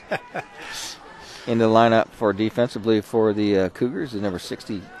Tester. Into the lineup for defensively for the Cougars is number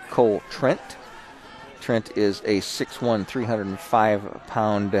 60, Cole Trent. Trent is a 6'1",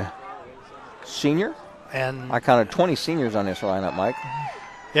 305-pound senior. And I counted 20 seniors on this lineup, Mike.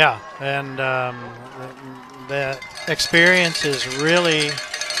 Yeah, and the experience is really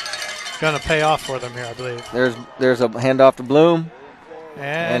going to pay off for them here, I believe. There's a handoff to Bloom.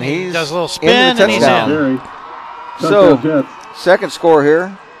 And he does a little spin, and he's in. So, second score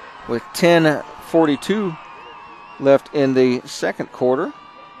here with 10:42 left in the second quarter.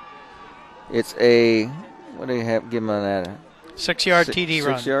 It's a, what do you have? Give him that. 6-yard TD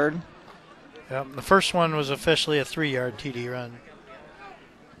run. 6-yard. Yep. The first one was officially a 3-yard TD run.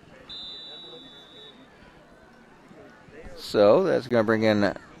 So that's going to bring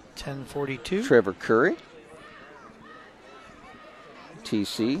in 10:42. Trevor Curry.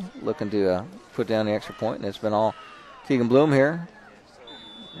 TC looking to put down the extra point, and it's been all Keegan Bloom here.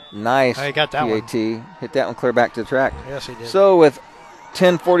 Nice. I got that PAT. Hit that one clear back to the track. Yes, he did. So with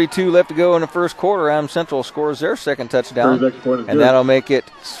 10:42 left to go in the first quarter, Adams Central scores their second touchdown, and that'll make it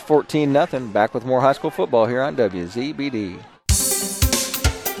 14-0. Back with more high school football here on WZBD.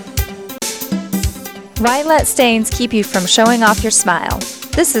 Why let stains keep you from showing off your smile?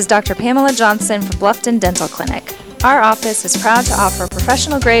 This is Dr. Pamela Johnson from Bluffton Dental Clinic. Our office is proud to offer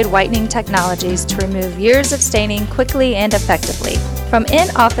professional-grade whitening technologies to remove years of staining quickly and effectively. From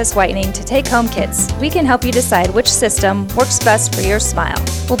in-office whitening to take-home kits, we can help you decide which system works best for your smile.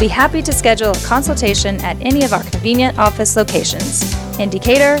 We'll be happy to schedule a consultation at any of our convenient office locations in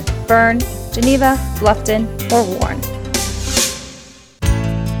Decatur, Bern, Geneva, Bluffton, or Warren.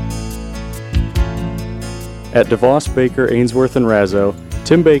 At DeVos, Baker, Ainsworth, and Razzo,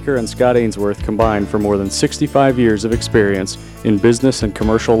 Tim Baker and Scott Ainsworth combined for more than 65 years of experience in business and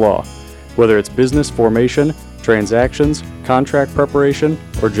commercial law. Whether it's business formation, transactions, contract preparation,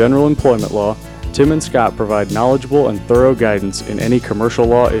 or general employment law, Tim and Scott provide knowledgeable and thorough guidance in any commercial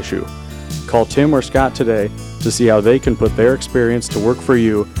law issue. Call Tim or Scott today to see how they can put their experience to work for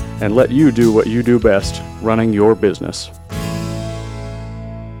you and let you do what you do best, running your business.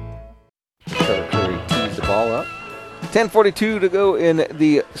 Trevor Curry tees the ball up. 10:42 to go in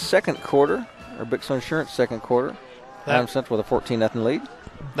the second quarter, or Bixler Insurance second quarter. Adams Central with a 14-0 lead.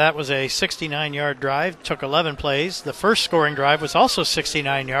 That was a 69-yard drive, took 11 plays. The first scoring drive was also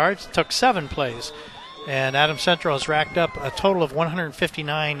 69 yards, took 7 plays. And Adams Central has racked up a total of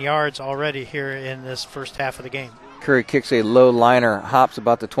 159 yards already here in this first half of the game. Curry kicks a low liner, hops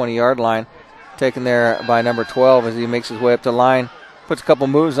about the 20-yard line, taken there by number 12 as he makes his way up to the line. Puts a couple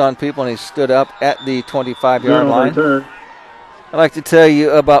moves on people, and he stood up at the 25-yard line. I'd like to tell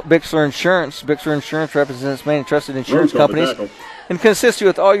you about Bixler Insurance. Bixler Insurance represents many trusted insurance companies and can assist you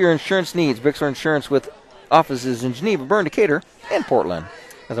with all your insurance needs. Bixler Insurance with offices in Geneva, Bern, Decatur, and Portland.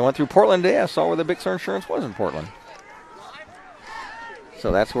 As I went through Portland today, I saw where the Bixler Insurance was in Portland.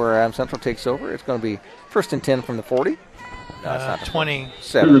 So that's where Adams Central takes over. It's going to be first and 10 from the 40. No, it's not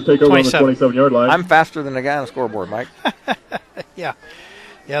 27. Take over on the 27-yard line. I'm faster than the guy on the scoreboard, Mike. Yeah,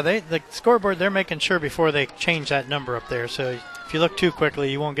 the scoreboard, they're making sure before they change that number up there. So if If you look too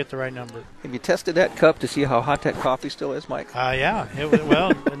quickly, you won't get the right number. Have you tested that cup to see how hot that coffee still is, Mike? Yeah.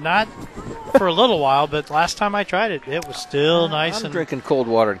 Well, not for a little while, but last time I tried it, it was still nice. I'm drinking cold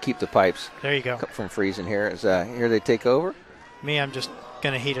water to keep the pipes there you go. From freezing here. Here they take over. Me, I'm just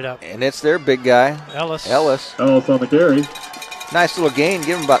going to heat it up. And it's their big guy, Ellis on the carry. Nice little gain.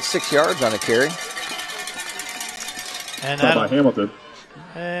 Give him about 6 yards on the carry. And by Hamilton.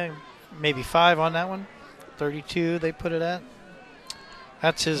 Maybe 5 on that one. 32 they put it at.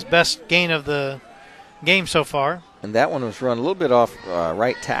 That's his best gain of the game so far. And that one was run a little bit off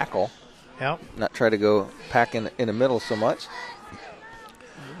right tackle. Yep. Not try to go pack in the middle so much.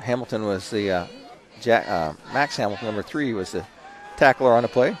 Hamilton was the Max Hamilton, number 3, was the tackler on the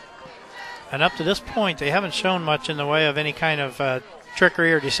play. And up to this point, they haven't shown much in the way of any kind of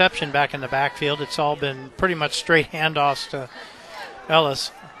trickery or deception back in the backfield. It's all been pretty much straight handoffs to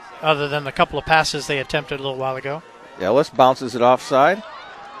Ellis, other than the couple of passes they attempted a little while ago. Ellis bounces it offside,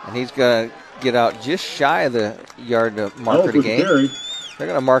 and he's going to get out just shy of the yard marker to gain. They're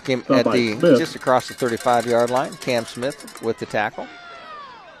going to mark him at just across the 35-yard line. Cam Smith with the tackle.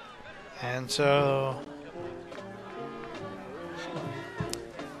 And so,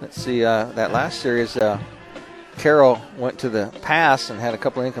 let's see, that last series, Carroll went to the pass and had a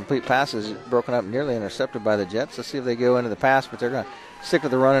couple of incomplete passes broken up, nearly intercepted by the Jets. Let's see if they go into the pass, but they're going to stick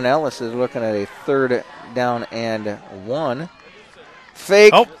with the run, and Ellis is looking at a 3rd down and 1.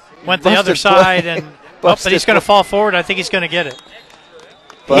 Fake. Oh, went the other side, and but he's going to fall forward. I think he's going to get it.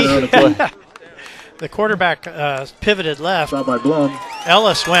 The quarterback pivoted left. By Blum.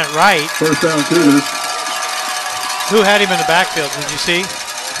 Ellis went right. 1st down, Cougars. Who had him in the backfield? Did you see?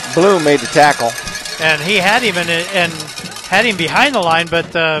 Bloom made the tackle. And he had him and had him behind the line,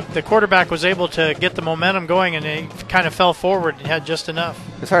 but the quarterback was able to get the momentum going, and he kind of fell forward and had just enough.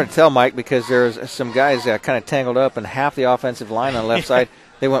 It's hard to tell, Mike, because there's some guys kind of tangled up, and half the offensive line on the left side,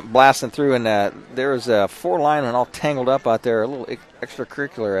 they went blasting through, and there was 4 linemen all tangled up out there, a little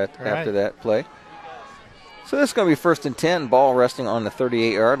extracurricular after that play. So this is going to be 1st and 10, ball resting on the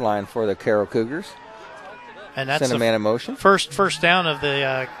 38-yard line for the Carroll Cougars. And that's Send a man in motion. First down of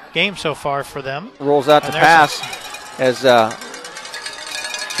the game so far for them. Rolls out to pass as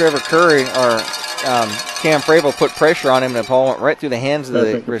Trevor Curry or Cam Fravel put pressure on him, and the ball went right through the hands of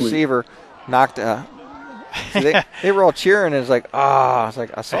the receiver. Knocked. They were all cheering, and it's like, it's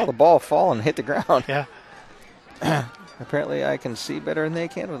like I saw the ball fall and hit the ground. Yeah. Apparently, I can see better than they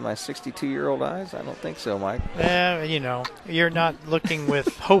can with my 62-year-old eyes. I don't think so, Mike. You're not looking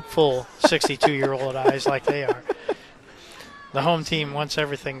with hopeful 62-year-old eyes like they are. The home team wants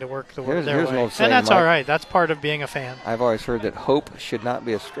everything to work their way. An old saying, and that's Mike. all right. That's part of being a fan. I've always heard that hope should not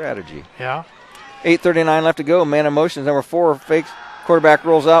be a strategy. Yeah. 8:39 left to go. Man in motion is number 4. Fakes. Quarterback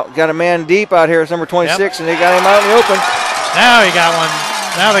rolls out. Got a man deep out here. It's number 26, and they got him out in the open. Now he got one.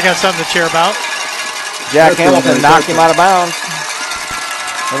 Now they got something to cheer about. Jack Hamilton knocked him out of bounds.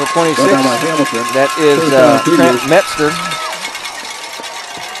 Number 26. That is Trent Metzger.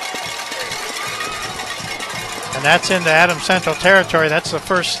 And that's into Adams Central territory. That's the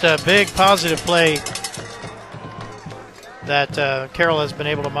first big positive play that Carroll has been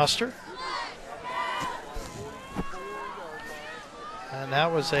able to muster. And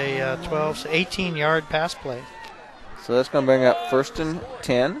that was a 18-yard pass play. So that's going to bring up 1st and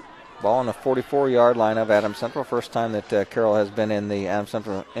 10. Ball on the 44-yard line of Adams Central. First time that Carroll has been in the Adams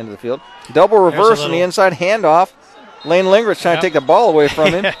Central end of the field. Double reverse in the inside handoff. Lane Lingridge trying to take the ball away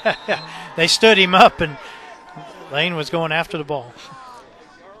from him. They stood him up, and Lane was going after the ball.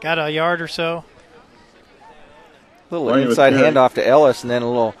 Got a yard or so. Little inside handoff to Ellis, and then a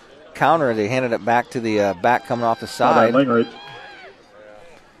little counter. They handed it back to the back coming off the side.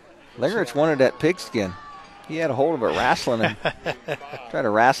 Lingridge wanted that pigskin. He had a hold of it, wrestling him. Tried to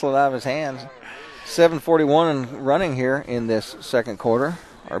wrestle it out of his hands. 7:41 and running here in this second quarter,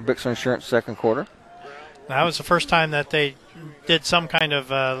 our Bixler Insurance second quarter. That was the first time that they did some kind of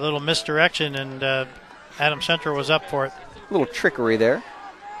little misdirection, and Adams Central was up for it. A little trickery there.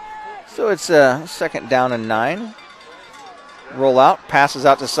 So it's 2nd down and 9. Roll out, passes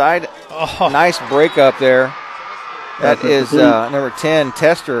out the side. Oh. Nice break up there. That is number 10,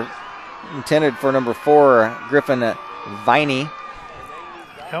 Tester. Intended for number 4, Griffin Viney.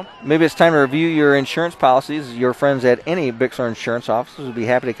 Yep. Maybe it's time to review your insurance policies. Your friends at any Bixler Insurance offices will be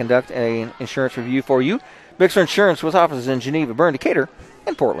happy to conduct an insurance review for you. Bixler Insurance with offices in Geneva, Bern, Decatur,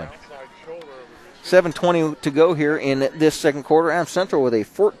 and Portland. 7:20 to go here in this second quarter. Adams Central with a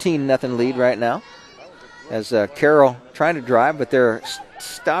 14-0 lead right now. As Carroll trying to drive, but they're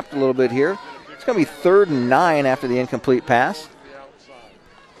stopped a little bit here. It's going to be 3rd and 9 after the incomplete pass.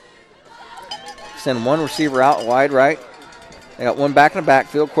 Send one receiver out wide right. They got one back in the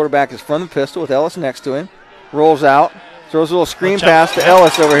backfield. Quarterback is from the pistol with Ellis next to him. Rolls out. Throws a little screen pass to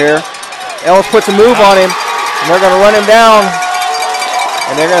Ellis over here. Ellis puts a move on him, and they're going to run him down.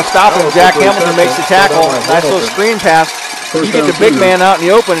 And they're going to stop him. Jack Hamilton makes the tackle. Nice little screen pass. You get the big man out in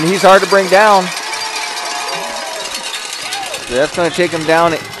the open, and he's hard to bring down. So that's going to take him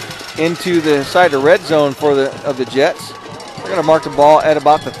down into the side of red zone of the Jets. They're going to mark the ball at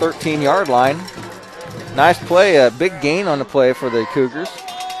about the 13-yard line. Nice play, a big gain on the play for the Cougars.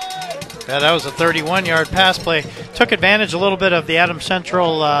 Yeah, that was a 31-yard pass play. Took advantage a little bit of the Adams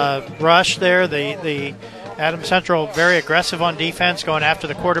Central rush there. The Adams Central very aggressive on defense, going after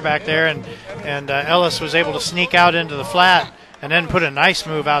the quarterback there, and Ellis was able to sneak out into the flat and then put a nice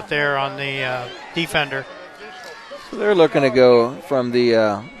move out there on the defender. So they're looking to go from the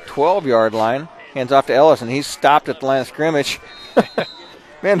 12-yard line. Hands off to Ellis, and he's stopped at the line of scrimmage.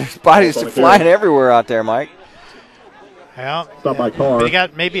 Man, there's bodies flying everywhere out there, Mike. Yeah. Stop by car. They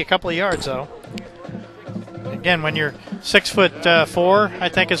got maybe a couple of yards, though. Again, when you're 6'4", I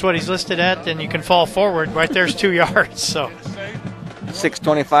think is what he's listed at, then you can fall forward. Right there's 2 yards. So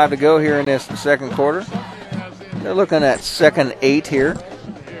 6:25 to go here in this second quarter. They're looking at 2nd 8 here.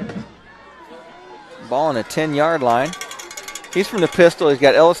 Ball on a 10-yard line. He's from the pistol. He's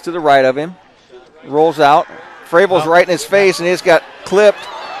got Ellis to the right of him. Rolls out. Fravel's right in his face, and he's got clipped.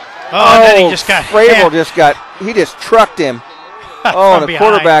 And then he just got Fravel he just trucked him. And the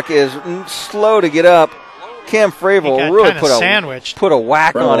quarterback is slow to get up. Cam Fravel really put a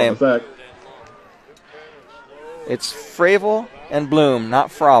whack on him. It's Fravel and Bloom, not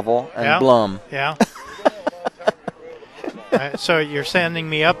Fravel and Blum. Yeah. So you're sending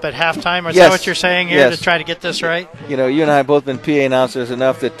me up at halftime? Is that what you're saying here to try to get this right? You know, you and I have both been PA announcers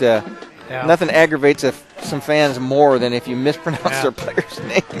enough that nothing aggravates some fans more than if you mispronounce their players'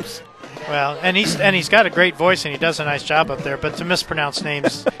 names. Well, and he's got a great voice and he does a nice job up there, but to mispronounce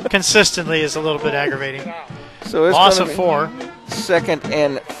names consistently is a little bit aggravating. So it's loss of 4.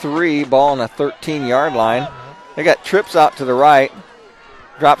 2nd 3, ball on a 13-yard line. They got trips out to the right.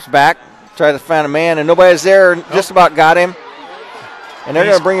 Drops back, tries to find a man, and nobody's there. Just about got him. And they're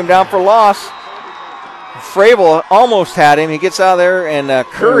going to bring him down for loss. Fravel almost had him. He gets out of there, and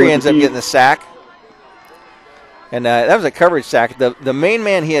Curry ends up getting the sack. And that was a coverage sack. The main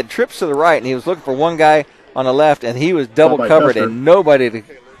man, he had trips to the right, and he was looking for one guy on the left, and he was double covered and nobody to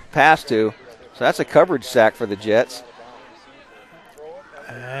pass to. So that's a coverage sack for the Jets.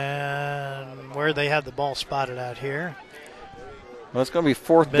 And where they had the ball spotted out here. Well, it's going to be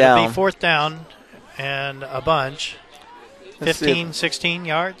fourth down. It'll be 4th down and a bunch. 15, 16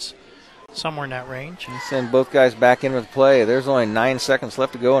 yards, somewhere in that range. You send both guys back in with the play. There's only 9 seconds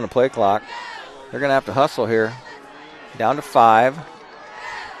left to go on the play clock. They're going to have to hustle here. Down to 5.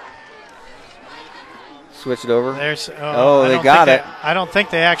 Switch it over. They got it. I don't think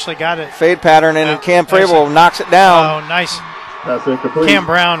they actually got it. Fade pattern, and Cam Fravel knocks it down. Oh, nice. That's incomplete. Cam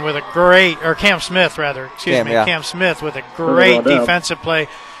Smith with a great defensive play,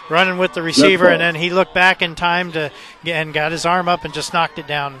 running with the receiver, and then he looked back in time and got his arm up and just knocked it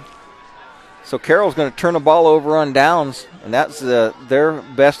down. So Carroll's going to turn the ball over on downs, and that's their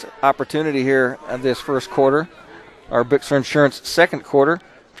best opportunity here of this first quarter. Our Bixler Insurance second quarter.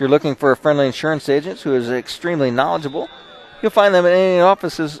 If you're looking for a friendly insurance agent who is extremely knowledgeable, you'll find them in any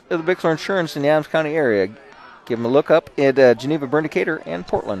offices of the Bixler Insurance in the Adams County area. Give them a look up at Geneva, Bern Decatur, and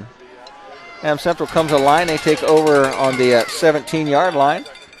Portland. Adams Central comes a line. They take over on the 17-yard line.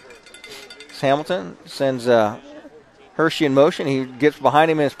 Hamilton sends Hershey in motion. He gets behind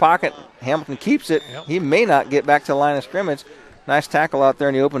him in his pocket. Hamilton keeps it. Yep. He may not get back to the line of scrimmage. Nice tackle out there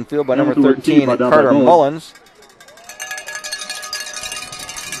in the open field by number 13, Carter Mullins.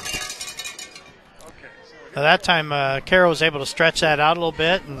 Now that time, Carroll was able to stretch that out a little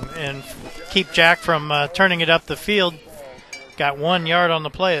bit and keep Jack from turning it up the field. Got 1 yard on the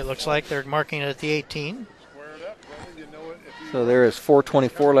play, it looks like. They're marking it at the 18. So there is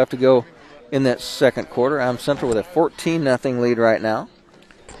 4:24 left to go in that second quarter. Adams Central with a 14-0 lead right now.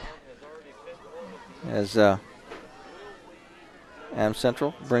 As Adams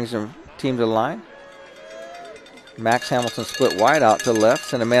Central brings their team to the line. Max Hamilton split wide out to the left,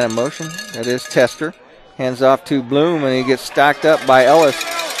 send a man in motion. That is Tester. Hands off to Bloom, and he gets stacked up by Ellis.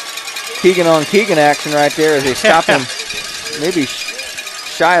 Keegan on Keegan action right there as they stop him. Maybe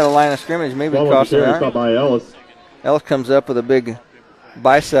shy of the line of scrimmage, maybe across the arm. By Ellis. Ellis comes up with a big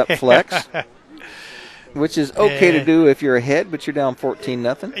bicep flex, which is okay to do if you're ahead, but you're down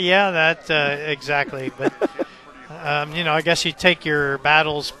 14-0. Yeah, that exactly. But I guess you take your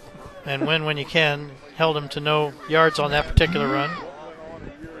battles and win when you can. Held him to no yards on that particular run.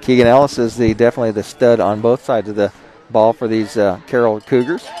 Keegan Ellis is definitely the stud on both sides of the ball for these Carroll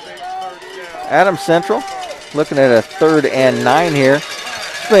Cougars. Adams Central looking at a 3rd and 9 here.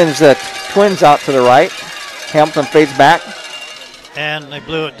 Spins the Twins out to the right. Hamilton fades back. And they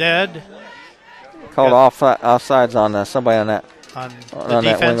blew it dead. Called offsides on somebody on that on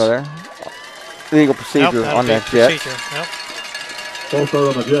that window there. Legal procedure on that jet. Yep. Full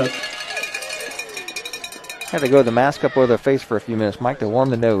start on the jet. Had to go the mask up over their face for a few minutes, Mike, to warm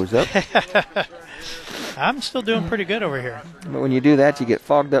the nose up. I'm still doing pretty good over here. But when you do that, you get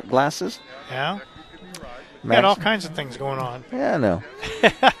fogged up glasses. Yeah. Got all kinds of things going on. Yeah, I know.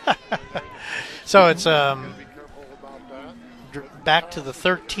 So it's back to the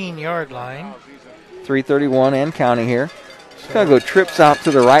 13-yard line. 3:31 and counting here. It's going to go trips out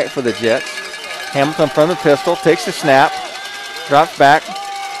to the right for the Jets. Hamilton from the pistol, takes the snap, drops back,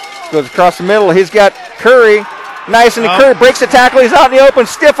 goes across the middle. He's got Curry. Nice, and Curry breaks the tackle. He's out in the open,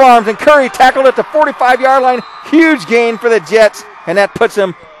 stiff arms, and Curry tackled at the 45-yard line. Huge gain for the Jets, and that puts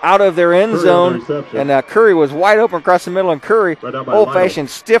them out of their end zone. And Curry was wide open across the middle, and Curry, old-fashioned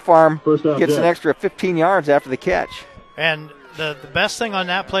stiff arm, gets an extra 15 yards after the catch. And the best thing on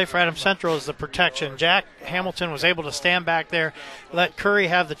that play for Adams Central is the protection. Jack Hamilton was able to stand back there, let Curry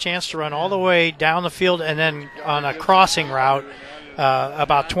have the chance to run all the way down the field, and then on a crossing route,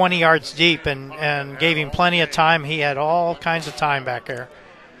 about 20 yards deep, and gave him plenty of time. He had all kinds of time back there.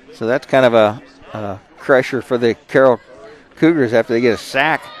 So that's kind of a crusher for the Carroll Cougars after they get a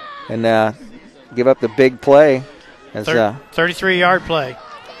sack and give up the big play. 33-yard play.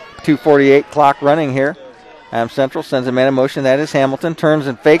 2:48 clock running here. Adams Central sends a man in motion. That is Hamilton. Turns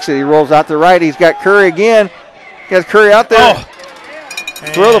and fakes it. He rolls out to the right. He's got Curry again. He has Curry out there.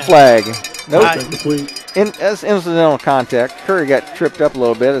 Throw the flag. Nope. As incidental contact. Curry got tripped up a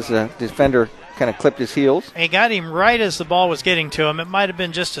little bit as the defender kind of clipped his heels. He got him right as the ball was getting to him. It might have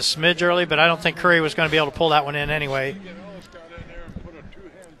been just a smidge early, but I don't think Curry was going to be able to pull that one in anyway.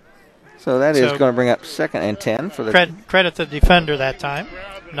 So that is going to bring up 2nd and 10 for the credit the defender that time.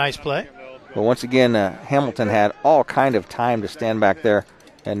 Nice play. But once again, Hamilton had all kind of time to stand back there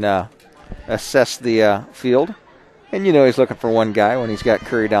and assess the field. And you know he's looking for one guy when he's got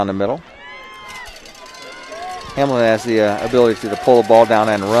Curry down the middle. Hamilton has the ability to pull the ball down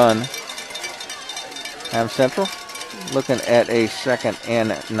and run. Adams Central looking at a 2nd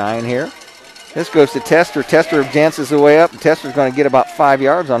and 9 here. This goes to Tester. Tester dances the way up. Tester's going to get about 5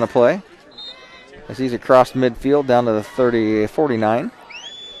 yards on the play as he's across midfield down to the 49.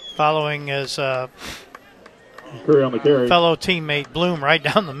 Following his Curry on the carry. Fellow teammate Bloom right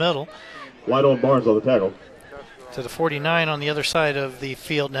down the middle. Wide on Barnes on the tackle. To the 49 on the other side of the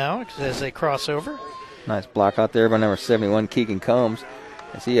field now as they cross over. Nice block out there by number 71, Keegan Combs.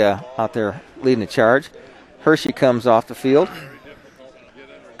 As he out there leading the charge. Hershey comes off the field.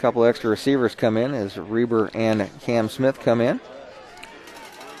 A couple extra receivers come in as Reber and Cam Smith come in.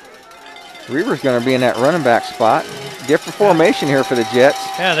 Reber's going to be in that running back spot. Different formation here for the Jets.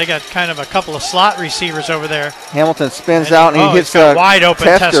 Yeah, they got kind of a couple of slot receivers over there. Hamilton spins out and he hits a wide open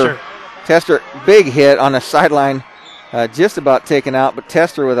Tester. Tester, big hit on the sideline, just about taken out, but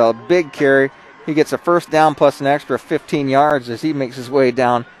Tester with a big carry. He gets a first down plus an extra 15 yards as he makes his way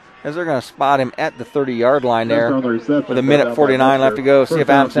down, as they're going to spot him at the 30-yard line there with a minute 49 left to go. See if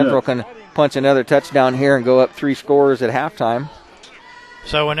Adams Central can punch another touchdown here and go up 3 scores at halftime.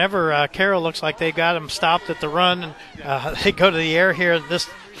 So whenever Carroll looks like they got him stopped at the run, they go to the air here.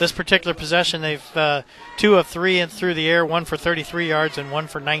 This particular possession, they've 2 of 3 and through the air, 1 for 33 yards and 1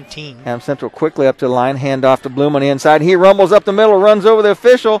 for 19. Adams Central quickly up to the line, hand off to Bloom on the inside. He rumbles up the middle, runs over the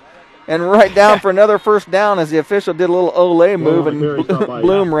official, and right down for another first down as the official did a little Olay move, and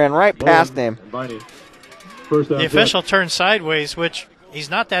Bloom ran right past him. The official turned sideways, which he's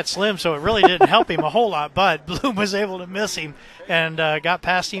not that slim, so it really didn't help him a whole lot, but Bloom was able to miss him and got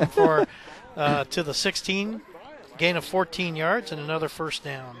past him for to the 16, gain of 14 yards and another first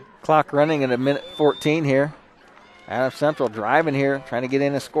down. Clock running at a minute 14 here. Adams Central driving here, trying to get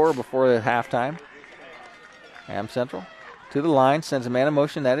in a score before the halftime. Adams Central to the line, sends a man in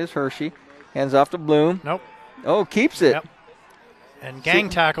motion. That is Hershey. Hands off to Bloom. Nope. Oh, keeps it. Yep. And gang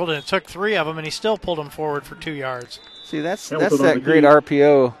tackled, and it took 3 of them, and he still pulled them forward for 2 yards. See, that's that great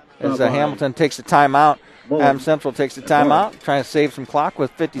RPO as Hamilton takes the timeout. Adams Central takes the timeout, trying to save some clock with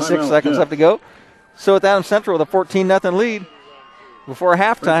 56 seconds left to go. So with Adams Central with a 14-0 lead before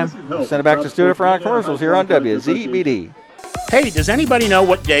halftime, we'll send it back to studio for round of commercials here on WZBD. Hey, does anybody know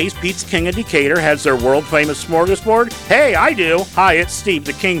what days Pizza King of Decatur has their world-famous smorgasbord? Hey, I do. Hi, it's Steve,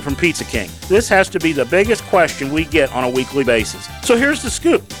 the King from Pizza King. This has to be the biggest question we get on a weekly basis. So here's the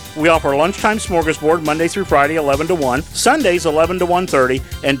scoop. We offer lunchtime smorgasbord Monday through Friday, 11 to 1, Sundays, 11 to 1:30,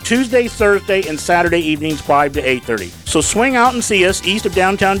 and Tuesday, Thursday, and Saturday evenings, 5 to 8:30. So swing out and see us east of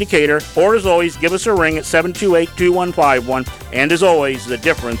downtown Decatur, or as always, give us a ring at 728-2151. And as always, the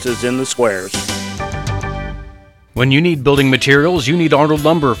difference is in the squares. When you need building materials, you need Arnold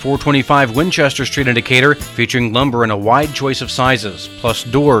Lumber, 425 Winchester Street in Decatur, featuring lumber in a wide choice of sizes, plus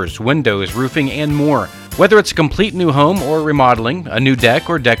doors, windows, roofing, and more. Whether it's a complete new home or remodeling, a new deck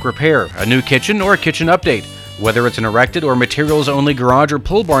or deck repair, a new kitchen or a kitchen update, whether it's an erected or materials-only garage or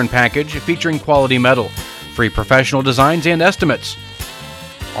pole barn package featuring quality metal, free professional designs and estimates.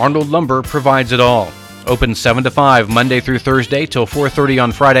 Arnold Lumber provides it all. Open 7 to 5 Monday through Thursday till 4:30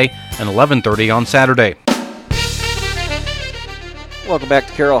 on Friday and 11:30 on Saturday. Welcome back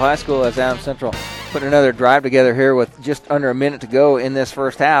to Carroll High School as Adams Central put another drive together here with just under a minute to go in this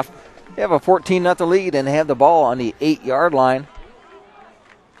first half. They have a 14-0 lead and have the ball on the 8-yard line.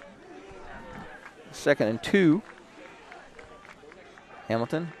 2nd and 2.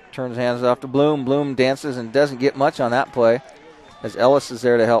 Hamilton turns hands off to Bloom. Bloom dances and doesn't get much on that play as Ellis is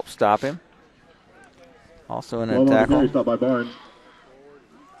there to help stop him. Also in a tackle. Stop by Barnes.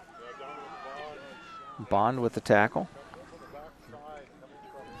 Bond with the tackle.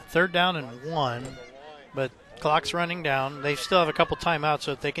 3rd down and 1, but clock's running down. They still have a couple timeouts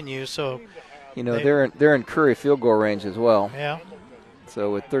that they can use. So, you know, they're in Curry field goal range as well. Yeah.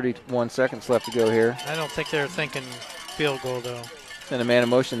 So with 31 seconds left to go here. I don't think they're thinking field goal though. And a man in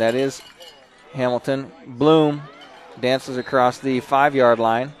motion, that is Hamilton. Bloom dances across the 5-yard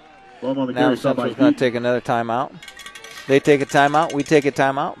line. Now Central's going to take another timeout. They take a timeout. We take a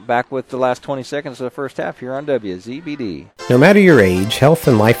timeout. Back with the last 20 seconds of the first half here on WZBD. No matter your age, health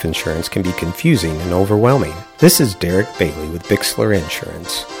and life insurance can be confusing and overwhelming. This is Derek Bailey with Bixler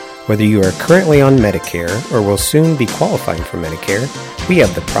Insurance. Whether you are currently on Medicare or will soon be qualifying for Medicare, we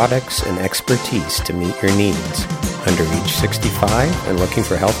have the products and expertise to meet your needs. Under age 65 and looking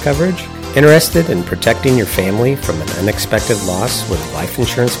for health coverage? Interested in protecting your family from an unexpected loss with a life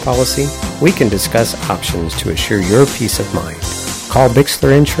insurance policy? We can discuss options to assure your peace of mind. Call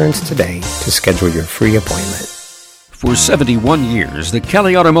Bixler Insurance today to schedule your free appointment. For 71 years, the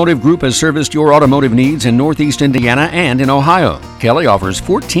Kelly Automotive Group has serviced your automotive needs in Northeast Indiana and in Ohio. Kelly offers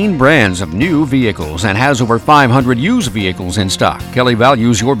 14 brands of new vehicles and has over 500 used vehicles in stock. Kelly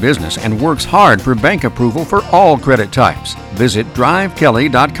values your business and works hard for bank approval for all credit types. Visit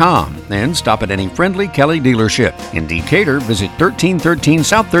drivekelly.com and stop at any friendly Kelly dealership. In Decatur, visit 1313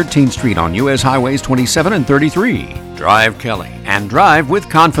 South 13th Street on U.S. Highways 27 and 33. Drive Kelly and drive with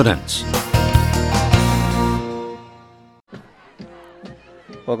confidence.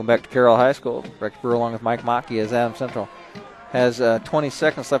 Welcome back to Carroll High School. Rex Brewer along with Mike Mockey as Adams Central has 20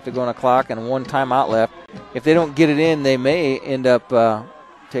 seconds left to go on the clock and 1 timeout left. If they don't get it in, they may end up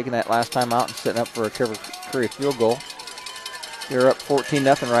taking that last timeout and setting up for a Curry field goal. They're up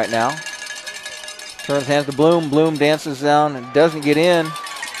 14-0 right now. Turns hands to Bloom. Bloom dances down and doesn't get in.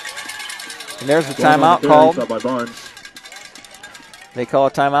 And there's the timeout called. They call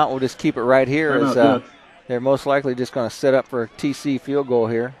a timeout. We'll just keep it right here as they're most likely just going to set up for a TC field goal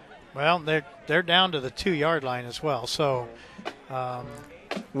here. Well, they're down to the 2-yard line as well. So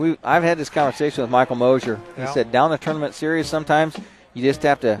I've had this conversation with Michael Mosier. He said down the tournament series sometimes you just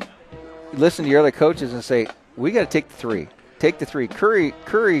have to listen to your other coaches and say, we got to take the 3. Take the 3.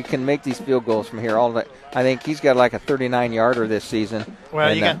 Curry can make these field goals from here all day. I think he's got like a 39-yarder this season.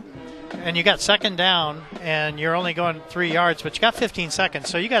 Well, you got 2nd down, and you're only going 3 yards, but you got 15 seconds,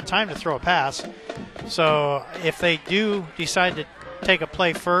 so you got time to throw a pass. So if they do decide to take a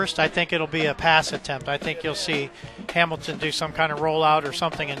play first, I think it'll be a pass attempt. I think you'll see Hamilton do some kind of rollout or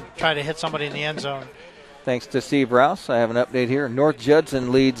something and try to hit somebody in the end zone. Thanks to Steve Rouse. I have an update here. North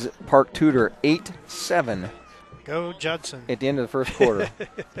Judson leads Park Tudor 8-7. Go Judson. At the end of the first quarter.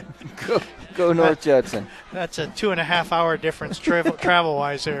 go North Judson. That's a 2.5-hour difference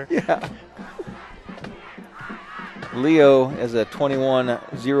travel-wise there. Yeah. Leo is a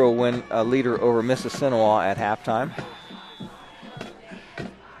 21-0 win leader over Mississinawa at halftime.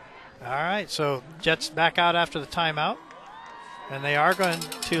 All right, so Jets back out after the timeout. And they are going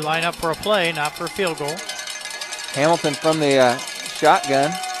to line up for a play, not for a field goal. Hamilton from the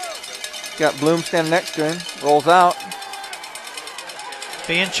shotgun. Got Bloom standing next to him. Rolls out.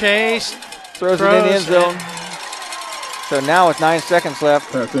 Being chased. Throws it in the end zone. So now with 9 seconds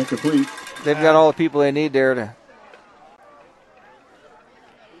left, pass incomplete. They've got all the people they need there to.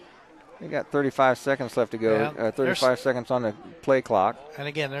 We got 35 seconds left to go. Yeah, 35 seconds on the play clock. And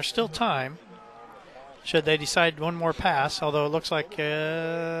again, there's still time. Should they decide one more pass, although it looks like, is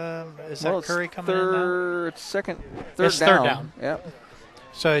that Curry coming in now? It's third down. Yep.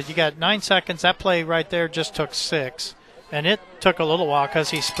 So you got 9 seconds. That play right there just took 6. And it took a little while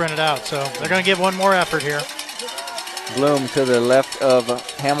because he sprinted out. So they're going to give one more effort here. Bloom to the left of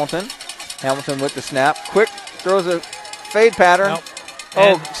Hamilton. Hamilton with the snap. Quick, throws a fade pattern. Nope.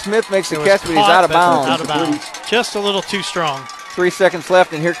 Smith makes the catch, but he's out of bounds. Out of bounds. Just a little too strong. 3 seconds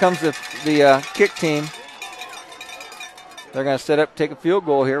left, and here comes the kick team. They're going to set up, take a field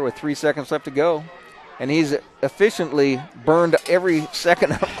goal here with 3 seconds left to go. And he's efficiently burned every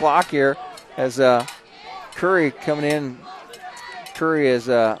second of clock here as Curry coming in. Curry is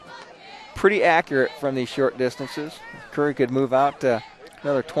pretty accurate from these short distances. Curry could move out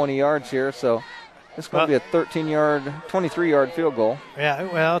another 20 yards here, so it's going to be a 23-yard field goal.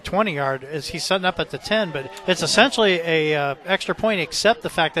 Yeah, well, 20-yard is he's setting up at the 10, but it's essentially a extra point except the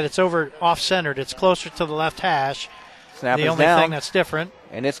fact that it's over off-centered. It's closer to the left hash. Snap the is only down, thing that's different.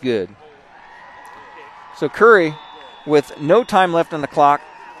 And it's good. So Curry, with no time left on the clock,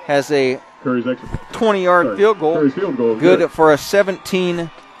 has a 20-yard field goal. Good for a 17-0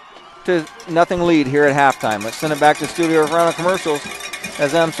 lead here at halftime. Let's send it back to the studio for round of commercials.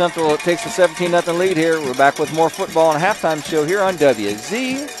 As M Central takes the 17-0 lead here, we're back with more football and a halftime show here on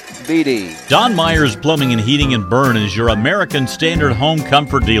WZBD. Don Myers Plumbing and Heating in Bern is your American Standard home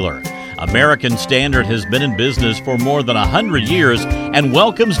comfort dealer. American Standard has been in business for more than 100 years and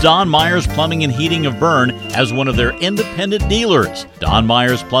welcomes Don Myers Plumbing and Heating of Bern as one of their independent dealers. Don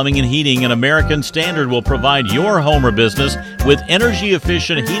Myers Plumbing and Heating and American Standard will provide your home or business with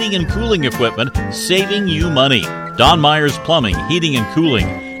energy-efficient heating and cooling equipment, saving you money. Don Myers Plumbing, Heating and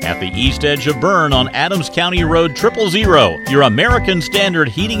Cooling at the east edge of Bern on Adams County Road 000, your American Standard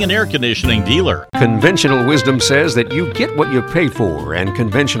heating and air conditioning dealer. Conventional wisdom says that you get what you pay for, and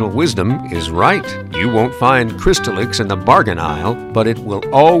conventional wisdom is right. You won't find Crystalix in the bargain aisle, but it will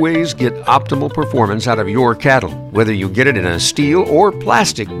always get optimal performance out of your cattle, whether you get it in a steel or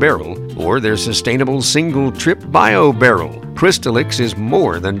plastic barrel, or their sustainable single-trip bio barrel. Crystalix is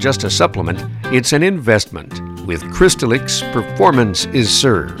more than just a supplement, it's an investment. With Crystalix, performance is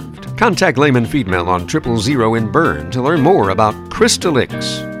served. Contact Lehman Feed Mill on 000 in Bern to learn more about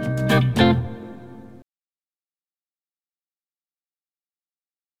Crystalix.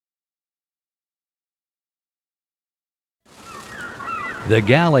 The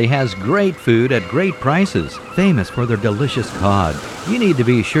Galley has great food at great prices, famous for their delicious cod. You need to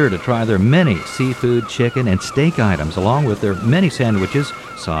be sure to try their many seafood, chicken, and steak items, along with their many sandwiches,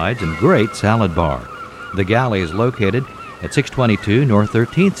 sides, and great salad bar. The Galley is located at 622 North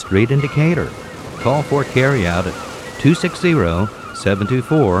 13th Street in Decatur. Call for carryout at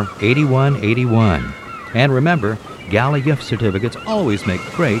 260-724-8181. And remember, Galley gift certificates always make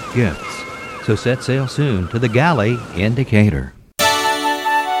great gifts. So set sail soon to the Galley in Decatur.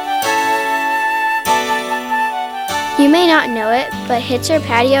 You may not know it, but Hitzer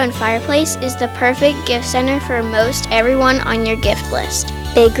Patio and Fireplace is the perfect gift center for most everyone on your gift list.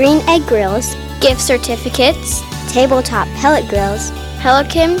 Big Green Egg Grills, gift certificates, tabletop pellet grills,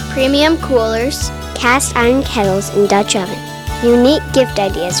 Pelican premium coolers, cast iron kettles, and Dutch oven. Unique gift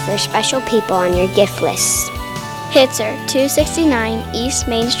ideas for special people on your gift list. Hitzer, 269 East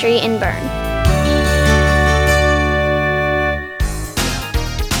Main Street in Bern.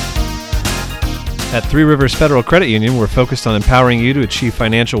 At Three Rivers Federal Credit Union, we're focused on empowering you to achieve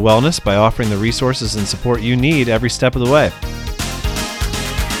financial wellness by offering the resources and support you need every step of the way.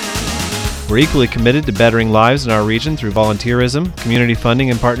 We're equally committed to bettering lives in our region through volunteerism, community funding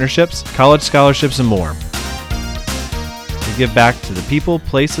and partnerships, college scholarships, and more. We give back to the people,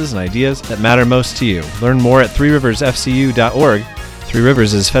 places, and ideas that matter most to you. Learn more at threeriversfcu.org. Three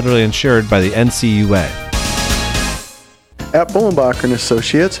Rivers is federally insured by the NCUA. At Bullenbacher &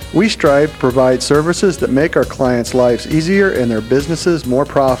 Associates, we strive to provide services that make our clients' lives easier and their businesses more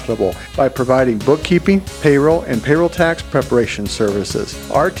profitable by providing bookkeeping, payroll, and payroll tax preparation services.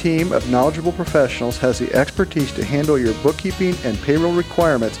 Our team of knowledgeable professionals has the expertise to handle your bookkeeping and payroll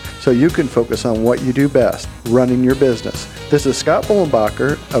requirements so you can focus on what you do best, running your business. This is Scott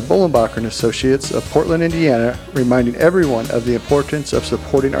Bullenbacher of Bullenbacher & Associates of Portland, Indiana, reminding everyone of the importance of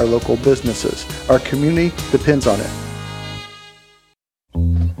supporting our local businesses. Our community depends on it.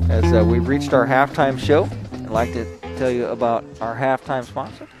 As we've reached our halftime show, I'd like to tell you about our halftime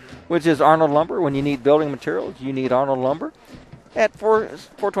sponsor, which is Arnold Lumber. When you need building materials, you need Arnold Lumber at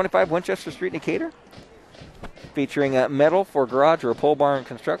 425 Winchester Street, Decatur, featuring metal for garage or pole barn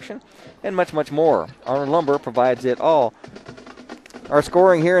construction and much, much more. Arnold Lumber provides it all. Our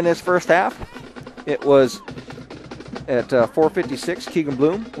scoring here in this first half, it was at 4:56, Keegan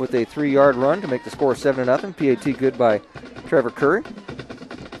Bloom with a 3-yard run to make the score 7-0. PAT good by Trevor Curry.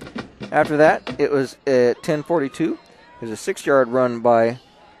 After that, it was at 10:42. It was a 6-yard run by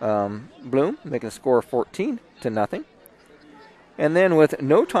Bloom, making the score 14-0. And then with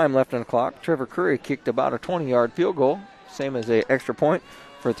no time left on the clock, Trevor Curry kicked about a 20-yard field goal, same as an extra point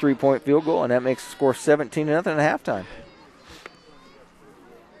for a 3-point field goal, and that makes the score 17-0 at halftime.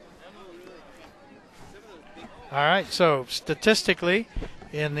 All right, so statistically,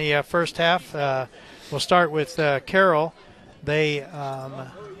 in the first half, we'll start with Carroll. They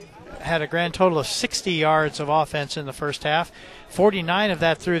had a grand total of 60 yards of offense in the first half, 49 of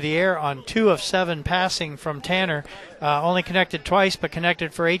that through the air on 2 of 7 passing from Tanner. Only connected twice, but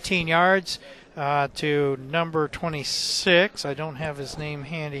connected for 18 yards to number 26. I don't have his name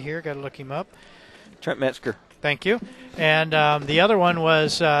handy here. Got to look him up. Trent Metzger. Thank you. And the other one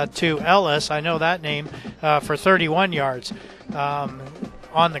was to Ellis, I know that name, for 31 yards. On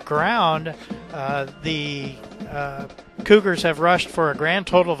the ground, the Cougars have rushed for a grand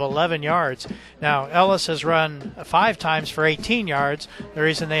total of 11 yards. Now, Ellis has run 5 times for 18 yards. The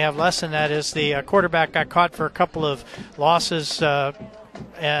reason they have less than that is the quarterback got caught for a couple of losses,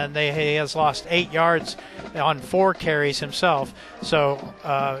 and he has lost 8 yards on 4 carries himself. So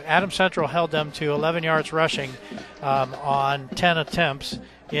Adams Central held them to 11 yards rushing on 10 attempts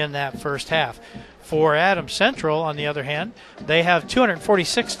in that first half. For Adams Central, on the other hand, they have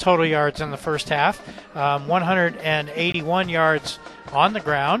 246 total yards in the first half, 181 yards on the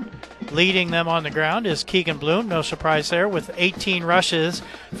ground. Leading them on the ground is Keegan Bloom, no surprise there, with 18 rushes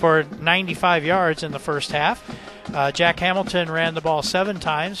for 95 yards in the first half. Jack Hamilton ran the ball 7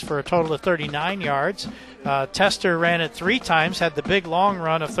 times for a total of 39 yards. Tester ran it 3 times, had the big long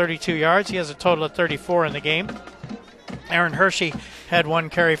run of 32 yards. He has a total of 34 in the game. Aaron Hershey had 1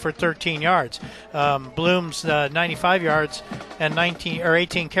 carry for 13 yards. Bloom's 95 yards and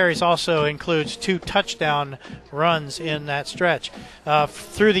 18 carries also includes 2 touchdown runs in that stretch.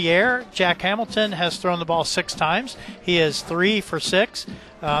 Through the air, Jack Hamilton has thrown the ball 6 times. He is 3 for 6.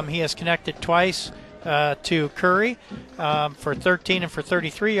 He has connected twice to Curry for 13 and for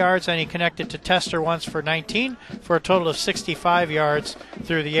 33 yards, and he connected to Tester once for 19 for a total of 65 yards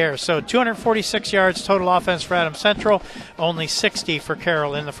through the air. So 246 yards total offense for Adams Central, only 60 for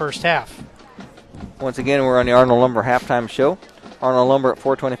Carroll in the first half. Once again, we're on the Arnold Lumber halftime show. Arnold Lumber at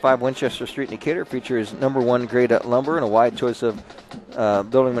 425 Winchester Street, Decatur features #1 grade lumber and a wide choice of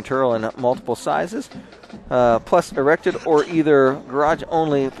building material in multiple sizes, plus erected or either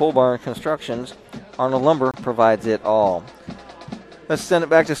garage-only pole barn constructions. Arnold Lumber provides it all. Let's send it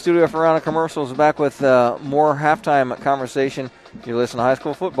back to studio for a round of commercials. Back with more halftime conversation. You're listening to High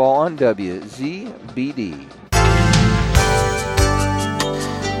School Football on WZBD.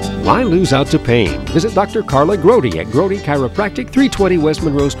 Why lose out to pain? Visit Dr. Carla Grody at Grody Chiropractic, 320 West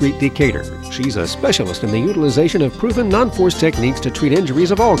Monroe Street, Decatur. She's a specialist in the utilization of proven non-force techniques to treat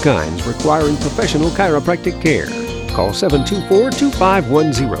injuries of all kinds requiring professional chiropractic care. Call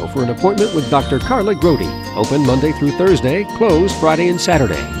 724-2510 for an appointment with Dr. Carla Grody. Open Monday through Thursday, closed Friday and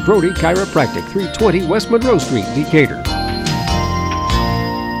Saturday. Grody Chiropractic, 320 West Monroe Street, Decatur.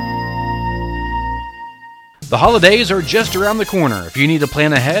 The holidays are just around the corner. If you need to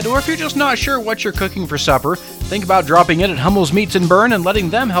plan ahead, or if you're just not sure what you're cooking for supper, think about dropping in at Hummel's Meats and Bern and letting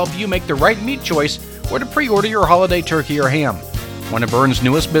them help you make the right meat choice or to pre-order your holiday turkey or ham. One of Bern's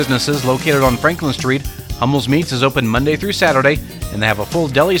newest businesses, located on Franklin Street, Hummel's Meats is open Monday through Saturday, and they have a full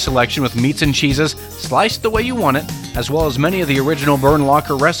deli selection with meats and cheeses sliced the way you want it, as well as many of the original Bern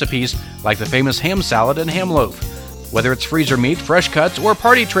Locker recipes like the famous ham salad and ham loaf. Whether it's freezer meat, fresh cuts, or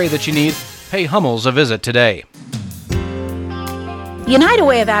party tray that you need, pay Hummel's a visit today. The United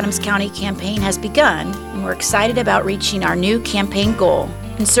Way of Adams County campaign has begun, and we're excited about reaching our new campaign goal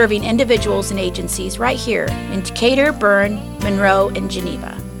and serving individuals and agencies right here in Decatur, Bern, Monroe, and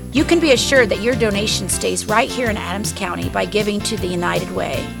Geneva. You can be assured that your donation stays right here in Adams County by giving to the United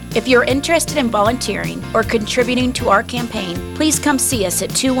Way. If you're interested in volunteering or contributing to our campaign, please come see us at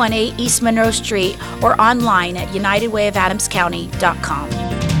 218 East Monroe Street or online at unitedwayofadamscounty.com.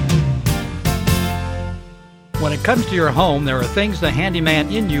 When it comes to your home, there are things the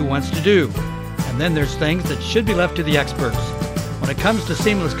handyman in you wants to do, and then there's things that should be left to the experts. When it comes to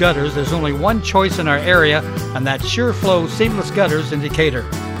seamless gutters, there's only one choice in our area, and that's SureFlow Seamless Gutters in Decatur.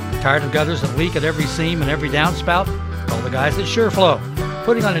 Tired of gutters that leak at every seam and every downspout? Call the guys at SureFlow.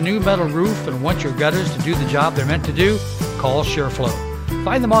 Putting on a new metal roof and want your gutters to do the job they're meant to do? Call SureFlow.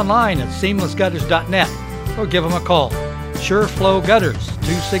 Find them online at seamlessgutters.net or give them a call. SureFlow Gutters,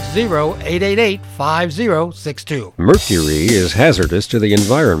 260-888-5062. Mercury is hazardous to the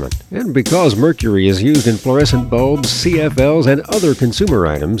environment, and because mercury is used in fluorescent bulbs, CFLs, and other consumer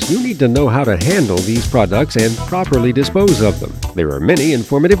items, you need to know how to handle these products and properly dispose of them. There are many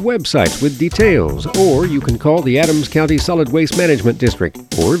informative websites with details, or you can call the Adams County Solid Waste Management District,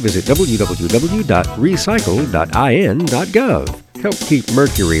 or visit www.recycle.in.gov. Help keep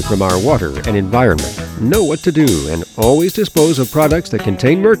mercury from our water and environment. Know what to do and always dispose of products that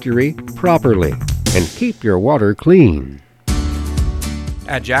contain mercury properly. And keep your water clean.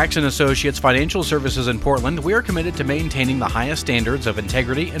 At Jackson Associates Financial Services in Portland, we are committed to maintaining the highest standards of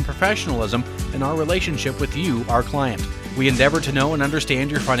integrity and professionalism in our relationship with you, our client. We endeavor to know and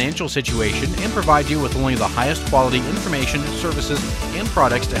understand your financial situation and provide you with only the highest quality information, services, and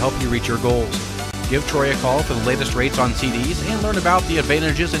products to help you reach your goals. Give Troy a call for the latest rates on CDs and learn about the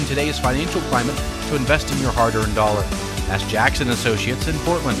advantages in today's financial climate to invest in your hard-earned dollar. That's Jackson Associates in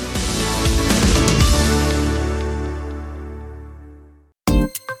Portland.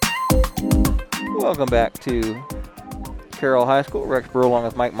 Welcome back to Carroll High School. Rex Burrow along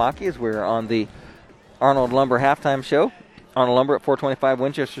with Mike Mockey as we're on the Arnold Lumber halftime show. Arnold Lumber at 425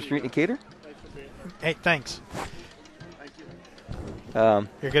 Winchester Street, Decatur. Hey, thanks.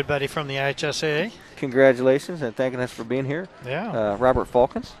 Your good buddy from the IHSAA. Congratulations and thanking us for being here. Yeah. Robert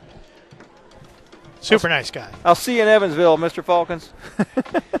Falcons. Super nice guy. I'll see you in Evansville, Mr. Falcons.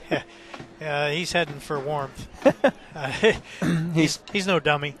 He's heading for warmth. He's no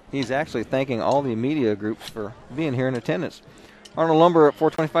dummy. He's actually thanking all the media groups for being here in attendance. Arnold Lumber at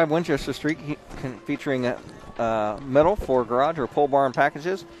 425 Winchester Street, featuring metal for garage or pole barn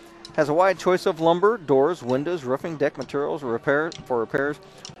packages. Has a wide choice of lumber, doors, windows, roofing, deck materials, repairs,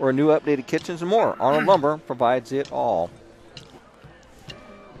 or new updated kitchens and more. Arnold Lumber provides it all.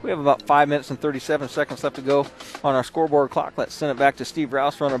 We have about 5 minutes and 37 seconds left to go on our scoreboard clock. Let's send it back to Steve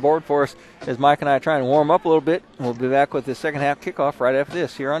Rouse to run our board for us as Mike and I try and warm up a little bit. We'll be back with the second half kickoff right after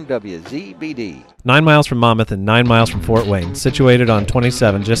this here on WZBD. 9 miles from Monmouth and 9 miles from Fort Wayne, situated on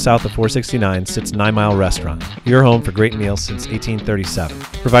 27 just south of 469, sits 9 Mile Restaurant, your home for great meals since 1837.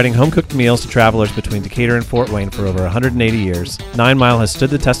 Providing home-cooked meals to travelers between Decatur and Fort Wayne for over 180 years, 9 Mile has stood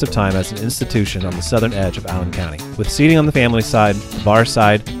the test of time as an institution on the southern edge of Allen County. With seating on the family side, the bar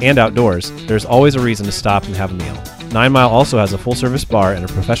side, and outdoors, there's always a reason to stop and have a meal. 9 Mile also has a full-service bar and a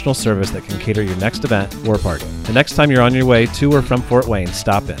professional service that can cater your next event or party. The next time you're on your way to or from Fort Wayne,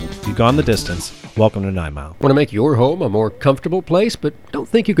 stop in. You've gone the distance. Welcome to 9 Mile. Want to make your home a more comfortable place, but don't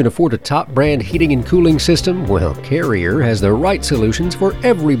think you can afford a top-brand heating and cooling system? Well, Carrier has the right solutions for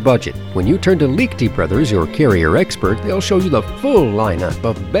every budget. When you turn to Liechty Brothers, your Carrier expert, they'll show you the full lineup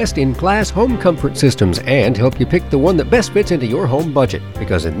of best-in-class home comfort systems and help you pick the one that best fits into your home budget.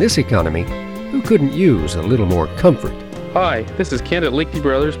 Because in this economy, who couldn't use a little more comfort? Hi, this is Kent at Liechty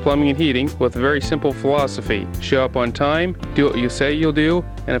Brothers Plumbing and Heating with a very simple philosophy. Show up on time, do what you say you'll do,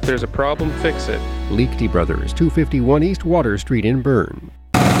 and if there's a problem, fix it. Liechty Brothers, 251 East Water Street in Bern.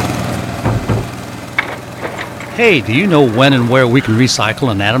 Hey, do you know when and where we can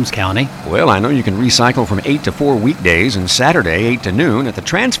recycle in Adams County? Well, I know you can recycle from 8 to 4 weekdays and Saturday 8 to noon at the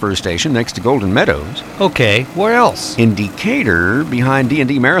transfer station next to Golden Meadows. Okay, where else? In Decatur, behind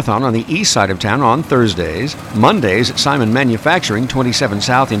D&D Marathon on the east side of town on Thursdays, Mondays at Simon Manufacturing 27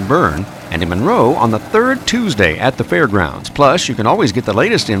 South in Bern, and in Monroe on the third Tuesday at the fairgrounds. Plus, you can always get the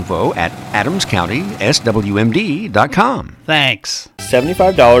latest info at adamscountyswmd.com. Thanks.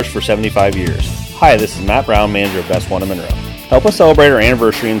 $75 for 75 years. Hi, this is Matt Brown, manager of Best One in Monroe. Help us celebrate our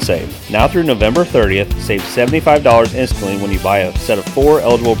anniversary and save. Now through November 30th, save $75 instantly when you buy a set of 4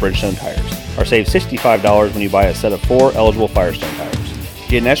 eligible Bridgestone tires, or save $65 when you buy a set of 4 eligible Firestone tires.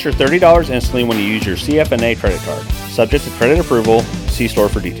 Get an extra $30 instantly when you use your CFNA credit card. Subject to credit approval, see store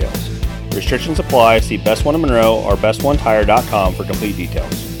for details. Restrictions apply. See Best One in Monroe or bestonetire.com for complete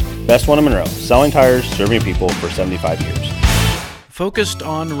details. Best One in Monroe, selling tires, serving people for 75 years. Focused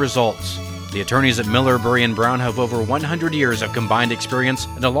on results. The attorneys at Miller, Burry & Brown have over 100 years of combined experience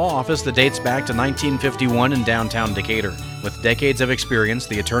in a law office that dates back to 1951 in downtown Decatur. With decades of experience,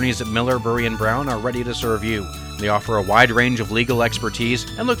 the attorneys at Miller, Burry & Brown are ready to serve you. They offer a wide range of legal expertise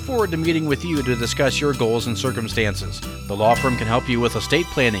and look forward to meeting with you to discuss your goals and circumstances. The law firm can help you with estate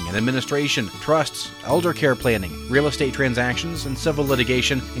planning and administration, trusts, elder care planning, real estate transactions, and civil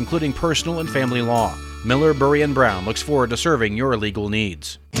litigation, including personal and family law. Miller, Burry & Brown looks forward to serving your legal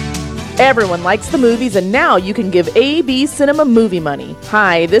needs. Everyone likes the movies, and now you can give AB Cinema movie money.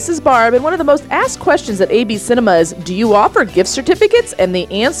 Hi, this is Barb, and one of the most asked questions at AB Cinema is, do you offer gift certificates? And the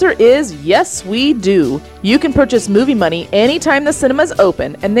answer is, yes, we do. You can purchase movie money anytime the cinema is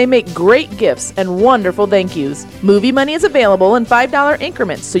open, and they make great gifts and wonderful thank yous. Movie money is available in $5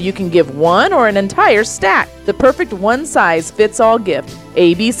 increments, so you can give one or an entire stack. The perfect one-size-fits-all gift.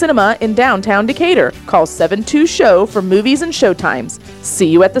 AB Cinema in downtown Decatur. Call 72-SHOW for movies and showtimes. See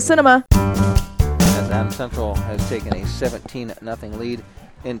you at the cinema. As Adams Central has taken a 17-0 lead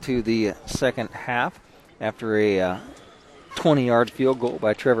into the second half after a 20-yard field goal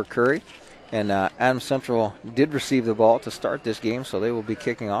by Trevor Curry. And Adams Central did receive the ball to start this game, so they will be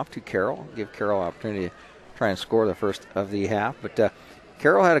kicking off to Carroll. Give Carroll an opportunity to try and score the first of the half. But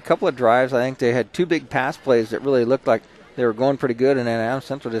Carroll had a couple of drives. I think they had two big pass plays that really looked like they were going pretty good, and then Adams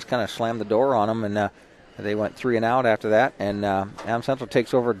Central just kind of slammed the door on them, and they went 3 and out after that. And Adams Central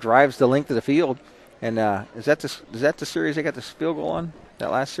takes over, drives the length of the field. And is that the series they got this field goal on, that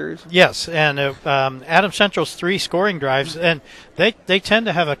last series? Yes, and Adams Central's 3 scoring drives, and they tend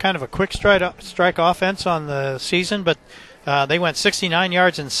to have a kind of a quick strike offense on the season, but they went 69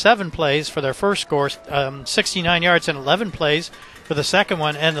 yards in 7 plays for their first score, 69 yards in 11 plays for the second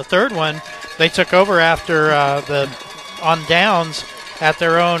one, and the third one they took over after on downs at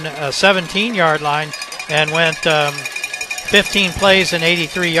their own 17-yard line and went 15 plays and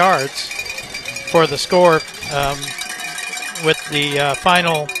 83 yards for the score, with the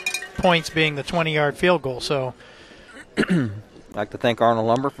final points being the 20-yard field goal. So I'd like to thank Arnold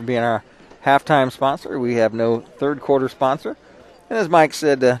Lumber for being our halftime sponsor. We have no third quarter sponsor. And as Mike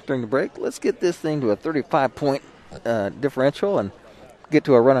said during the break, let's get this thing to a 35-point differential and get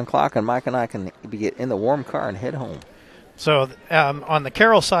to a running clock, and Mike and I can get in the warm car and head home. So on the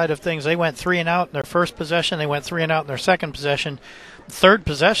Carroll side of things, they went 3 and out in their first possession. They went 3 and out in their second possession. Third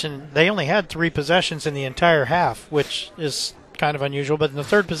possession, they only had 3 possessions in the entire half, which is kind of unusual. But in the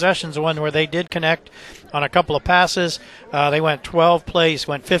third possession is the one where they did connect on a couple of passes. They went 12 plays,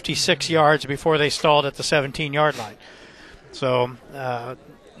 went 56 yards before they stalled at the 17-yard line. So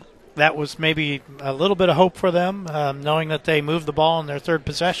that was maybe a little bit of hope for them, knowing that they moved the ball in their third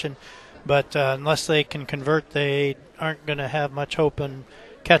possession. But unless they can convert, they aren't going to have much hope in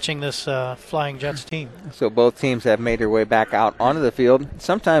catching this Flying Jets team. So both teams have made their way back out onto the field.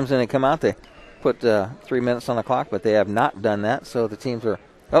 Sometimes when they come out, they put 3 minutes on the clock, but they have not done that. So the teams are,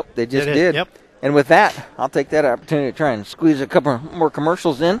 they just did. Yep. And with that, I'll take that opportunity to try and squeeze a couple more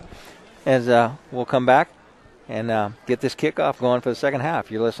commercials in as we'll come back and get this kickoff going for the second half.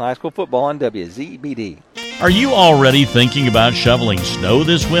 You're listening to High School Football on WZBD. Are you already thinking about shoveling snow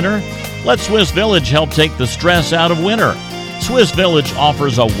this winter? Let Swiss Village help take the stress out of winter. Swiss Village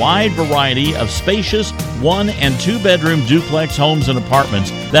offers a wide variety of spacious 1- and 2-bedroom duplex homes and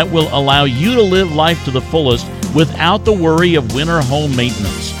apartments that will allow you to live life to the fullest without the worry of winter home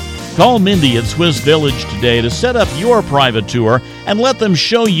maintenance. Call Mindy at Swiss Village today to set up your private tour and let them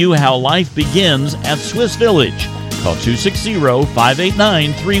show you how life begins at Swiss Village. Call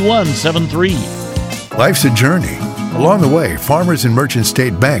 260-589-3173. Life's a journey. Along the way, Farmers and Merchant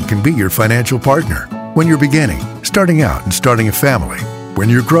State Bank can be your financial partner. When you're beginning, starting out and starting a family. When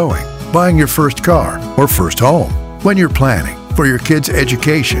you're growing, buying your first car or first home. When you're planning for your kids'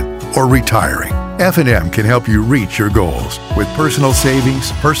 education or retiring, F&M can help you reach your goals with personal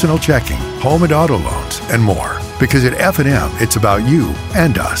savings, personal checking, home and auto loans, and more. Because at F&M, it's about you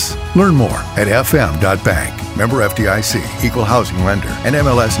and us. Learn more at fm.bank. Member FDIC, Equal Housing Lender, and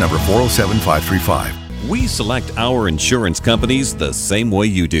MLS number 407535. We select our insurance companies the same way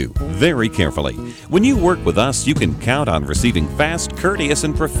you do, very carefully. When you work with us, you can count on receiving fast, courteous,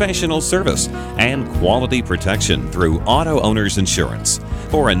 and professional service and quality protection through Auto Owners Insurance.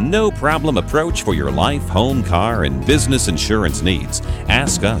 For a no-problem approach for your life, home, car, and business insurance needs,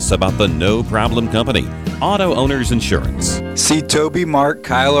 ask us about the No Problem Company, Auto Owners Insurance. See Toby, Mark,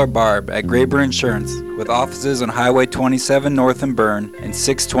 Kyle, or Barb at Graber Insurance with offices on Highway 27 North in Bern and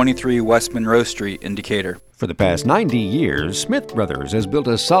 623 West Monroe Street in Decatur. For the past 90 years, Smith Brothers has built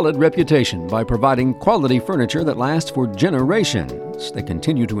a solid reputation by providing quality furniture that lasts for generations. They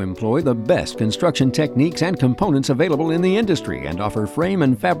continue to employ the best construction techniques and components available in the industry and offer frame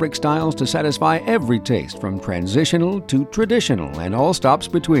and fabric styles to satisfy every taste from transitional to traditional and all stops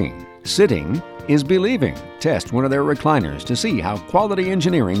between. Sitting is believing. Test one of their recliners to see how quality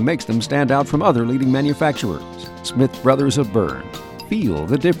engineering makes them stand out from other leading manufacturers. Smith Brothers of Bern. feel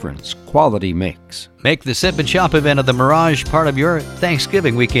the difference quality makes. Make the Sip and Shop event at the Mirage part of your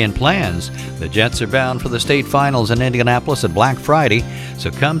Thanksgiving weekend plans. The Jets are bound for the state finals in Indianapolis at Black Friday,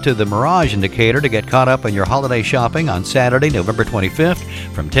 so come to the Mirage in Decatur to get caught up on your holiday shopping on Saturday, November 25th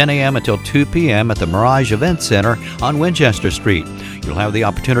from 10 a.m. until 2 p.m. at the Mirage Event Center on Winchester Street. You'll have the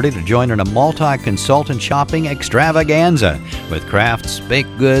opportunity to join in a multi-consultant shopping extravaganza with crafts,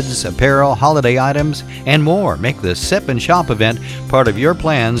 baked goods, apparel, holiday items, and more. Make the Sip and Shop event part of your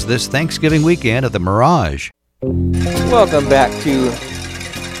plans this Thanksgiving weekend at the Mirage. Welcome back to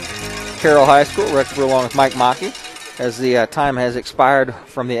Carroll High School. Rexborough along with Mike Mockey as the time has expired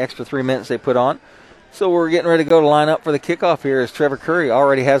from the extra 3 minutes they put on. So we're getting ready to go to line up for the kickoff here as Trevor Curry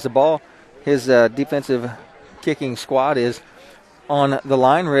already has the ball. His defensive kicking squad is on the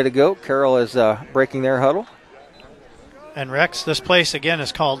line, ready to go. Carroll is breaking their huddle. And Rex, this place again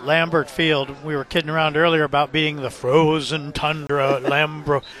is called Lambert Field. We were kidding around earlier about being the frozen tundra at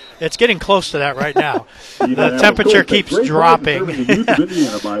Lambro. It's getting close to that right now. The temperature keeps dropping.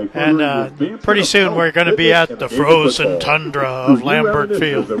 And pretty soon we're going to be at the frozen tundra of Lambert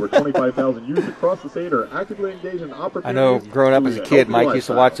Field. I know growing up as a kid, Mike used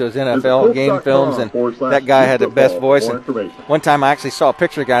to watch those NFL game films, and that guy had the best voice. And one time I actually saw a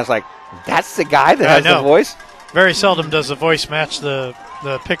picture of the guy. I was like, that's the guy that has the voice? Very seldom does the voice match the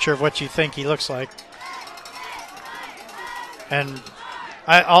picture of what you think he looks like. And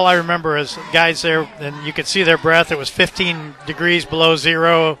all I remember is guys there, and you could see their breath. It was 15 degrees below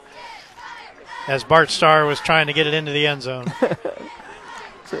zero as Bart Starr was trying to get it into the end zone.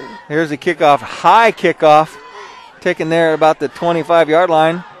 So here's the kickoff, high kickoff, taken there at about the 25-yard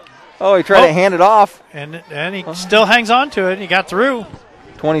line. Oh, he tried to hand it off. And he still hangs on to it. He got through.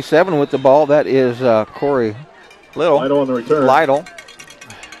 27 with the ball. That is Corey Lytle on the return. Lytle.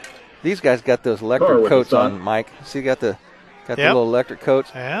 These guys got those electric coats on, Mike. See, got the little electric coats.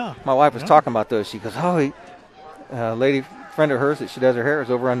 Yeah. My wife was talking about those. She goes, lady friend of hers that she does her hair is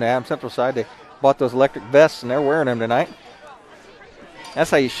over on the Adams Central side. They bought those electric vests, and they're wearing them tonight. That's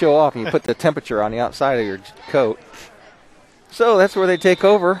how you show off, and you put the temperature on the outside of your coat. So that's where they take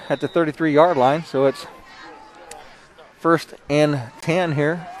over at the 33-yard line. So it's 1st and 10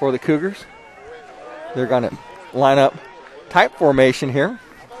 here for the Cougars. They're going to line up tight formation here.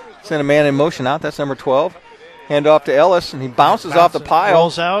 Send a man in motion out. That's number 12. Hand off to Ellis, and he bounces off the pile.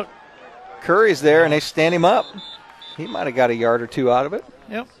 Rolls out. Curry's there, and they stand him up. He might have got a yard or two out of it.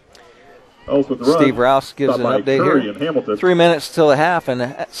 Yep. Steve Rouse gives an update here. 3 minutes till the half,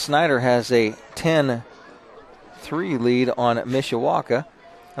 and Snyder has a 10-3 lead on Mishawaka.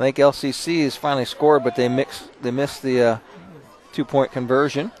 I think LCC has finally scored, but they missed the 2-point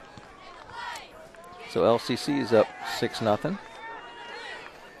conversion. So LCC is up 6-0.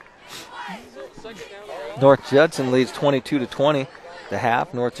 North Judson leads 22-20 the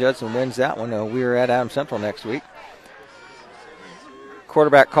half. North Judson wins that one. We're at Adams Central next week.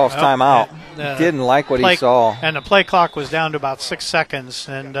 Quarterback calls timeout. Didn't like what he saw. And the play clock was down to about 6 seconds,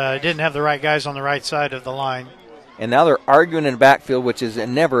 and didn't have the right guys on the right side of the line. And now they're arguing in the backfield, which is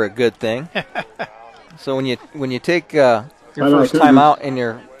never a good thing. So when you take your first timeout and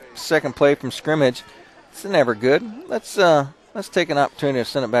your second play from scrimmage, it's never good. Let's take an opportunity to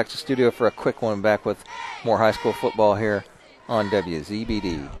send it back to the studio for a quick one back with more high school football here on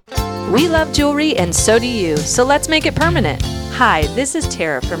WZBD. We love jewelry, and so do you, so let's make it permanent. Hi, this is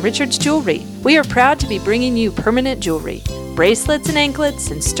Tara from Richard's Jewelry. We are proud to be bringing you permanent jewelry. Bracelets and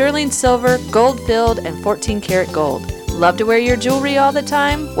anklets in sterling silver, gold-filled, and 14-karat gold. Love to wear your jewelry all the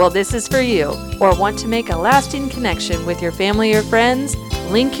time? Well, this is for you. Or want to make a lasting connection with your family or friends?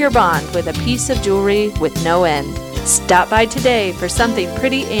 Link your bond with a piece of jewelry with no end. Stop by today for something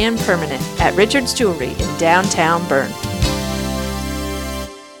pretty and permanent at Richard's Jewelry in downtown Bern.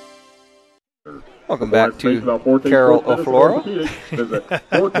 Welcome back to Carroll of Flora. Visit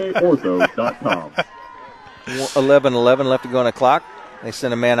 4kortho.com. 11:11 left to go on the clock. They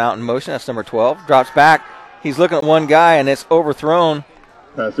send a man out in motion. That's number 12. Drops back. He's looking at one guy, and it's overthrown.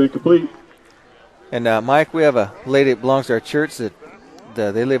 Pass incomplete. And, Mike, we have a lady that belongs to our church that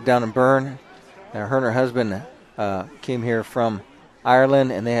they live down in Bern. And her and her husband came here from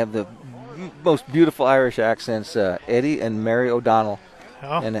Ireland, and they have the most beautiful Irish accents, Eddie and Mary O'Donnell.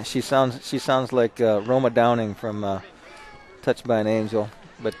 Oh. And she sounds like Roma Downing from Touched by an Angel.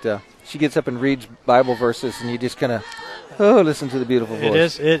 But she gets up and reads Bible verses, and you just kind of listen to the beautiful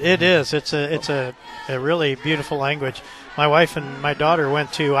voice. It is. It's a really beautiful language. My wife and my daughter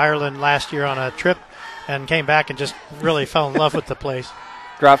went to Ireland last year on a trip and came back and just really fell in love with the place.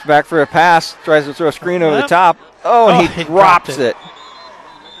 Drops back for a pass, tries to throw a screen over the top. And he drops it.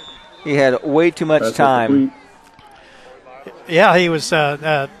 He had way too much time. Yeah, he was.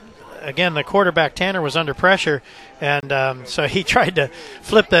 Again, the quarterback, Tanner, was under pressure, and so he tried to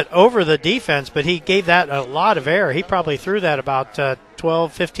flip that over the defense, but he gave that a lot of air. He probably threw that about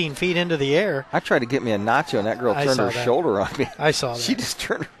 12, 15 feet into the air. I tried to get me a nacho, and that girl turned her shoulder on me. I saw that. She just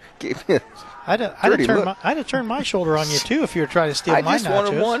gave me a I'd have turned my shoulder on you, too, if you were trying to steal my nachos. I just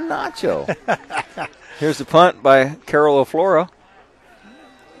wanted one nacho. Here's the punt by Carroll of Flora.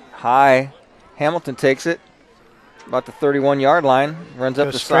 High. Hamilton takes it. About the 31-yard line. Runs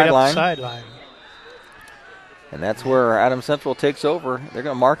up the sideline. And that's where Adams Central takes over. They're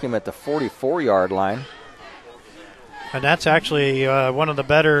going to mark him at the 44-yard line. And that's actually one of the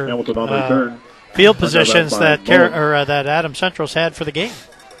better Hamilton on the return. Field positions that Adams Central's had for the game.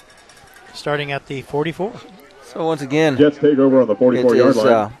 Starting at the 44. So once again, Jets take over on the 44-yard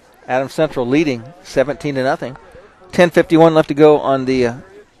line. Adams Central leading 17-0. 10:51 left to go on the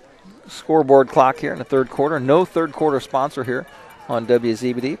scoreboard clock here in the third quarter. No third quarter sponsor here on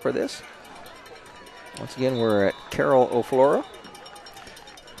WZBD for this. Once again, we're at Carroll of Flora.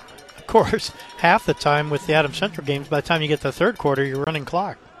 Of course, half the time with the Adams Central games, by the time you get to the third quarter, you're running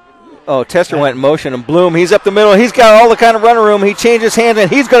clock. Oh, Tester went in motion, and Bloom, he's up the middle. He's got all the kind of running room. He changes hands,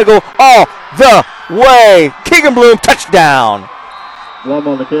 and he's going to go all the way. Keegan Bloom, touchdown. Blum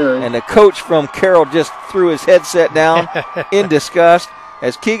on the carry. And the coach from Carroll just threw his headset down in disgust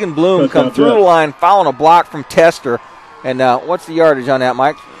as Keegan Bloom come through the line, following a block from Tester. And what's the yardage on that,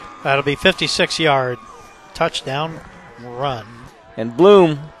 Mike? That'll be 56-yard touchdown run. And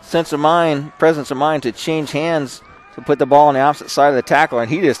Bloom, presence of mind to change hands to put the ball on the opposite side of the tackler, and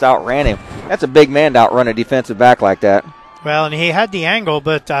he just outran him. That's a big man to outrun a defensive back like that. Well, and he had the angle,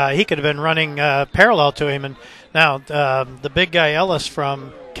 but he could have been running parallel to him. And now the big guy Ellis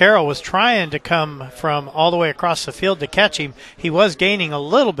from Carroll was trying to come from all the way across the field to catch him. He was gaining a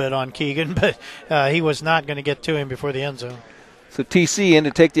little bit on Keegan, but he was not going to get to him before the end zone. So TC in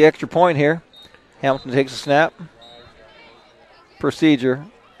to take the extra point here. Hamilton takes a snap. Procedure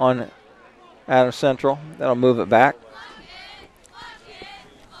on Adams Central. That'll move it back.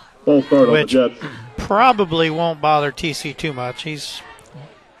 Which probably won't bother TC too much. He's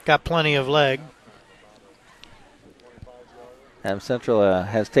got plenty of leg. Adams Central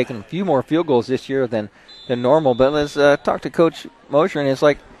has taken a few more field goals this year than normal. But let's talk to Coach Mosher, and it's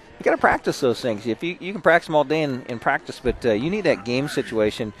like you got to practice those things. If you can practice them all day in practice, but you need that game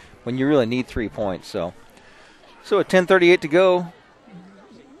situation when you really need 3 points. So at 10:38 to go,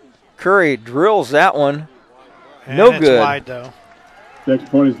 Curry drills that one. And no it's good. Wide though.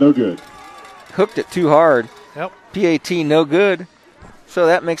 Next point is no good. Hooked it too hard. Yep. PAT no good. So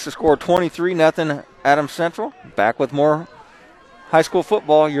that makes the score 23-0 Adams Central. Back with more high school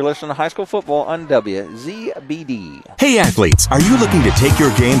football. You're listening to High School Football on WZBD. Hey athletes, are you looking to take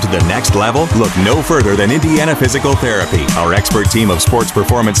your game to the next level? Look no further than Indiana Physical Therapy. Our expert team of sports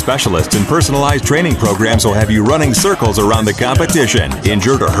performance specialists and personalized training programs will have you running circles around the competition.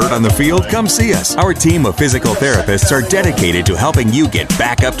 Injured or hurt on the field? Come see us. Our team of physical therapists are dedicated to helping you get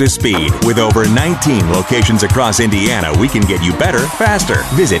back up to speed. With over 19 locations across Indiana, we can get you better, faster.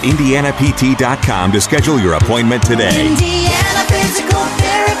 Visit IndianaPT.com to schedule your appointment today. Indiana Physical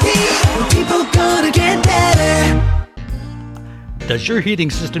Therapy, people gonna get better. Does your heating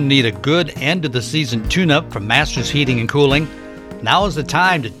system need a good end-of-the-season tune-up from Masters Heating and Cooling? Now is the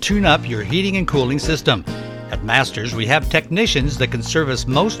time to tune up your heating and cooling system. At Masters, we have technicians that can service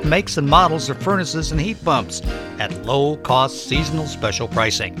most makes and models of furnaces and heat pumps at low-cost seasonal special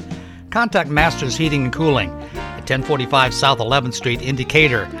pricing. Contact Masters Heating and Cooling at 1045 South 11th Street in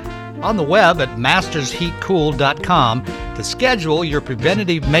Decatur. On the web at mastersheatcool.com to schedule your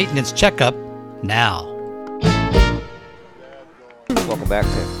preventative maintenance checkup now. Welcome back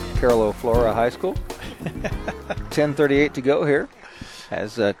to Carroll, Flora High School. 10:38 to go here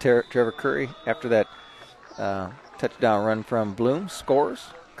as Trevor Curry, after that touchdown run from Bloom, scores.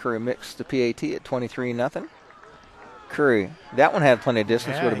 Curry mixed the PAT at 23-0. Curry, that one had plenty of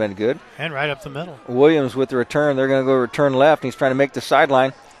distance, would have been good. And right up the middle. Williams with the return. They're going to go return left. He's trying to make the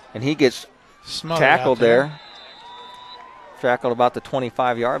sideline. And he gets tackled there. Tackled about the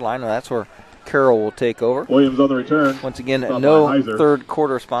 25-yard line. Now that's where Carroll will take over. Williams on the return. Once again, no third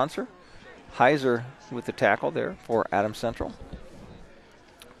quarter sponsor. Heiser with the tackle there for Adams Central.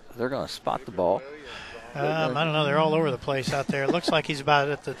 They're going to spot the ball. I don't know. They're all over the place out there. It looks like he's about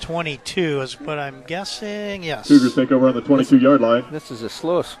at the 22 is what I'm guessing. Yes. Cougars take over on the 22-yard line. This is the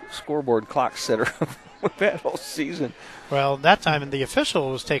slowest scoreboard clock setter we've had all season. Well, that time the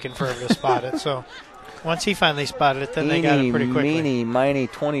official was taking forever to spot it. So once he finally spotted it, then they got it pretty quickly. Meeny,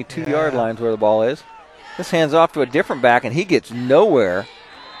 22-yard line's where the ball is. This hands off to a different back, and he gets nowhere.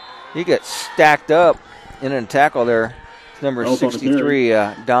 He gets stacked up in a tackle there. Number 63,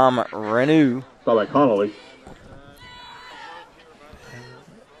 Dom Renew. Foul by Connolly.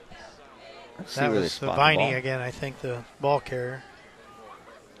 That was Viney again, I think, the ball carrier.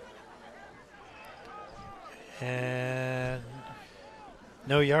 And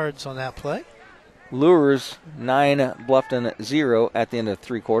no yards on that play. Lures 9, Bluffton 0 at the end of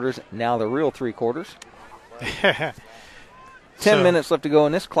 3 quarters. Now the real 3 quarters. 10 minutes left to go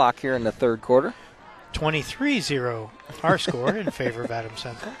in this clock here in the third quarter. 23-0 our score in favor of Adams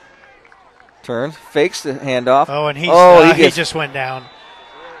Central. Turns, fakes the handoff. Oh, and he just went down.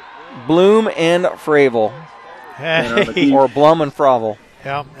 Bloom and Fravel. Or Blum and Fravel.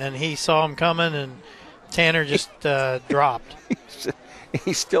 Yeah, and he saw him coming, and Tanner just dropped.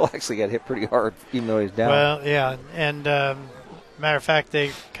 He still actually got hit pretty hard, even though he's down. Well, yeah, and matter of fact,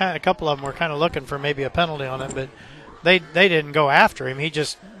 a couple of them were kind of looking for maybe a penalty on him, but they didn't go after him. He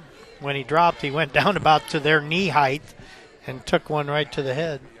just, when he dropped, he went down about to their knee height and took one right to the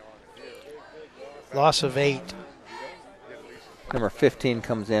head. Loss of 8. Number 15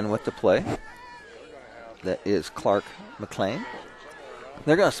 comes in with the play. That is Clark McLean.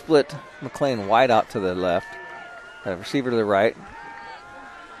 They're going to split McLean wide out to the left. Receiver to the right.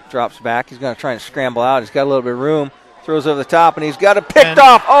 Drops back. He's going to try and scramble out. He's got a little bit of room. Throws over the top, and he's got it picked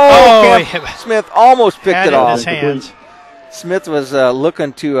off. Smith almost picked it off. His hands. Smith was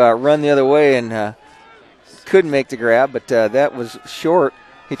looking to run the other way and couldn't make the grab, but that was short.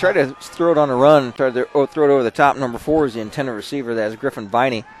 He tried to throw it on a run, tried to throw it over the top. Number 4 is the intended receiver. That is Griffin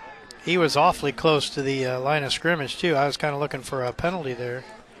Viney. He was awfully close to the line of scrimmage, too. I was kind of looking for a penalty there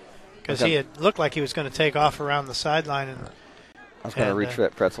because he had looked like he was going to take off around the sideline. I was going to reach for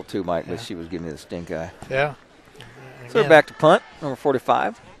that pretzel, too, Mike, but she was giving me the stink eye. Yeah. So back to punt, number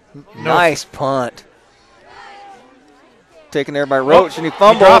 45. Nice punt. Taken there by Roach, and he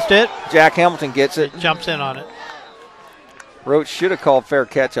fumbles. He dropped it. Jack Hamilton gets it. Jumps in on it. Roach should have called fair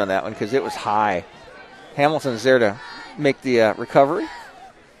catch on that one because it was high. Hamilton's there to make the recovery.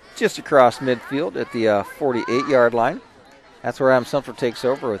 Just across midfield at the 48-yard line. That's where Adams Central takes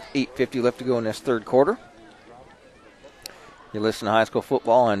over with 8:50 left to go in this third quarter. You're listening to high school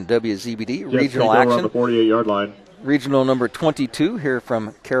football on WZBD. Regional action. On the 48-yard line. Regional number 22 here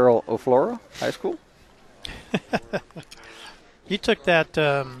from Carroll, Flora High School. You took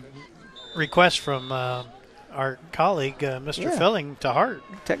that request from our colleague, Mr. Filling, to heart.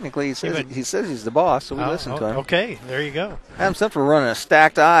 Technically, he says he's the boss, so we listen to him. Okay, there you go. Adams Central running a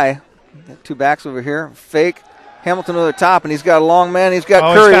stacked eye. Got 2 backs over here. Fake. Hamilton over the top, and he's got a long man. He's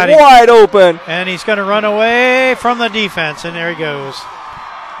got Curry wide open. And he's going to run away from the defense, and there he goes.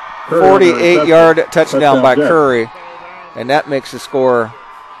 48-yard touchdown by Curry, and that makes the score.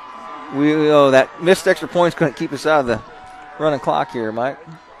 We know that missed extra point's going to keep us out of the running clock here, Mike.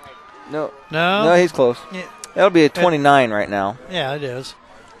 No, he's close. Yeah. That'll be a 29 right now. Yeah, it is.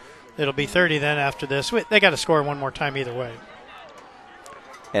 It'll be 30 then after this. They got to score one more time either way.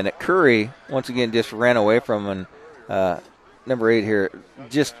 And at Curry, once again, just ran away from number 8 here.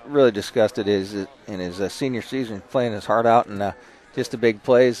 Just really disgusted in his senior season, playing his heart out, and just the big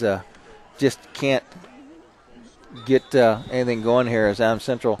plays. Just can't get anything going here as Adams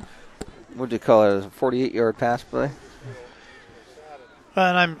Central. What do you call it? A 48-yard pass play.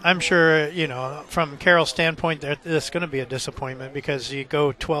 And I'm sure, from Carroll's standpoint, this is going to be a disappointment because you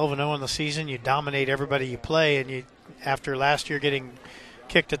go 12-0 in the season, you dominate everybody you play, and after last year getting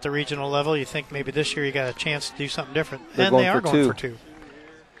kicked at the regional level, you think maybe this year you got a chance to do something different. They are going for 2.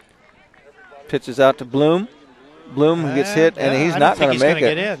 Pitches out to Bloom. Bloom gets hit, and he's not going to make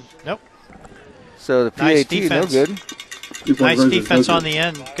it. Get in. Nope. So the PAT, no good. Nice defense on the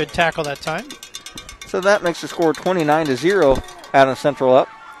end. Good tackle that time. So that makes the score 29-0. Adams Central up.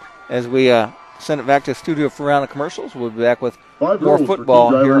 As we send it back to the studio for a round of commercials, we'll be back with more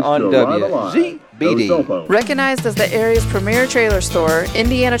football here on WZBD. Recognized as the area's premier trailer store,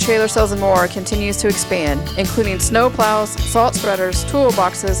 Indiana Trailer Sales & More continues to expand, including snow plows, salt spreaders,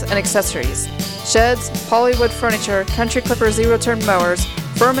 toolboxes, and accessories. Sheds, Hollywood furniture, Country Clipper zero-turn mowers,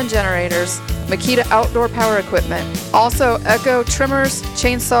 Furman generators, Makita outdoor power equipment. Also, Echo trimmers,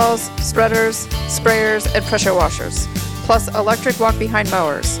 chainsaws, spreaders, sprayers, and pressure washers. Plus electric walk-behind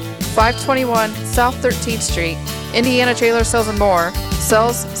mowers. 521 South 13th Street, Indiana Trailer Sales & More,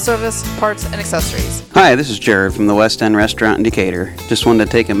 sells, service, parts, and accessories. Hi, this is Jared from the West End Restaurant in Decatur. Just wanted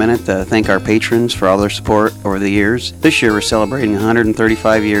to take a minute to thank our patrons for all their support over the years. This year we're celebrating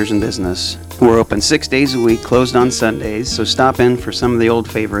 135 years in business. We're open 6 days a week, closed on Sundays, so stop in for some of the old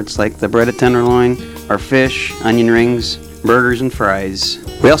favorites like the breaded tenderloin, our fish, onion rings, burgers, and fries.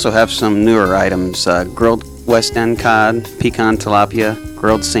 We also have some newer items, grilled West End cod, pecan tilapia,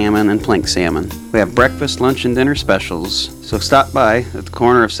 grilled salmon, and plank salmon. We have breakfast, lunch, and dinner specials, so stop by at the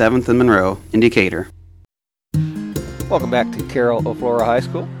corner of 7th and Monroe in Decatur. Welcome back to Carroll of Flora High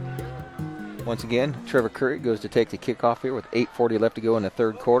School. Once again, Trevor Curry goes to take the kickoff here with 8:40 left to go in the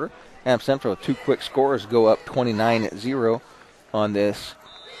third quarter. Adams Central with 2 quick scores go up 29-0 on this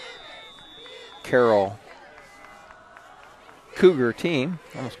Carroll Cougar team.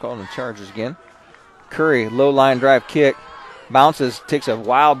 Almost called them Chargers again. Curry, low line drive kick, bounces, takes a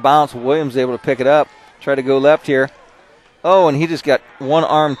wild bounce. Williams able to pick it up, try to go left here. Oh, and he just got one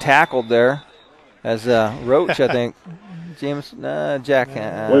arm tackled there as Roach, I think. Jack.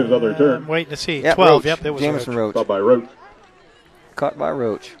 Williams on the return. Waiting to see. Yep, 12, Roach. yep, it was Jamison Roach. Caught by Roach. Caught by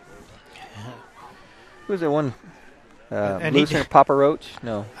Roach. Who's that one? And Looser, Papa Roach?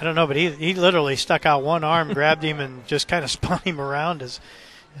 No. I don't know, but he literally stuck out one arm, grabbed him, and just kind of spun him around as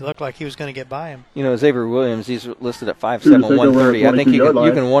it looked like he was going to get by him. You know, Xavier Williams, he's listed at 5'7", 130. I think you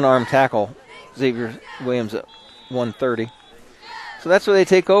can one-arm tackle Xavier Williams at 130. So that's where they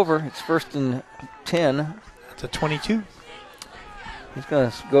take over. It's 1st and 10. It's a 22. He's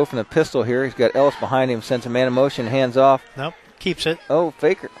going to go from the pistol here. He's got Ellis behind him, sends a man in motion, hands off. Nope, keeps it. Oh,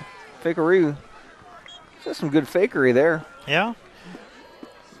 fakeroo. That's some good fakery there. Yeah.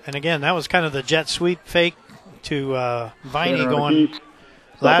 And again, that was kind of the jet sweep fake to Viney going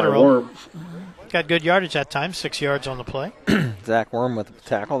lateral. Got good yardage that time, 6 yards on the play. Zach Worm with the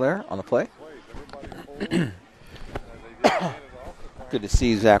tackle there on the play. Good to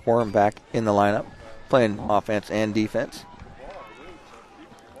see Zach Worm back in the lineup, playing offense and defense.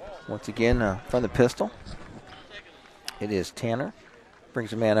 Once again, from the pistol, it is Tanner.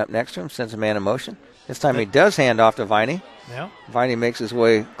 Brings a man up next to him, sends a man in motion. This time he does hand off to Viney. Yeah. Viney makes his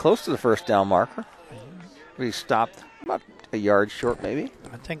way close to the first down marker. He stopped about a yard short, maybe.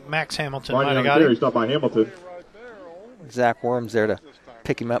 I think Max Hamilton might have got him. He stopped by Hamilton. Zach Worm's there to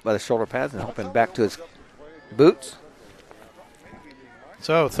pick him up by the shoulder pads and help him back to his boots.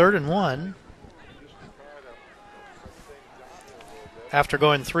 So 3rd and 1. After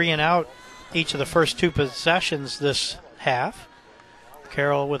going 3 and out each of the first 2 possessions this half,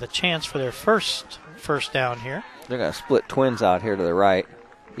 Carroll with a chance for their first down here. They're going to split twins out here to the right.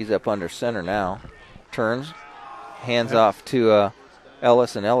 He's up under center now. Turns, hands off to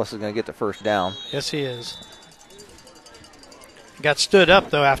Ellis, and Ellis is going to get the first down. Yes, he is. Got stood up,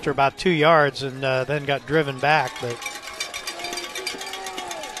 though, after about 2 yards and then got driven back. But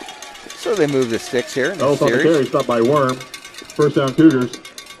so they move the sticks here in the Ellis on the series. carry, stopped by Worm. First down, Cougars.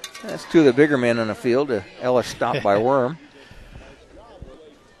 That's 2 of the bigger men on the field. Ellis stopped by Worm.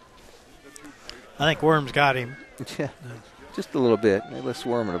 I think Worm's got him. Yeah, just a little bit. Ellis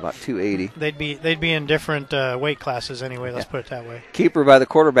Worm at about 280. They'd be in different weight classes anyway. Let's put it that way. Keeper by the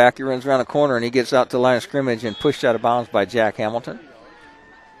quarterback. He runs around the corner and he gets out to the line of scrimmage and pushed out of bounds by Jack Hamilton.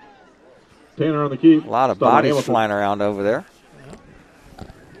 Tanner on the keep. A lot of bodies flying around over there.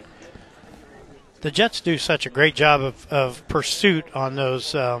 The Jets do such a great job of pursuit on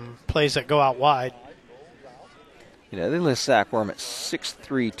those plays that go out wide. You know, they list Zach Worm at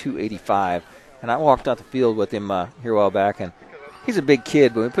 6'3", 285. And I walked out the field with him here a while back, and he's a big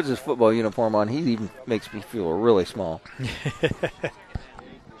kid, but when he puts his football uniform on, he even makes me feel really small.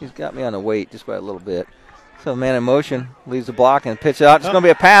 He's got me on the weight just by a little bit. So man in motion, leaves the block and pitch out. It's going to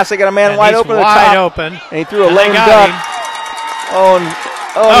be a pass. They got a man wide open at the top. Wide open. And he threw a lame duck. And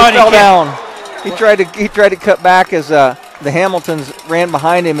he fell down. He tried to cut back as the Hamiltons ran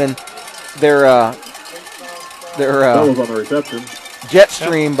behind him, and their was on the reception. Jet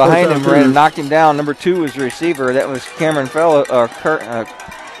stream behind him ran and knocked him down. Number 2 was the receiver. That was Cameron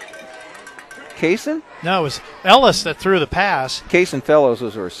Kaysen? No, it was Ellis that threw the pass. Kaysen Fellows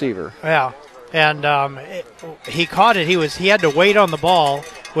was a receiver. Yeah, and he caught it. He had to wait on the ball,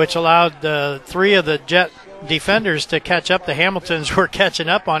 which allowed 3 of the Jet defenders to catch up. The Hamiltons were catching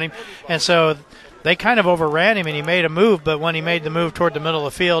up on him, and so they kind of overran him, and he made a move. But when he made the move toward the middle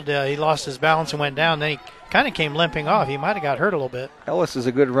of the field, he lost his balance and went down. Then he kind of came limping off. He might have got hurt a little bit. Ellis is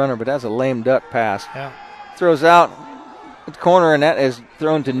a good runner, but that's a lame duck pass. Yeah. Throws out at the corner, and that is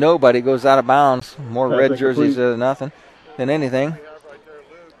thrown to nobody. Goes out of bounds. More red jerseys than anything.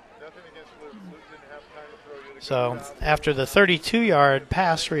 So after the 32-yard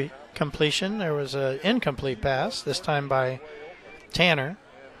pass completion, there was an incomplete pass, this time by Tanner.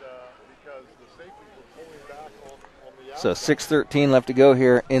 So 6:13 left to go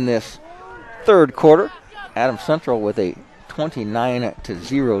here in this third quarter. Adams Central with a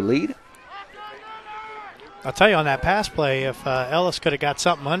 29-0 lead. I'll tell you, on that pass play, if Ellis could have got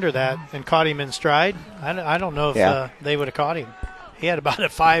something under that and caught him in stride, I don't know if they would have caught him. He had about a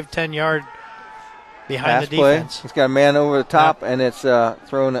 5-10 yard behind Pass the play. defense. He's got a man over the top, and it's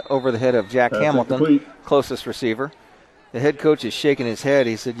thrown over the head of Jack Hamilton, incomplete. closest receiver. The head coach is shaking his head.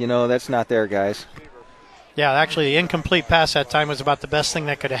 He said, that's not there, guys. Yeah, actually, the incomplete pass that time was about the best thing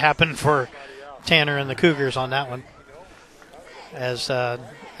that could have happened for Tanner and the Cougars on that one. As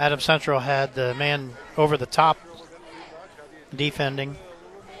Adam Central had the man over the top defending.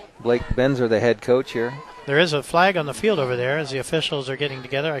 Blake Benzer, the head coach here. There is a flag on the field over there as the officials are getting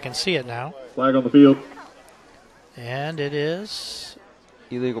together. I can see it now. Flag on the field. And it is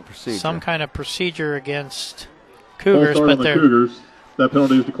illegal procedure. Some kind of procedure against Cougars, false start on the Cougars. That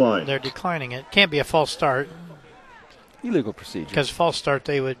penalty is declined. They're declining it. Can't be a false start. Illegal procedure. Because false start,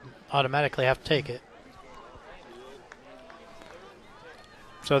 they would automatically have to take it.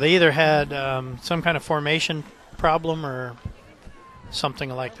 So they either had some kind of formation problem or something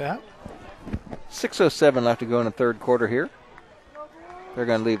like that. 6:07 left to go in the third quarter here. They're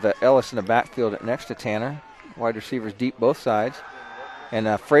going to leave Ellis in the backfield next to Tanner. Wide receivers deep both sides. And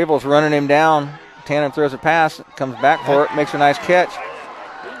Fravel's running him down. Tanner throws a pass, comes back for it, makes a nice catch.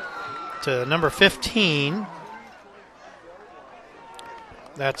 To number 15.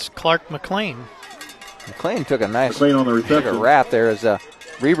 That's Clark McLean. McLean took a nice McLean on the reception. took a wrap there as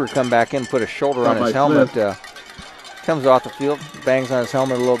Reber come back in, put a shoulder on his helmet. Comes off the field, bangs on his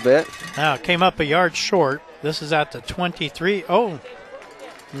helmet a little bit. Now it came up a yard short. This is at the 23. Oh,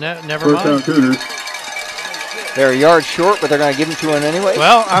 never First mind. down Cougars. They're a yard short, but they're going to give him to him anyway.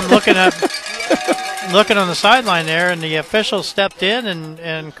 Well, I'm looking at looking on the sideline there, and the official stepped in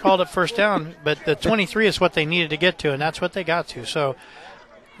and called it first down. But the 23 is what they needed to get to, and that's what they got to. So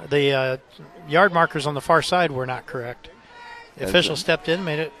the yard markers on the far side were not correct. The official stepped in,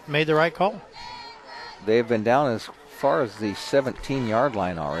 made the right call. They've been down as far as the 17-yard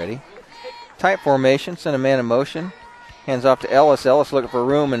line already. Tight formation, send a man in motion. Hands off to Ellis. Ellis looking for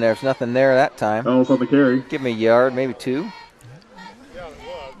room, and there's nothing there that time. Ellis on the carry. Give me a yard, maybe two.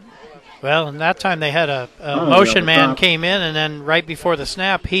 Well, and that time they had a motion man came in, and then right before the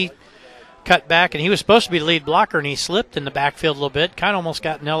snap, he cut back, and he was supposed to be the lead blocker, and he slipped in the backfield a little bit, kind of almost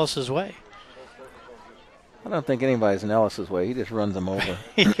got in Ellis's way. I don't think anybody's in Ellis's way. He just runs them over.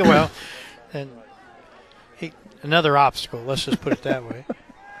 Well, and another obstacle, let's just put it that way.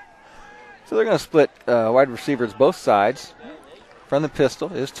 So they're going to split wide receivers both sides. From the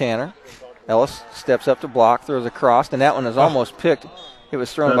pistol is Tanner. Ellis steps up to block, throws across, and that one is almost picked. It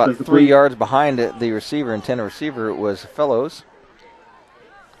was thrown about 3 yards behind the receiver, intended receiver. It was Fellows.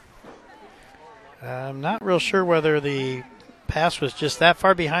 I'm not real sure whether the pass was just that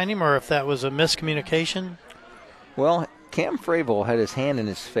far behind him or if that was a miscommunication. Well, Cam Fravel had his hand in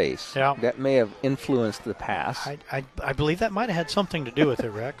his face. Yeah. That may have influenced the pass. I believe that might have had something to do with it,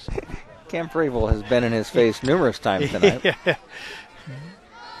 Rex. Cam Fravel has been in his face numerous times tonight. Yeah.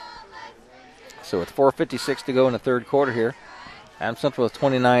 So with 4:56 to go in the third quarter here, Adam Central with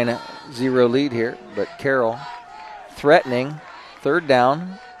 29-0 lead here, but Carroll threatening, third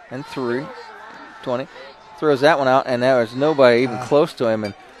down and 20. Throws that one out, and there was nobody even close to him.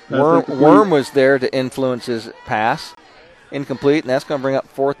 And Worm was there to influence his pass. Incomplete, and that's going to bring up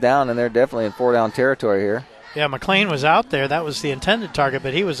fourth down, and they're definitely in four-down territory here. Yeah, McLean was out there. That was the intended target,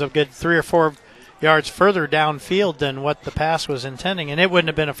 but he was a good 3 or 4 yards further downfield than what the pass was intending, and it wouldn't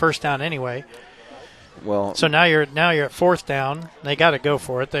have been a first down anyway. Well, so now you're at fourth down. They got to go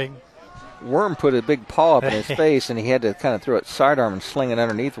for it. Worm put a big paw up in his face, and he had to kind of throw it sidearm and sling it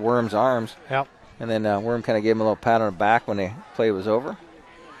underneath Worm's arms. Yep. And then Worm kind of gave him a little pat on the back when the play was over.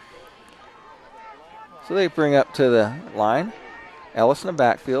 So they bring up to the line. Ellis in the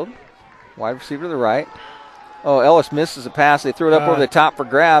backfield. Wide receiver to the right. Oh, Ellis misses a pass. They threw it up over the top for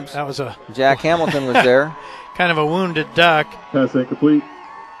grabs. That was Jack Hamilton was there. Kind of a wounded duck. Pass incomplete.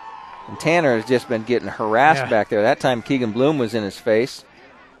 And Tanner has just been getting harassed back there. That time Keegan Bloom was in his face.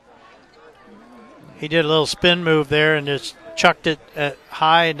 He did a little spin move there and just chucked it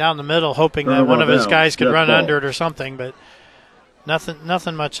high down the middle, hoping that one of his guys could run under it or something, but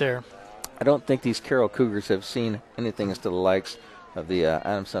nothing much there. I don't think these Carroll Cougars have seen anything as to the likes of the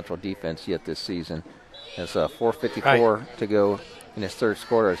Adams Central defense yet this season. It's 4:54 to go in his third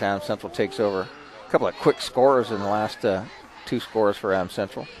quarter as Adams Central takes over. A couple of quick scores in the last 2 scores for Adams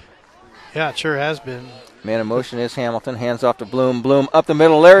Central. Yeah, it sure has been. Man in motion is Hamilton. Hands off to Bloom. Bloom up the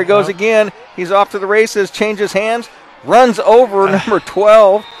middle. There he goes again. He's off to the races. Changes hands. Runs over number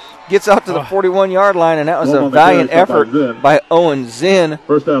 12. Gets out to the 41-yard line, and that was a valiant effort by Owen Zinn.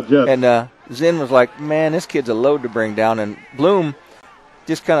 First down, Jets. And Zinn was like, man, this kid's a load to bring down. And Bloom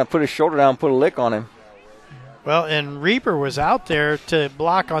just kind of put his shoulder down, put a lick on him. Well, and Reber was out there to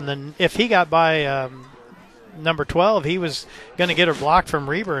block on if he got by number 12, he was going to get a block from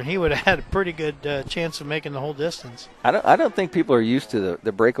Reber, and he would have had a pretty good chance of making the whole distance. I don't think people are used to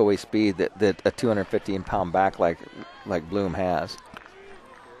the breakaway speed that a 215-pound back like Bloom has.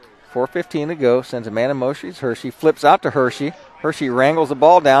 4:15 to go. Sends a man in motion. It's Hershey. Flips out to Hershey. Hershey wrangles the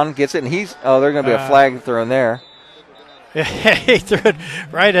ball down, gets it, and there's going to be a flag thrown there. Yeah, he threw it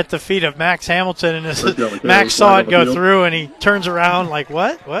right at the feet of Max Hamilton, and Max saw it go through, and he turns around like,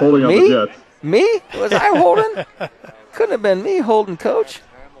 what? Me? Was I holding? Couldn't have been me holding, Coach.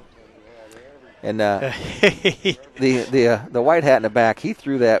 And the white hat in the back, he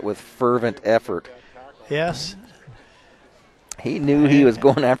threw that with fervent effort. Yes. He knew he was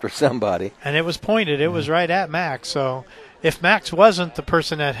going after somebody. And it was pointed. It was right at Max. So if Max wasn't the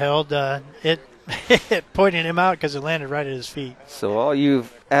person that held, it pointed him out because it landed right at his feet. So all you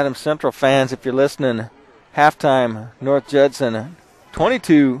Adams Central fans, if you're listening, halftime, North Judson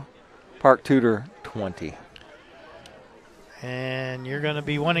 22, Park Tudor 20. And you're going to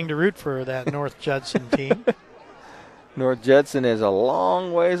be wanting to root for that North Judson team. North Judson is a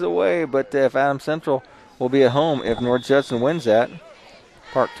long ways away, but if Adams Central will be at home if North Judson wins that.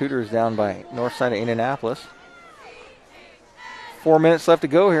 Park Tudor is down by north side of Indianapolis. 4 minutes left to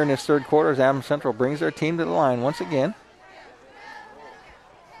go here in this third quarter as Adams Central brings their team to the line once again.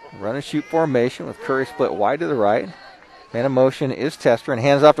 Run and shoot formation with Curry split wide to the right. Man in motion is Tester and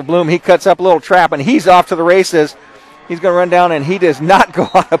hands off to Bloom. He cuts up a little trap and he's off to the races. He's going to run down and he does not go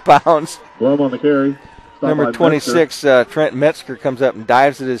out of bounds. Bloom on the carry. Number 26, Trent Metzger, comes up and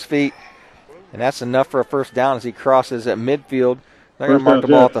dives at his feet. And that's enough for a first down as he crosses at midfield. They're going to mark the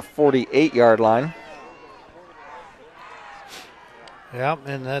ball at the 48-yard line. Yeah,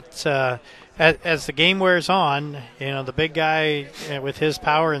 and that's as the game wears on, the big guy with his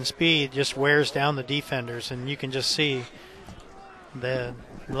power and speed just wears down the defenders, and you can just see the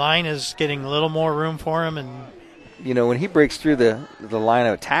line is getting a little more room for him. And when he breaks through the line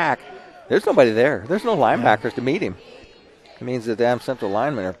of attack, there's nobody there. There's no linebackers to meet him. It means that the Adams Central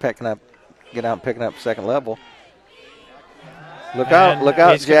linemen are picking up second level. Look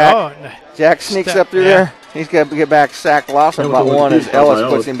out, Jack. Jack sneaks up through there. He's got to get back, sack loss on about one as Ellis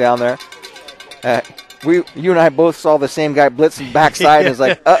puts him down there. You and I both saw the same guy blitzing backside and is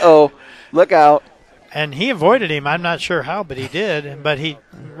like, uh-oh, look out. And he avoided him. I'm not sure how, but he did. But he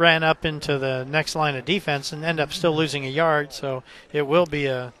ran up into the next line of defense and ended up still losing a yard, so it will be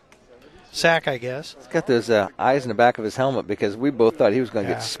a sack, I guess. He's got those eyes in the back of his helmet because we both thought he was going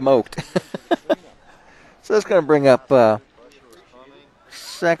to get smoked. So that's going to bring up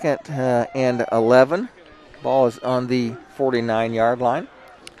second and 11. Ball is on the 49-yard line.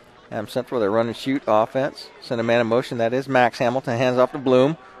 Adams Central, their run and shoot offense. Send a man in motion. That is Max Hamilton. Hands off to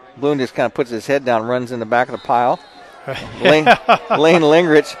Bloom. Bloom just kind of puts his head down, runs in the back of the pile. Lane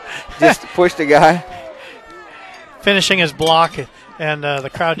Lingrich just pushed a guy. Finishing his block, and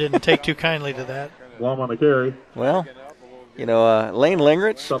the crowd didn't take too kindly to that. Blum on the carry. Well, Lane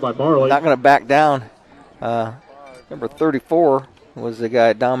Lingrich not going to back down. Number 34 was the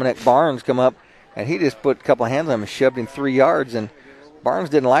guy, Dominic Barnes, come up, and he just put a couple of hands on him and shoved him 3 yards, and Barnes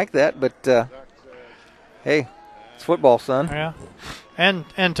didn't like that, but hey, it's football, son. Yeah.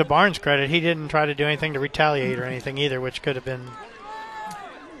 And to Barnes' credit, he didn't try to do anything to retaliate or anything either, which could have been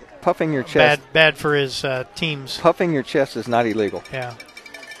puffing your chest. Bad for his teams. Puffing your chest is not illegal. Yeah.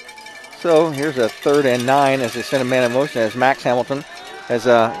 So here's a 3rd and 9 as they send a man in motion as Max Hamilton, as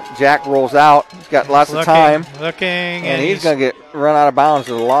Jack rolls out. He's got lots of time. And he's going to get run out of bounds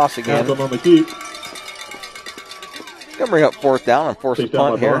with a loss again. On the keep. Going to bring up 4th down and force a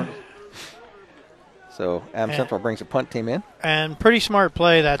punt here. So Adams Central brings a punt team in. And pretty smart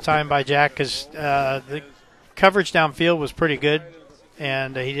play that time by Jack because the coverage downfield was pretty good,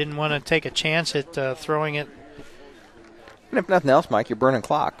 and he didn't want to take a chance at throwing it. And if nothing else, Mike, you're burning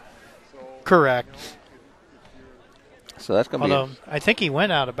clock. Correct. So that's going to be. Although I think he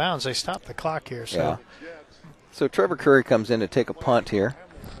went out of bounds. They stopped the clock here. So. Yeah. So Trevor Curry comes in to take a punt here.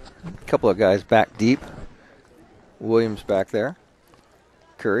 A couple of guys back deep. Williams back there.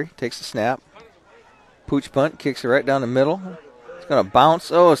 Curry takes the snap. Pooch punt, kicks it right down the middle. It's going to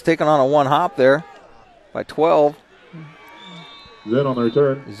bounce. Oh, it's taken on a one hop there by 12. Zinn on the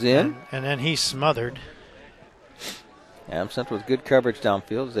return. Zinn. And then he's smothered. Adams Central with good coverage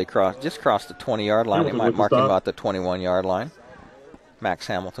downfield as they just crossed the 20-yard line. They might mark him about the 21-yard line. Max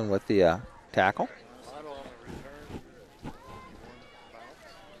Hamilton with the tackle.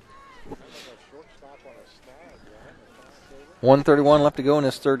 $1:31 left to go in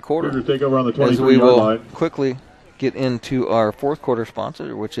this third quarter. Take over on the 23-yard as we will line. quickly get into our fourth quarter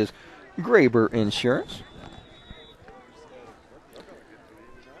sponsor, which is Graber Insurance.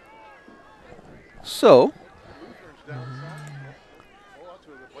 So,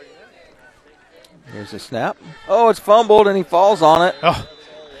 Here's a snap. Oh, it's fumbled, and he falls on it. Oh.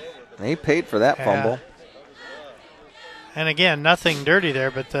 And he paid for that fumble. And again, nothing dirty there,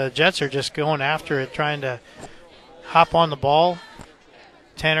 but the Jets are just going after it, trying to hop on the ball.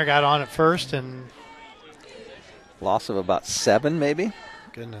 Tanner got on it first, and loss of about 7, maybe.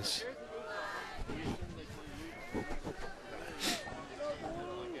 Goodness.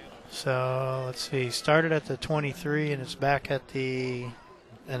 So let's see. Started at the 23, and it's back at the.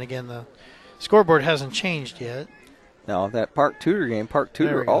 And again, the scoreboard hasn't changed yet. No, that Park Tudor game. Park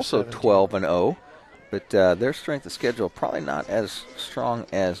Tudor also 12-0, but their strength of schedule probably not as strong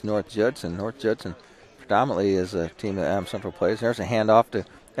as North Judson. North Judson predominantly is a team that Adams Central plays. There's a handoff to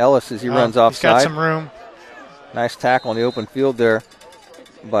Ellis as he runs offside. He's got some room. Nice tackle in the open field there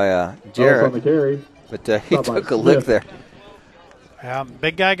by Jarrett. On the carry. But he took a lick there. Yeah,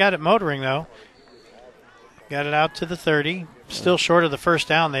 big guy got it motoring, though. Got it out to the 30. Still short of the first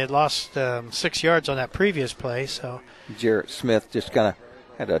down. They had lost 6 yards on that previous play. So Jarrett Smith just kind of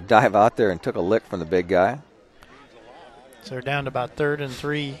had to dive out there and took a lick from the big guy. So they're down to about 3rd and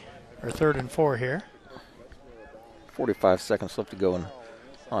 3 or 3rd and 4 here. 45 seconds left to go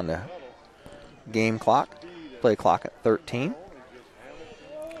on the game clock. Play clock at 13.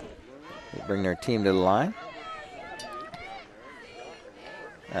 They bring their team to the line.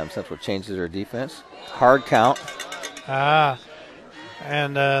 Adams Central changes their defense. Hard count.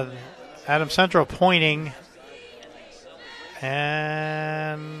 And Adams Central pointing.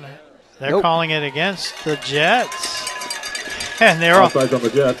 And they're calling it against the Jets. And they're offsides on the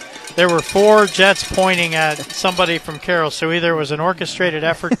Jets. There were 4 Jets pointing at somebody from Carroll. So either it was an orchestrated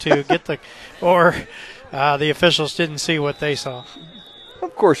effort to get or the officials didn't see what they saw.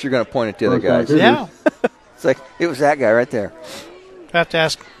 Of course you're going to point at the other guys. Yeah. It's like, it was that guy right there. I have to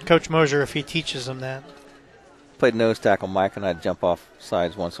ask Coach Mosier if he teaches them that. Played nose tackle. Mike and I jump off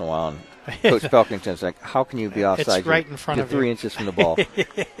sides once in a while. And Coach Felkington's like, how can you be offside? It's right in front You're of you. 3 inches from the ball.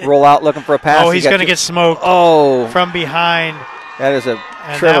 Roll out looking for a pass. Oh, he's going to get smoked from behind. That is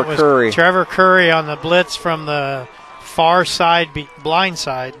Trevor Curry. Trevor Curry on the blitz from the far side, blind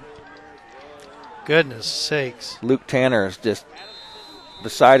side. Goodness sakes. Luke Tanner is just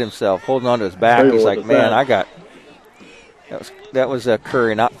beside himself, holding onto his back. He's like, man, I got... That was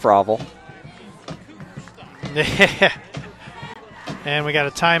Curry, not Fravel. And we got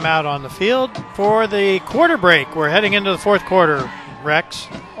a timeout on the field for the quarter break. We're heading into the 4th quarter, Rex.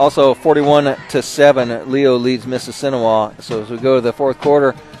 Also, 41-7, Leo leads Mississinewa. So as we go to the 4th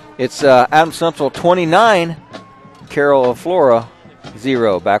quarter, it's Adams Central 29, Carroll of Flora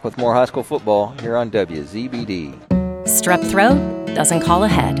 0. Back with more high school football here on WZBD. Strep throat doesn't call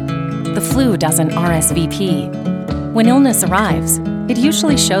ahead. The flu doesn't RSVP. When illness arrives, it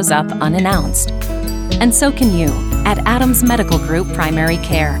usually shows up unannounced. And so can you at Adams Medical Group Primary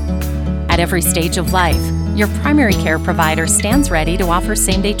Care. At every stage of life, your primary care provider stands ready to offer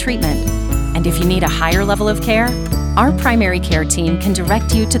same-day treatment. And if you need a higher level of care, our primary care team can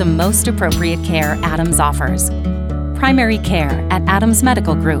direct you to the most appropriate care Adams offers. Primary care at Adams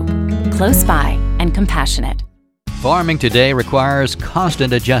Medical Group. Close by and compassionate. Farming today requires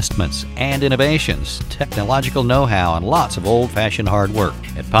constant adjustments and innovations, technological know-how, and lots of old-fashioned hard work.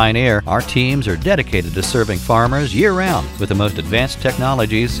 At Pioneer, our teams are dedicated to serving farmers year-round with the most advanced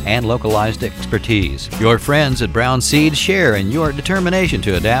technologies and localized expertise. Your friends at Brown Seed share in your determination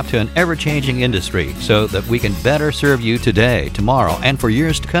to adapt to an ever-changing industry so that we can better serve you today, tomorrow, and for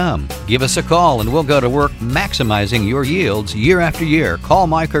years to come. Give us a call and we'll go to work maximizing your yields year after year. Call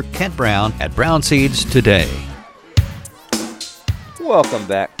Mike or Kent Brown at Brown Seeds today. Welcome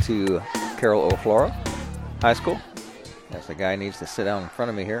back to Carroll Flora High School. As the guy needs to sit down in front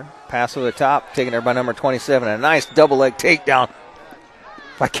of me here. Pass over the top, taken there by number 27. A nice double leg takedown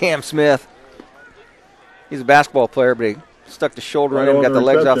by Cam Smith. He's a basketball player, but he stuck the shoulder in him, got the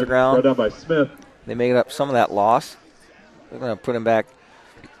legs off the ground. Right down by Smith. They made up some of that loss. They're going to put him back.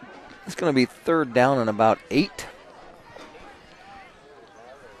 It's going to be 3rd down and about 8.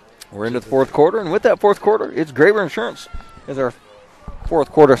 We're into the 4th quarter, and with that 4th quarter, it's Graber Insurance as our 4th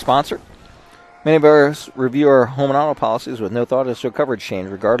quarter sponsor. Many of us review our home and auto policies with no thought as to a coverage change,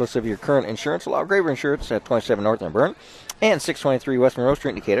 regardless of your current insurance. Allow Graber Insurance at 27 North and Burn and 623 West Monroe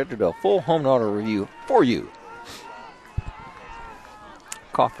Street in Decatur to do a full home and auto review for you.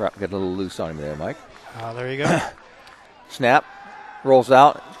 Cough drop got a little loose on him there, Mike. Oh, there you go. Snap, rolls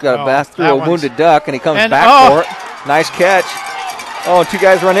out, got a bath through a wounded duck, and he comes back for it. Nice catch. Oh, 2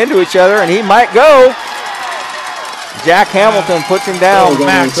 guys run into each other, and he might go. Jack Hamilton puts him down.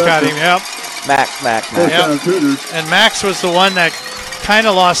 Max got him, yep. Max. Yep. And Max was the one that kind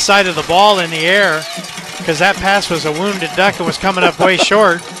of lost sight of the ball in the air. because that pass was a wounded duck and was coming up way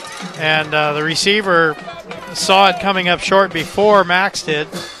short. And the receiver saw it coming up short before Max did,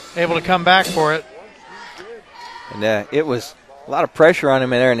 able to come back for it. And it was a lot of pressure on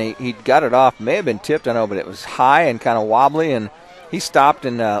him in there, and he got it off. May have been tipped, I know, but it was high and kind of wobbly, and he stopped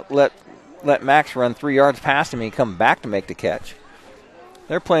and let Max run 3 yards past him, and he come back to make the catch.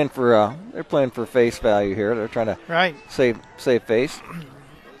 They're playing for face value here. They're trying to save face.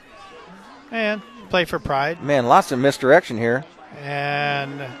 And play for pride. Man, lots of misdirection here.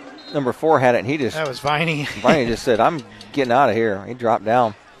 And number 4 had it, and that was Viney. Viney just said, "I'm getting out of here." He dropped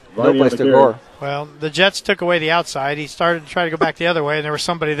down. No place to go. Well, the Jets took away the outside. He started to try to go back the other way, and there was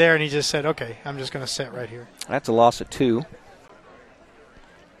somebody there, and he just said, "Okay, I'm just going to sit right here." That's a loss of 2.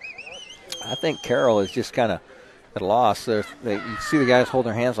 I think Carroll is just kind of at a loss. You see the guys hold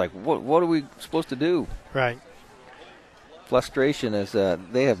their hands like, what are we supposed to do? Right. Frustration is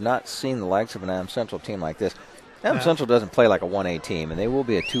they have not seen the likes of an Adams Central team like this. Adams Central doesn't play like a 1A team, and they will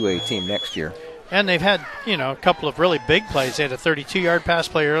be a 2A team next year. And they've had, a couple of really big plays. They had a 32-yard pass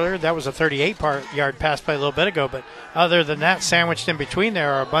play earlier. That was a 38-yard pass play a little bit ago. But other than that, sandwiched in between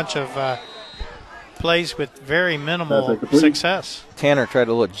there are a bunch of plays with very minimal success. Tanner tried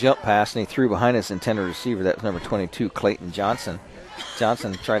a little jump pass, and he threw behind his intended receiver. That was number 22, Clayton Johnson.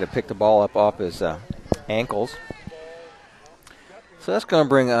 Johnson tried to pick the ball up off his ankles. So that's going to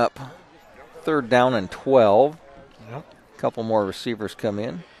bring up 3rd down and 12. Yep. A couple more receivers come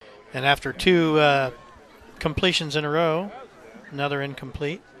in. And after 2 completions in a row, another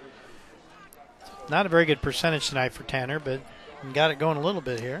incomplete. Not a very good percentage tonight for Tanner, but got it going a little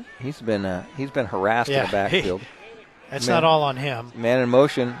bit here. He's been harassed in the backfield. That's not all on him. Man in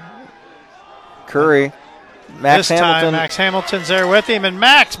motion. Curry. Max this Hamilton. Time, Max Hamilton's there with him, and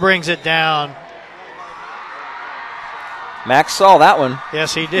Max brings it down. Max saw that one.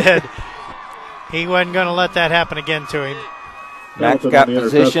 Yes, he did. He wasn't going to let that happen again to him. Max got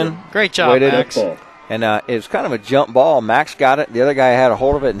position. Great job, Max. And it was kind of a jump ball. Max got it. The other guy had a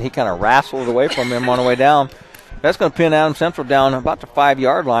hold of it, and he kind of wrestled away from him on the way down. That's going to pin Adams Central down about the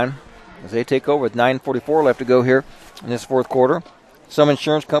 5-yard line as they take over with 9:44 left to go here in this 4th quarter. Some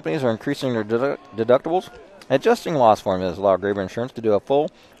insurance companies are increasing their deductibles. Adjusting loss formulas allow Graber Insurance to do a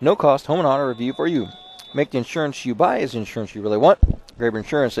full, no-cost home and auto review for you. Make the insurance you buy as the insurance you really want. Graber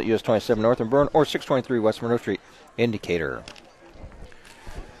Insurance at US 27 North and Byrne or 623 West Monroe Street, Indicator.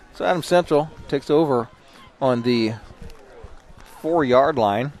 So Adams Central takes over on the 4-yard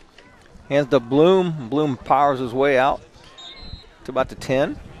line. Hands to Bloom. Bloom powers his way out to about the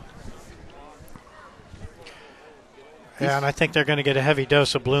 10. Yeah, and I think they're going to get a heavy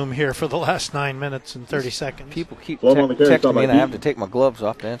dose of Bloom here for the last 9 minutes and 30 seconds. People keep texting me, and I have to take my gloves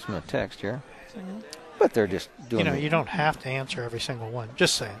off to answer my text here. But they're just doing you don't have to answer every single one.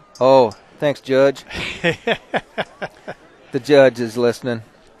 Just saying. Oh, thanks, Judge. The judge is listening.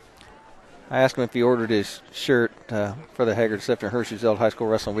 I asked him if he ordered his shirt for the Haggard Sifter Hershey's High School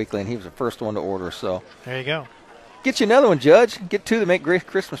Wrestling Weekly, and he was the first one to order. So there you go. Get you another one, Judge. Get 2 to make great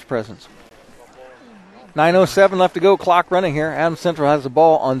Christmas presents. 9:07 left to go. Clock running here. Adams Central has the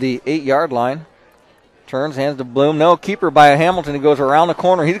ball on the 8-yard line. Turns, hands to Bloom. No, keeper by Hamilton. He goes around the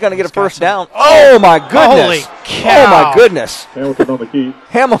corner. He's going to get a first down. Oh, my goodness. Holy cow. Oh, my goodness. Hamilton on the key.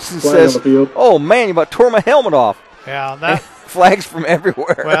 Hamilton says, oh, man, you about tore my helmet off. Yeah, that flags from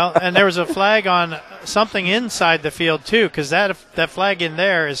everywhere. Well, and there was a flag on something inside the field, too, because that flag in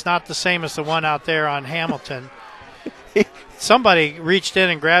there is not the same as the one out there on Hamilton. Somebody reached in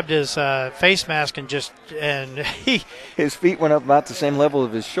and grabbed his face mask and his feet went up about the same level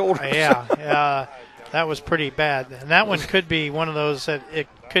of his shoulders. Yeah, that was pretty bad. And that one could be one of those that it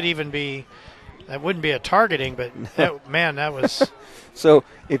could even be, that wouldn't be a targeting, but that was. So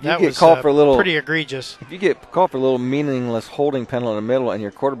if you get called for a little, pretty egregious. If you get called for a little meaningless holding penalty in the middle, and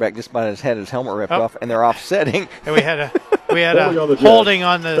your quarterback just about had his helmet ripped off, and they're offsetting, and we had a holding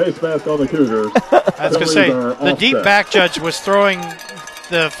on the face mask on the Cougars. I was going to say the deep back judge was throwing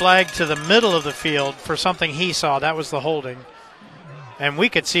the flag to the middle of the field for something he saw. That was the holding, and we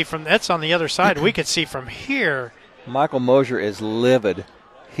could see from that's on the other side. We could see from here. Michael Mosier is livid.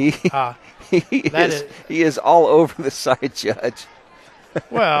 He is all over the side, Judge.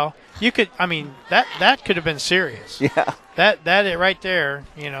 Well, you could. I mean, that could have been serious. Yeah. That right there.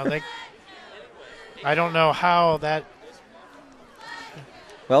 I don't know how that.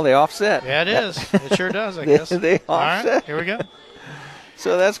 Well, they offset. Yeah, it is. It sure does. I guess they offset. All right, here we go.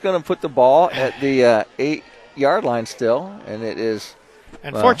 So that's going to put the ball at the 8-yard line still, and it is.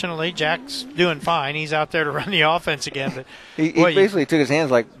 And fortunately, Jack's doing fine. He's out there to run the offense again. But he basically took his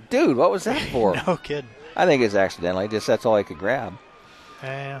hands like, dude, what was that for? No kidding. I think it's accidentally. Just that's all he could grab.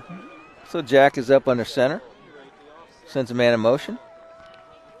 Yeah. So Jack is up under center. Sends a man in motion.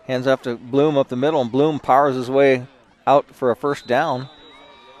 Hands off to Bloom up the middle, and Bloom powers his way out for a first down.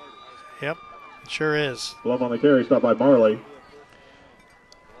 Yep, sure is. Blum on the carry, stopped by Marley.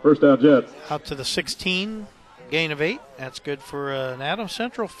 First down, Jets. Out to the 16, gain of 8. That's good for an Adams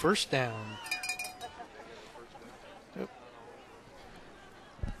Central first down.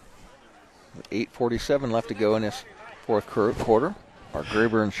 8:47 left to go in this fourth quarter. Our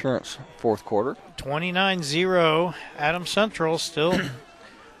Graber Insurance fourth quarter. 29-0, Adams Central still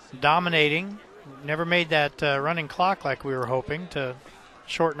dominating. Never made that running clock like we were hoping to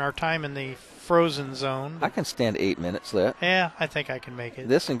shorten our time in the frozen zone. I can stand 8 minutes left. Yeah, I think I can make it.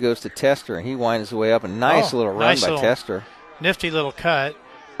 This one goes to Tester, and he winds his way up. A nice little run by Tester. Nifty little cut.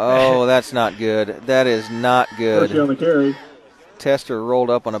 Oh, that's not good. That is not good. First on the carry. Tester rolled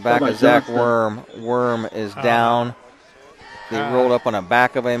up on the back of Zach Worm. Worm is down. They rolled up on the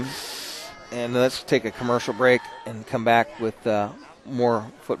back of him. And let's take a commercial break and come back with more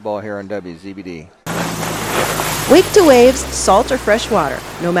football here on WZBD. Wake to waves, salt or fresh water.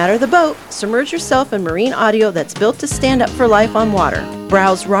 No matter the boat, submerge yourself in marine audio that's built to stand up for life on water.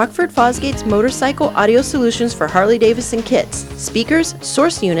 Browse Rockford Fosgate's motorcycle audio solutions for Harley-Davidson kits, speakers,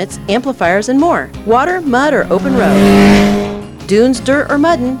 source units, amplifiers, and more. Water, mud, or open road. Dunes, dirt, or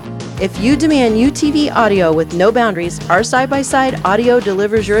muddin'. If you demand UTV audio with no boundaries, our side-by-side audio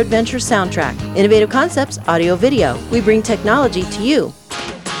delivers your adventure soundtrack. Innovative concepts, audio, video. We bring technology to you.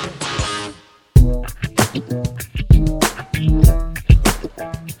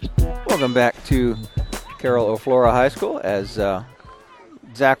 Welcome back to Carroll Flora High School as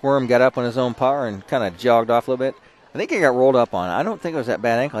Zach Worm got up on his own power and kind of jogged off a little bit. I think he got rolled up on. I don't think it was that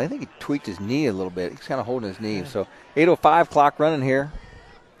bad ankle. I think he tweaked his knee a little bit. He's kind of holding his knee. So 8:05 clock running here.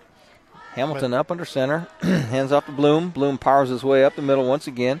 Hamilton up under center. Hands off to Bloom. Bloom powers his way up the middle once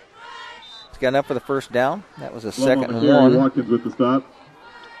again. He's got enough for the first down. That was a second and one. Watkins with the stop.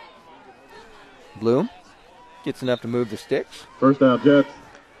 Bloom gets enough to move the sticks. First down, Jets.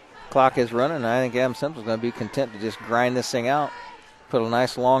 Clock is running, and I think Adams Central's going to be content to just grind this thing out. Put a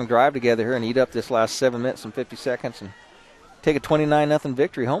nice long drive together here and eat up this last 7 minutes and 50 seconds and take a 29-0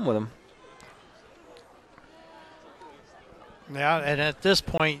 victory home with them. Yeah, and at this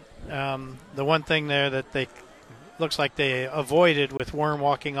point, the one thing there that they looks like they avoided with Worm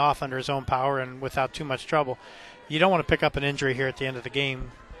walking off under his own power and without too much trouble, you don't want to pick up an injury here at the end of the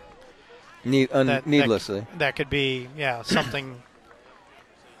game. Needlessly. That could be, something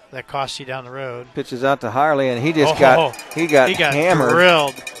that costs you down the road. Pitches out to Harley, and he just got hammered.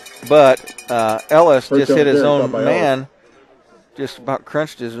 Drilled. But Ellis just hit his own man, just about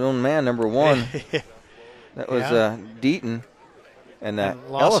crunched his own man, number one. That was Deaton. And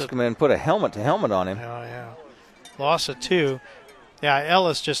Ellis come in and put a helmet-to-helmet on him. Oh, yeah. Loss of 2. Yeah,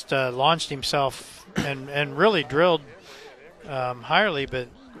 Ellis just launched himself and really drilled Hirely, but...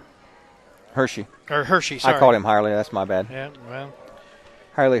 Hershey, sorry. I called him Hirely. That's my bad. Yeah, well...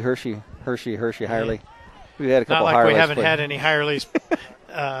 Hirely, Hershey, Hirely. We've had a couple Not like Hireys we haven't had any Hireys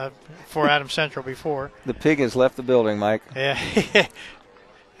for Adams Central before. The pig has left the building, Mike. Yeah.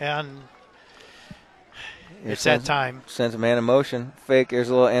 And... It's that time. Sends a man in motion. Fake. There's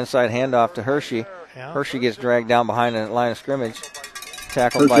a little inside handoff to Hershey. Yeah. Hershey gets dragged down behind the line of scrimmage.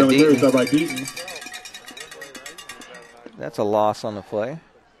 Tackled by Deaton. That's a loss on the play.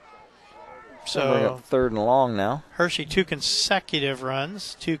 So third and long now. Hershey 2 consecutive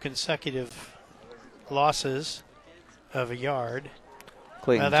runs, 2 consecutive losses of a yard.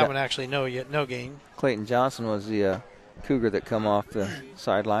 That one actually no gain. Clayton Johnson was the Cougar that come off the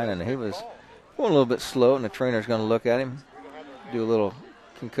sideline, and he was going a little bit slow, and the trainer's going to look at him, do a little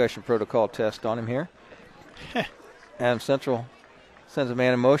concussion protocol test on him here. Adams Central sends a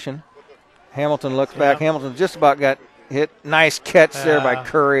man in motion. Hamilton looks back. Hamilton just about got hit. Nice catch there by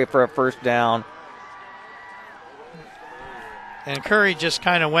Curry for a first down. And Curry just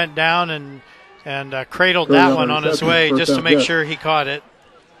kind of went down and cradled that one on his way just to make sure he caught it.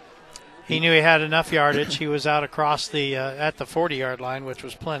 He knew he had enough yardage. He was out across the at the 40-yard line, which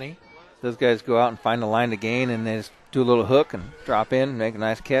was plenty. Those guys go out and find the line to gain, and they just do a little hook and drop in and make a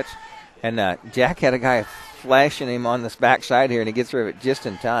nice catch. And Jack had a guy flashing him on this backside here, and he gets rid of it just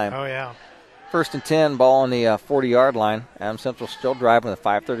in time. Oh, yeah. First and 10, ball on the 40-yard line. Adams Central still driving with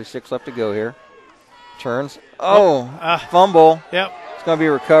 5:36 left to go here. Turns. Fumble. Yep. It's going to be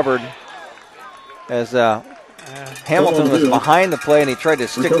recovered as Hamilton was behind the play, and he tried to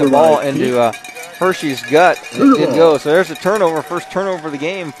stick the ball into Hershey's gut. It did go. So there's a turnover, first turnover of the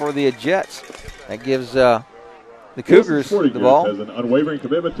game for the Jets. That gives the Cougars the ball. Has an unwavering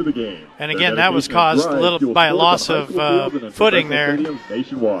commitment to the game. And again, that was caused a little by a loss of footing there.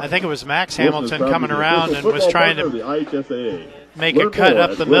 I think it was Max Hamilton coming around and was trying to make a cut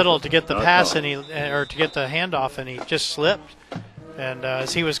up the middle to get the pass or to get the handoff, and he just slipped. And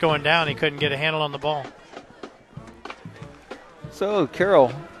as he was going down, he couldn't get a handle on the ball. So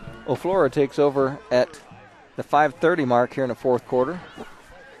Carroll Flora takes over at the 5:30 mark here in the fourth quarter.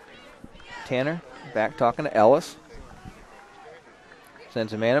 Tanner back talking to Ellis.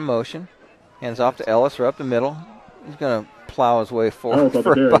 Sends a man in motion. Hands off to Ellis right up the middle. He's going to plow his way forward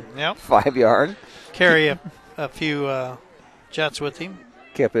for about 5 yards. Carry a few Jets with him.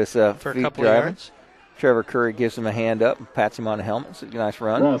 Kept his for a feet couple driving. yards. Trevor Curry gives him a hand up and pats him on the helmet. It's a nice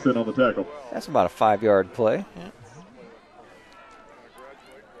run. Ross in on the tackle. That's about a 5-yard play. Yeah.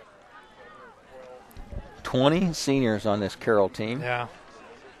 20 seniors on this Carroll team. Yeah.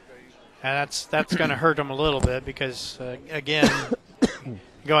 And that's going to hurt them a little bit because, again,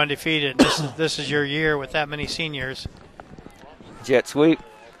 go undefeated. This is your year with that many seniors. Jet sweep.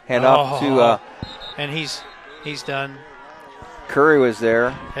 Hand off to... and he's done. Curry was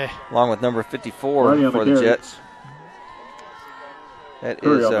there, along with number 54 for the Jets. That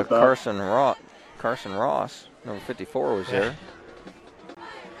Curry is Carson Ross. Number 54 was there.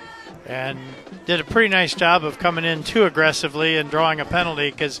 And did a pretty nice job of coming in too aggressively and drawing a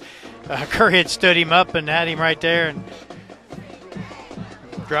penalty because Curry had stood him up and had him right there and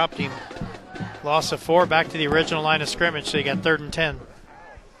dropped him. Loss of 4, back to the original line of scrimmage, so you got 3rd and 10.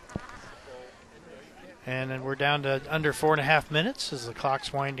 And then we're down to under 4.5 minutes as the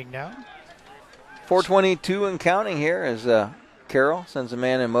clock's winding down. 4:22 and counting here as Carroll sends a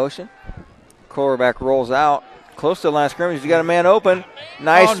man in motion. Quarterback rolls out. Close to the line of scrimmage. You got a man open.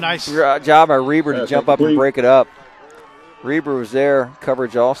 Nice job by Reber to jump up and break it up. Reber was there.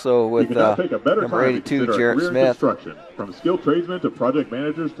 Coverage also with number 82, Jarrett Smith. From skilled tradesmen to project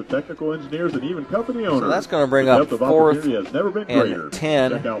managers to technical engineers and even company owners. So that's going to bring up 4th and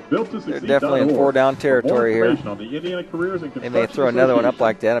 10. They're definitely in 4-down territory here. They may throw another one up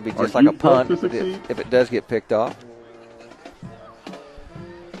like that. It'll be just like a punt if it does get picked off.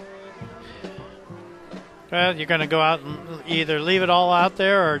 Well, you're going to go out and either leave it all out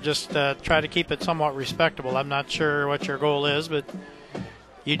there or just try to keep it somewhat respectable. I'm not sure what your goal is, but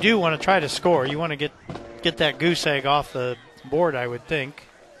you do want to try to score. You want to get that goose egg off the board, I would think,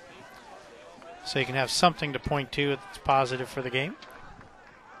 so you can have something to point to that's positive for the game.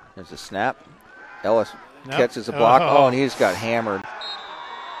 There's a snap. Ellis catches a block. And he just got hammered.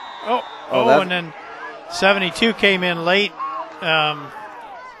 And then 72 came in late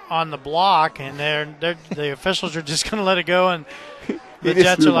on the block, and the officials are just going to let it go, and the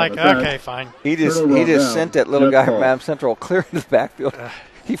Jets are like, okay, fine. He just sent that little guy from Adams Central clear into the backfield.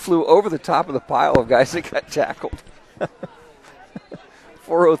 He flew over the top of the pile of guys that got tackled.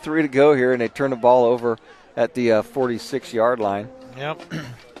 4:03 to go here, and they turn the ball over at the 46-yard line. Yep.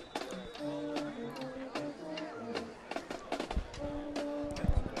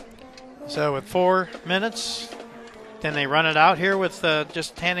 So with 4 minutes, then they run it out here with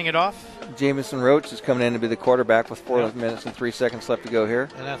just handing it off. Jamison Roach is coming in to be the quarterback with 4 minutes and 3 seconds left to go here.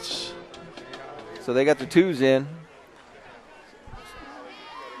 And so they got the 2s in.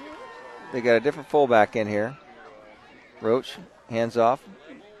 They got a different fullback in here. Roach, hands off.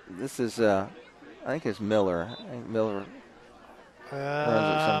 This is, I think it's Miller. Miller.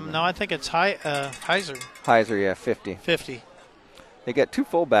 No, I think it's Heiser. Heiser, yeah, 50. 50. They got 2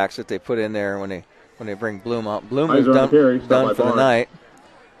 fullbacks that they put in there when they bring Bloom out. Bloom is done for the night.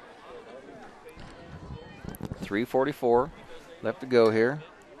 3:44 left to go here.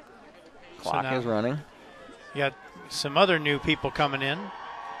 Clock is running. You got some other new people coming in.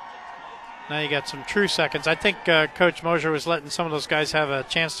 Now you got some true seconds. I think Coach Mosier was letting some of those guys have a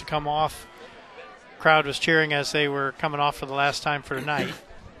chance to come off. Crowd was cheering as they were coming off for the last time for tonight.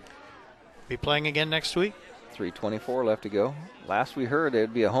 Be playing again next week. 3:24 left to go. Last we heard,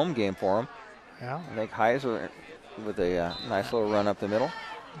 it'd be a home game for them. Yeah. I think Heiser with a nice little run up the middle.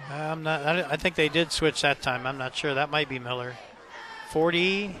 I think they did switch that time. I'm not sure. That might be Miller.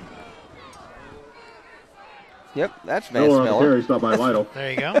 40. Yep, that's Vance Miller.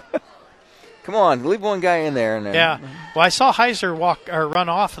 There you go. Come on, leave one guy in there. Yeah. Well, I saw Heiser run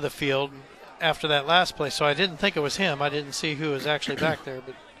off of the field after that last play, so I didn't think it was him. I didn't see who was actually back there.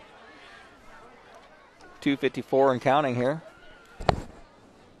 But 2:54 and counting here.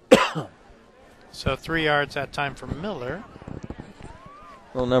 So 3 yards that time for Miller.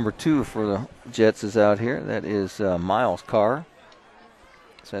 Well, number 2 for the Jets is out here. That is Miles Carr.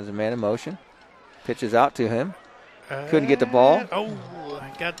 Sends a man in motion. Pitches out to him. Couldn't get the ball.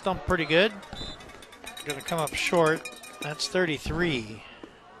 Got thumped pretty good. Going to come up short. That's 33.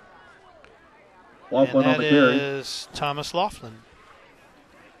 Laughlin and on that the carry. is Thomas Laughlin.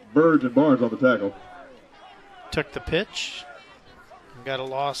 Burge and Barnes on the tackle. Took the pitch. Got a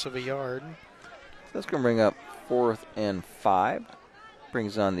loss of a yard. That's going to bring up 4th and 5.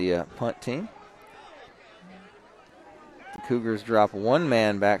 Brings on the punt team. The Cougars drop one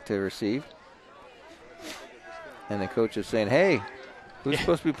man back to receive. And the coach is saying, hey, who's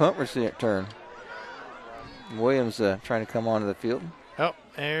supposed to be punt return? Williams trying to come onto the field. Oh,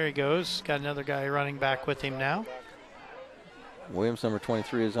 there he goes. Got another guy running back with him now. Williams, number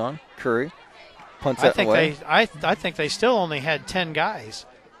 23, is on. Curry punts I that away. I think they still only had 10 guys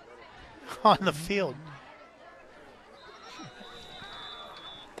on the field.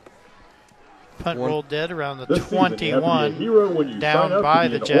 Punt rolled dead around the 21, down by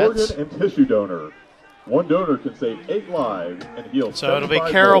the Jets. Organ and tissue donor. One donor can save 8 lives and heal. So it'll be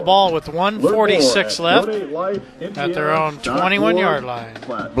Carroll ball with 1:46 left at their own 21-yard line.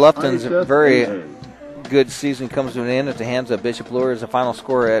 Bluffton's very good season comes to an end at the hands of Bishop Luers. The final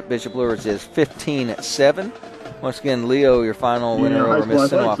score at Bishop Luers is 15-7. Once again, Leo, your final winner over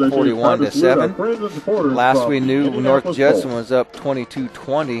Miss Cinema, 41-7. Last we knew, North Judson was up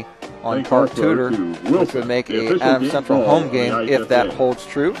 22-20 on Park Tudor, which would make a Adams Central home game if that holds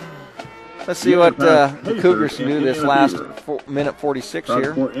true. Let's see what the Cougars can do this last minute 46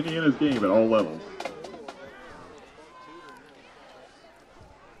 here. For Indiana's game at all levels.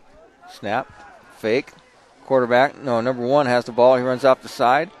 Snap, fake, quarterback. No, number 1 has the ball. He runs off the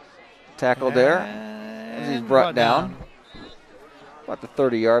side. Tackle there. As he's brought down. About the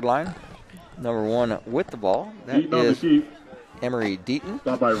 30-yard line. Number 1 with the ball. That is Emery Deaton.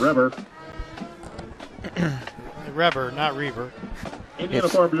 Stopped by Reber. Reber, not Reber. Indiana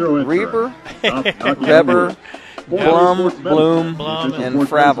Farm Bureau Reber, Weber, Bloom, and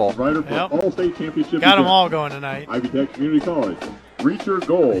Fravel. All-state championship. Got them all going tonight. Ivy Tech Community College. Reach your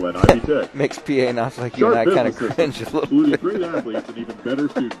goal at Ivy Tech. Makes PA not like you and I kind of cringe a little bit. Great athletes and even better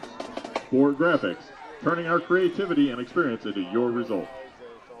students. Sport Graphics, turning our creativity and experience into your result.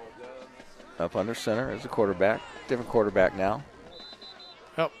 Up under center is the quarterback. Different quarterback now.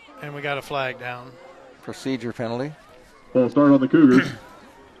 Oh, and we got a flag down. Procedure penalty. Full start on the Cougars.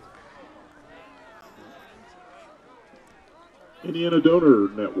 Indiana Donor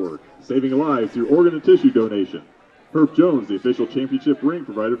Network, saving lives through organ and tissue donation. Herb Jones, the official championship ring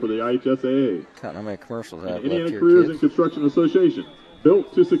provider for the IHSAA. Counting how many commercials I have Indiana left here, Careers kids. and Construction Association,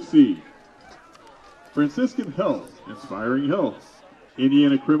 built to succeed. Franciscan Health, inspiring health.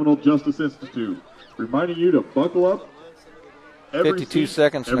 Indiana Criminal Justice Institute, reminding you to buckle up. 52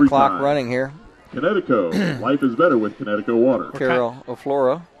 seconds on the clock running here. Connecticut, life is better with Connecticut water. Carroll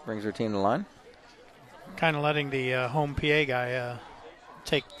Flora brings her team to line. Kind of letting the home PA guy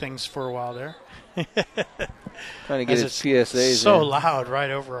take things for a while there. Trying to get his PSAs so in. loud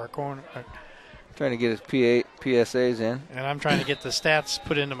right over our corner. Trying to get his PSAs in. And I'm trying to get the stats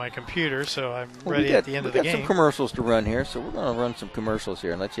put into my computer, so I'm ready at the end of the game. We got some commercials to run here, so we're going to run some commercials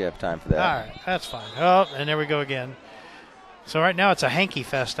here and let you have time for that. All right, that's fine. Oh, and there we go again. So right now it's a hanky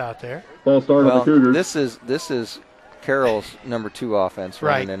fest out there. Ball start on the Cougars. This is Carroll's number 2 offense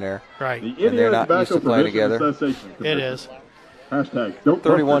running in there. Right. And they're not used to playing together. It is. Hashtag don't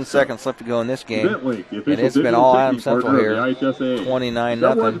 31 seconds left to go in this game. And it's been all Adams Central here.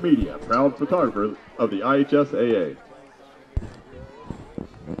 29-0. Media, proud photographer of the IHSAA.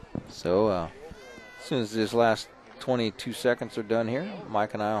 So as soon as this last 22 seconds are done here,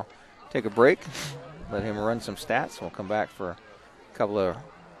 Mike and I will take a break. Let him run some stats. We'll come back for a couple of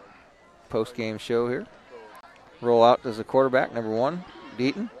post-game show here. Roll out as a quarterback, number 1,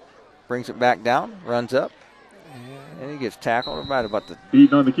 Deaton. Brings it back down, runs up, and he gets tackled right about the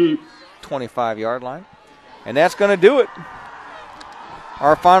Deaton on the keep. 25-yard line. And that's going to do it.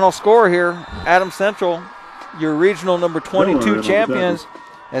 Our final score here, Adams Central, your regional number 22 champions,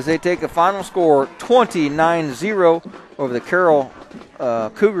 as they take a final score 29-0 over the Carroll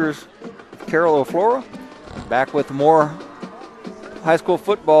Cougars. Carroll Flora. Back with more high school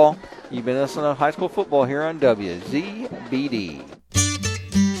football. You've been listening to high school football here on WZBD.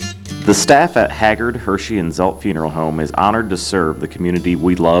 The staff at Haggard, Hershey, and Zelt Funeral Home is honored to serve the community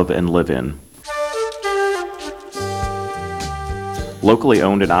we love and live in. Locally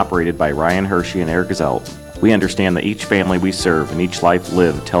owned and operated by Ryan Hershey and Eric Zelt, we understand that each family we serve and each life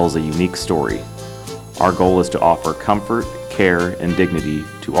lived tells a unique story. Our goal is to offer comfort, care, and dignity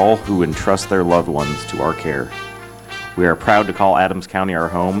to all who entrust their loved ones to our care. We are proud to call Adams County our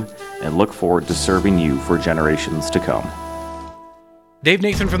home and look forward to serving you for generations to come. Dave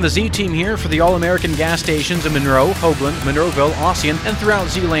Nathan from the Z-Team here for the All-American gas stations in Monroe, Hoagland, Monroeville, Ossian, and throughout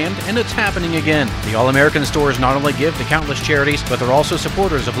Z-Land, and it's happening again. The All-American stores not only give to countless charities, but they're also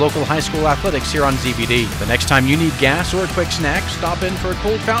supporters of local high school athletics here on ZBD. The next time you need gas or a quick snack, stop in for a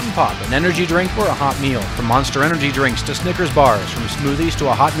cold fountain pop, an energy drink, or a hot meal. From Monster Energy drinks to Snickers bars, from smoothies to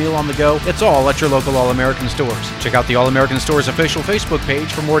a hot meal on the go, it's all at your local All-American stores. Check out the All-American Stores official Facebook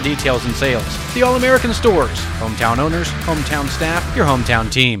page for more details and sales. The All-American Stores, hometown owners, hometown staff, your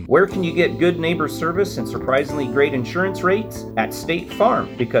hometown team. Where can you get good neighbor service and surprisingly great insurance rates? At State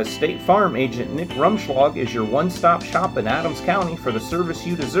Farm, because State Farm agent Nick Rumschlag is your one-stop shop in Adams County for the service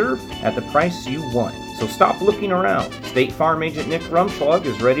you deserve at the price you want. So stop looking around. State Farm agent Nick Rumschlag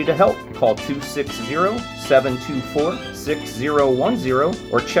is ready to help. Call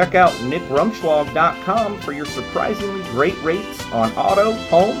 260-724-6010 or check out nickrumschlag.com for your surprisingly great rates on auto,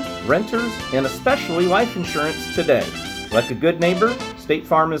 home, renters, and especially life insurance today. Like a good neighbor, State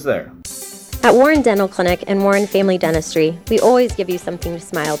Farm is there. At Warren Dental Clinic and Warren Family Dentistry, we always give you something to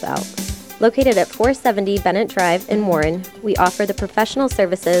smile about. Located at 470 Bennett Drive in Warren, we offer the professional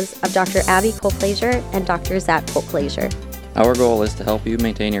services of Dr. Abby Colplaisir and Dr. Zach Colplaisir. Our goal is to help you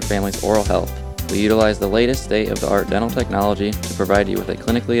maintain your family's oral health. We utilize the latest state-of-the-art dental technology to provide you with a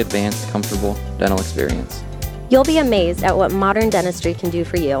clinically advanced, comfortable dental experience. You'll be amazed at what modern dentistry can do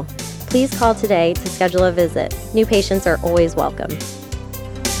for you. Please call today to schedule a visit. New patients are always welcome.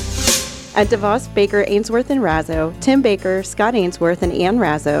 At DeVos, Baker, Ainsworth, and Razzo, Tim Baker, Scott Ainsworth, and Ann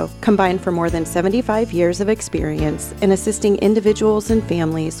Razzo combine for more than 75 years of experience in assisting individuals and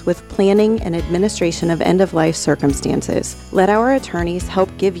families with planning and administration of end-of-life circumstances. Let our attorneys help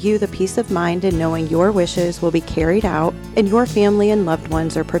give you the peace of mind in knowing your wishes will be carried out and your family and loved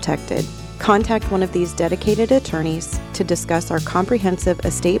ones are protected. Contact one of these dedicated attorneys to discuss our comprehensive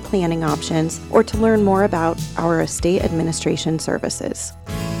estate planning options or to learn more about our estate administration services.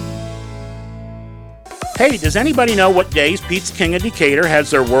 Hey, does anybody know what days Pizza King of Decatur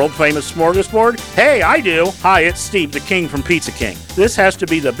has their world-famous smorgasbord? Hey, I do! Hi, it's Steve, the King from Pizza King. This has to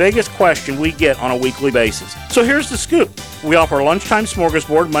be the biggest question we get on a weekly basis. So here's the scoop. We offer lunchtime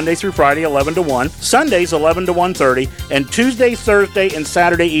smorgasbord Monday through Friday, 11 to 1, Sundays, 11 to 1:30, and Tuesday, Thursday, and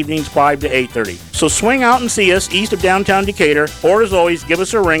Saturday evenings, 5 to 8:30. So swing out and see us east of downtown Decatur, or as always, give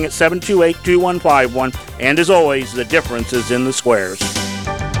us a ring at 728-2151, and as always, the difference is in the squares.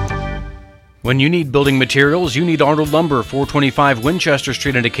 When you need building materials, you need Arnold Lumber, 425 Winchester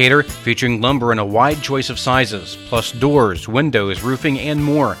Street in Decatur, featuring lumber in a wide choice of sizes, plus doors, windows, roofing, and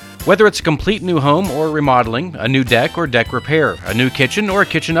more. Whether it's a complete new home or remodeling, a new deck or deck repair, a new kitchen or a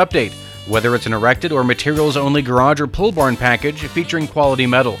kitchen update, whether it's an erected or materials-only garage or pole barn package featuring quality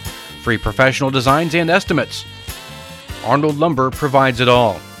metal, free professional designs and estimates. Arnold Lumber provides it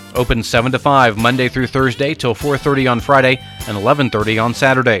all. Open 7 to 5 Monday through Thursday till 4:30 on Friday and 11:30 on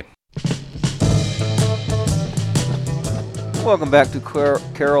Saturday. Welcome back to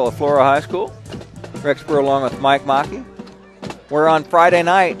Carroll of Flora High School. Rex Burr along with Mike Mackey. We're on Friday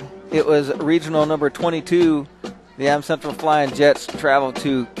night. It was regional number 22. The Adams Central Flying Jets traveled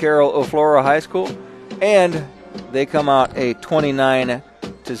to Carroll of Flora High School, and they come out a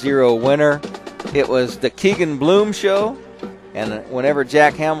 29-0 winner. It was the Keegan Bloom show, and whenever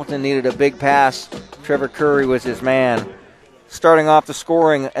Jack Hamilton needed a big pass, Trevor Curry was his man. Starting off the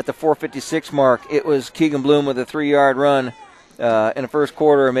scoring at the 4:56 mark, it was Keegan Bloom with a 3-yard run in the first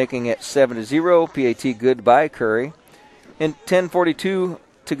quarter, making it 7-0. PAT good by Curry. In 10:42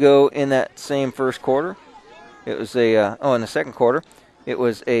 to go in that same first quarter, it was in the second quarter, it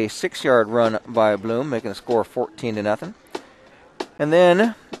was a 6-yard run by Bloom, making a score 14-0. And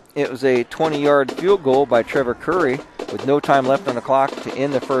then it was a 20-yard field goal by Trevor Curry with no time left on the clock to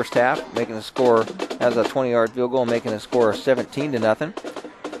end the first half, making a score as a 20-yard field goal, making a score 17-0.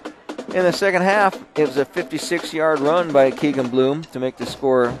 In the second half, it was a 56-yard run by Keegan Bloom to make the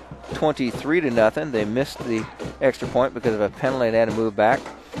score 23-0. They missed the extra point because of a penalty and had to move back.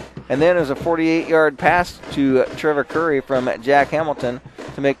 And then it was a 48-yard pass to Trevor Curry from Jack Hamilton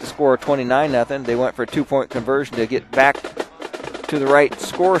to make the score 29-0. They went for a 2-point conversion to get back to the right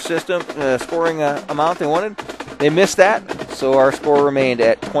scoring amount they wanted. They missed that, so our score remained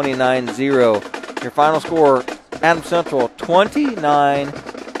at 29-0. Your final score, Adams Central 29,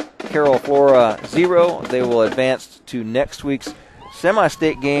 Carroll Flora 0. They will advance to next week's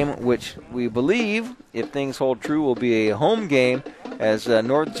SemiState game, which we believe, if things hold true, will be a home game, as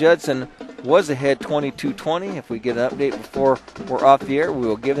North Judson was ahead 22-20. If we get an update before we're off the air, we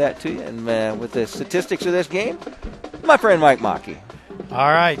will give that to you. And with the statistics of this game, my friend Mike Mackey.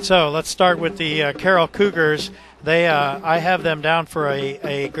 All right, so let's start with the Carroll Cougars. I have them down for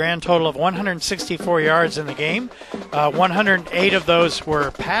a grand total of 164 yards in the game. 108 of those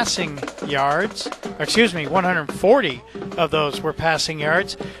were passing yards. 140 of those were passing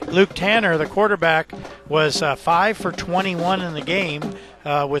yards. Luke Tanner, the quarterback, was 5 for 21 in the game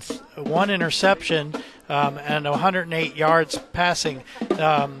with 1 interception and 108 yards passing.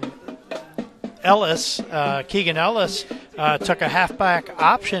 Keegan Ellis, took a halfback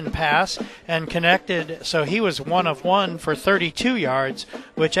option pass and connected, so he was 1 of 1 for 32 yards,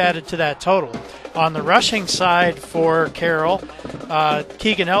 which added to that total. On the rushing side for Carroll,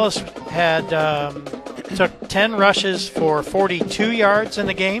 Keegan Ellis had took 10 rushes for 42 yards in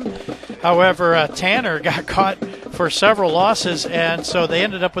the game. However, Tanner got caught for several losses, and so they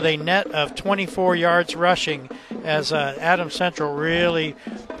ended up with a net of 24 yards rushing as Adams Central really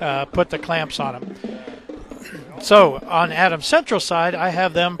put the clamps on him. So on Adams Central side, I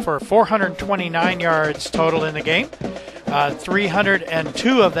have them for 429 yards total in the game.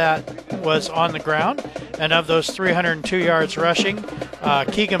 302 of that was on the ground, and of those 302 yards rushing,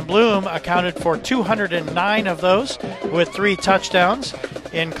 Keegan Bloom accounted for 209 of those with 3 touchdowns,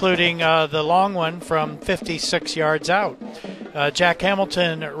 including the long one from 56 yards out. Jack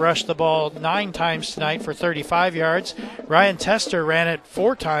Hamilton rushed the ball 9 times tonight for 35 yards. Ryan Tester ran it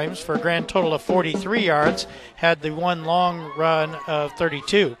 4 times for a grand total of 43 yards, had the 1 long run of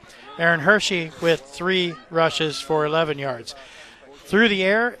 32. Aaron Hershey with 3 rushes for 11 yards. Through the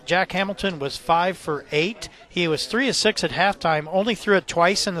air, Jack Hamilton was 5 for 8. He was 3 of 6 at halftime, only threw it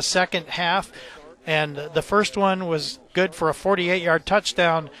twice in the second half, and the first one was good for a 48-yard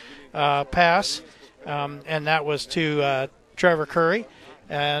touchdown pass, and that was to Trevor Curry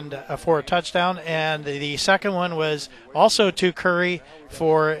and for a touchdown, and the second one was also to Curry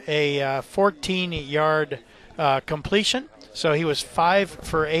for a 14-yard completion. So he was 5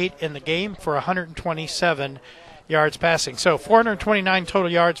 for 8 in the game for 127 yards passing. So 429 total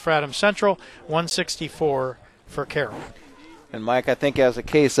yards for Adams Central, 164 for Carroll. And Mike, I think as a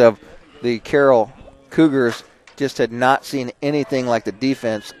case of the Carroll Cougars just had not seen anything like the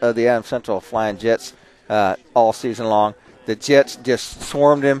defense of the Adams Central Flying Jets all season long. The Jets just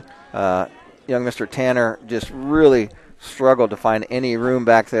swarmed him. Young Mr. Tanner just really struggled to find any room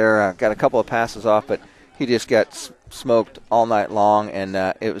back there. Got a couple of passes off, but he just got smoked all night long. And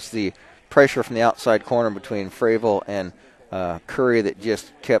it was the pressure from the outside corner between Fravel and Curry that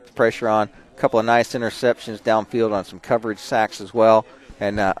just kept the pressure on. A couple of nice interceptions downfield on some coverage sacks as well.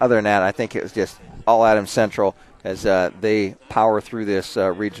 And other than that, I think it was just all Adams Central as they power through this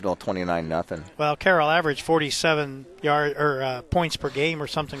regional 29-0. Well, Carroll averaged 47 points per game or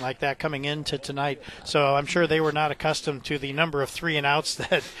something like that coming into tonight, so I'm sure they were not accustomed to the number of 3-and-outs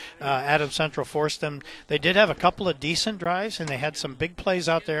that Adams Central forced them. They did have a couple of decent drives, and they had some big plays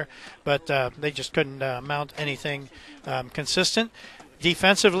out there, but they just couldn't mount anything consistent.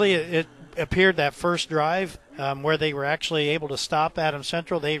 Defensively, it appeared that first drive where they were actually able to stop Adams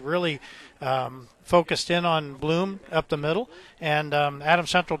Central, they really focused in on Bloom up the middle, and Adams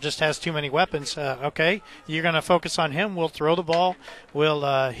Central just has too many weapons. Okay, you're going to focus on him. We'll throw the ball.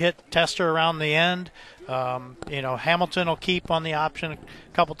 We'll hit Tester around the end. Hamilton will keep on the option a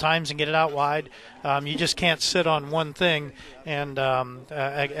couple times and get it out wide. You just can't sit on one thing. And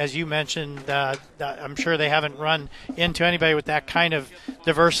as you mentioned, I'm sure they haven't run into anybody with that kind of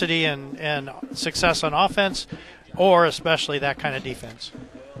diversity and success on offense, or especially that kind of defense.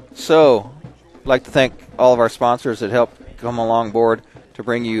 So, I'd like to thank all of our sponsors that helped come along board to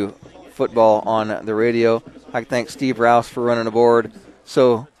bring you football on the radio. I'd like to thank Steve Rouse for running the board.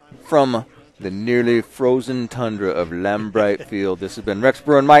 So, from the nearly frozen tundra of Lambright Field, this has been Rex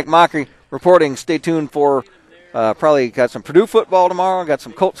Brewer and Mike Mockery reporting. Stay tuned for probably got some Purdue football tomorrow, got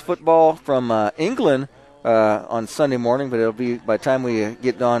some Colts football from England on Sunday morning, but it'll be, by the time we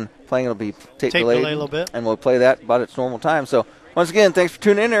get done playing, it'll be tape delayed a little bit. And we'll play that about its normal time. So, once again, thanks for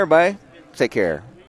tuning in, everybody. Take care.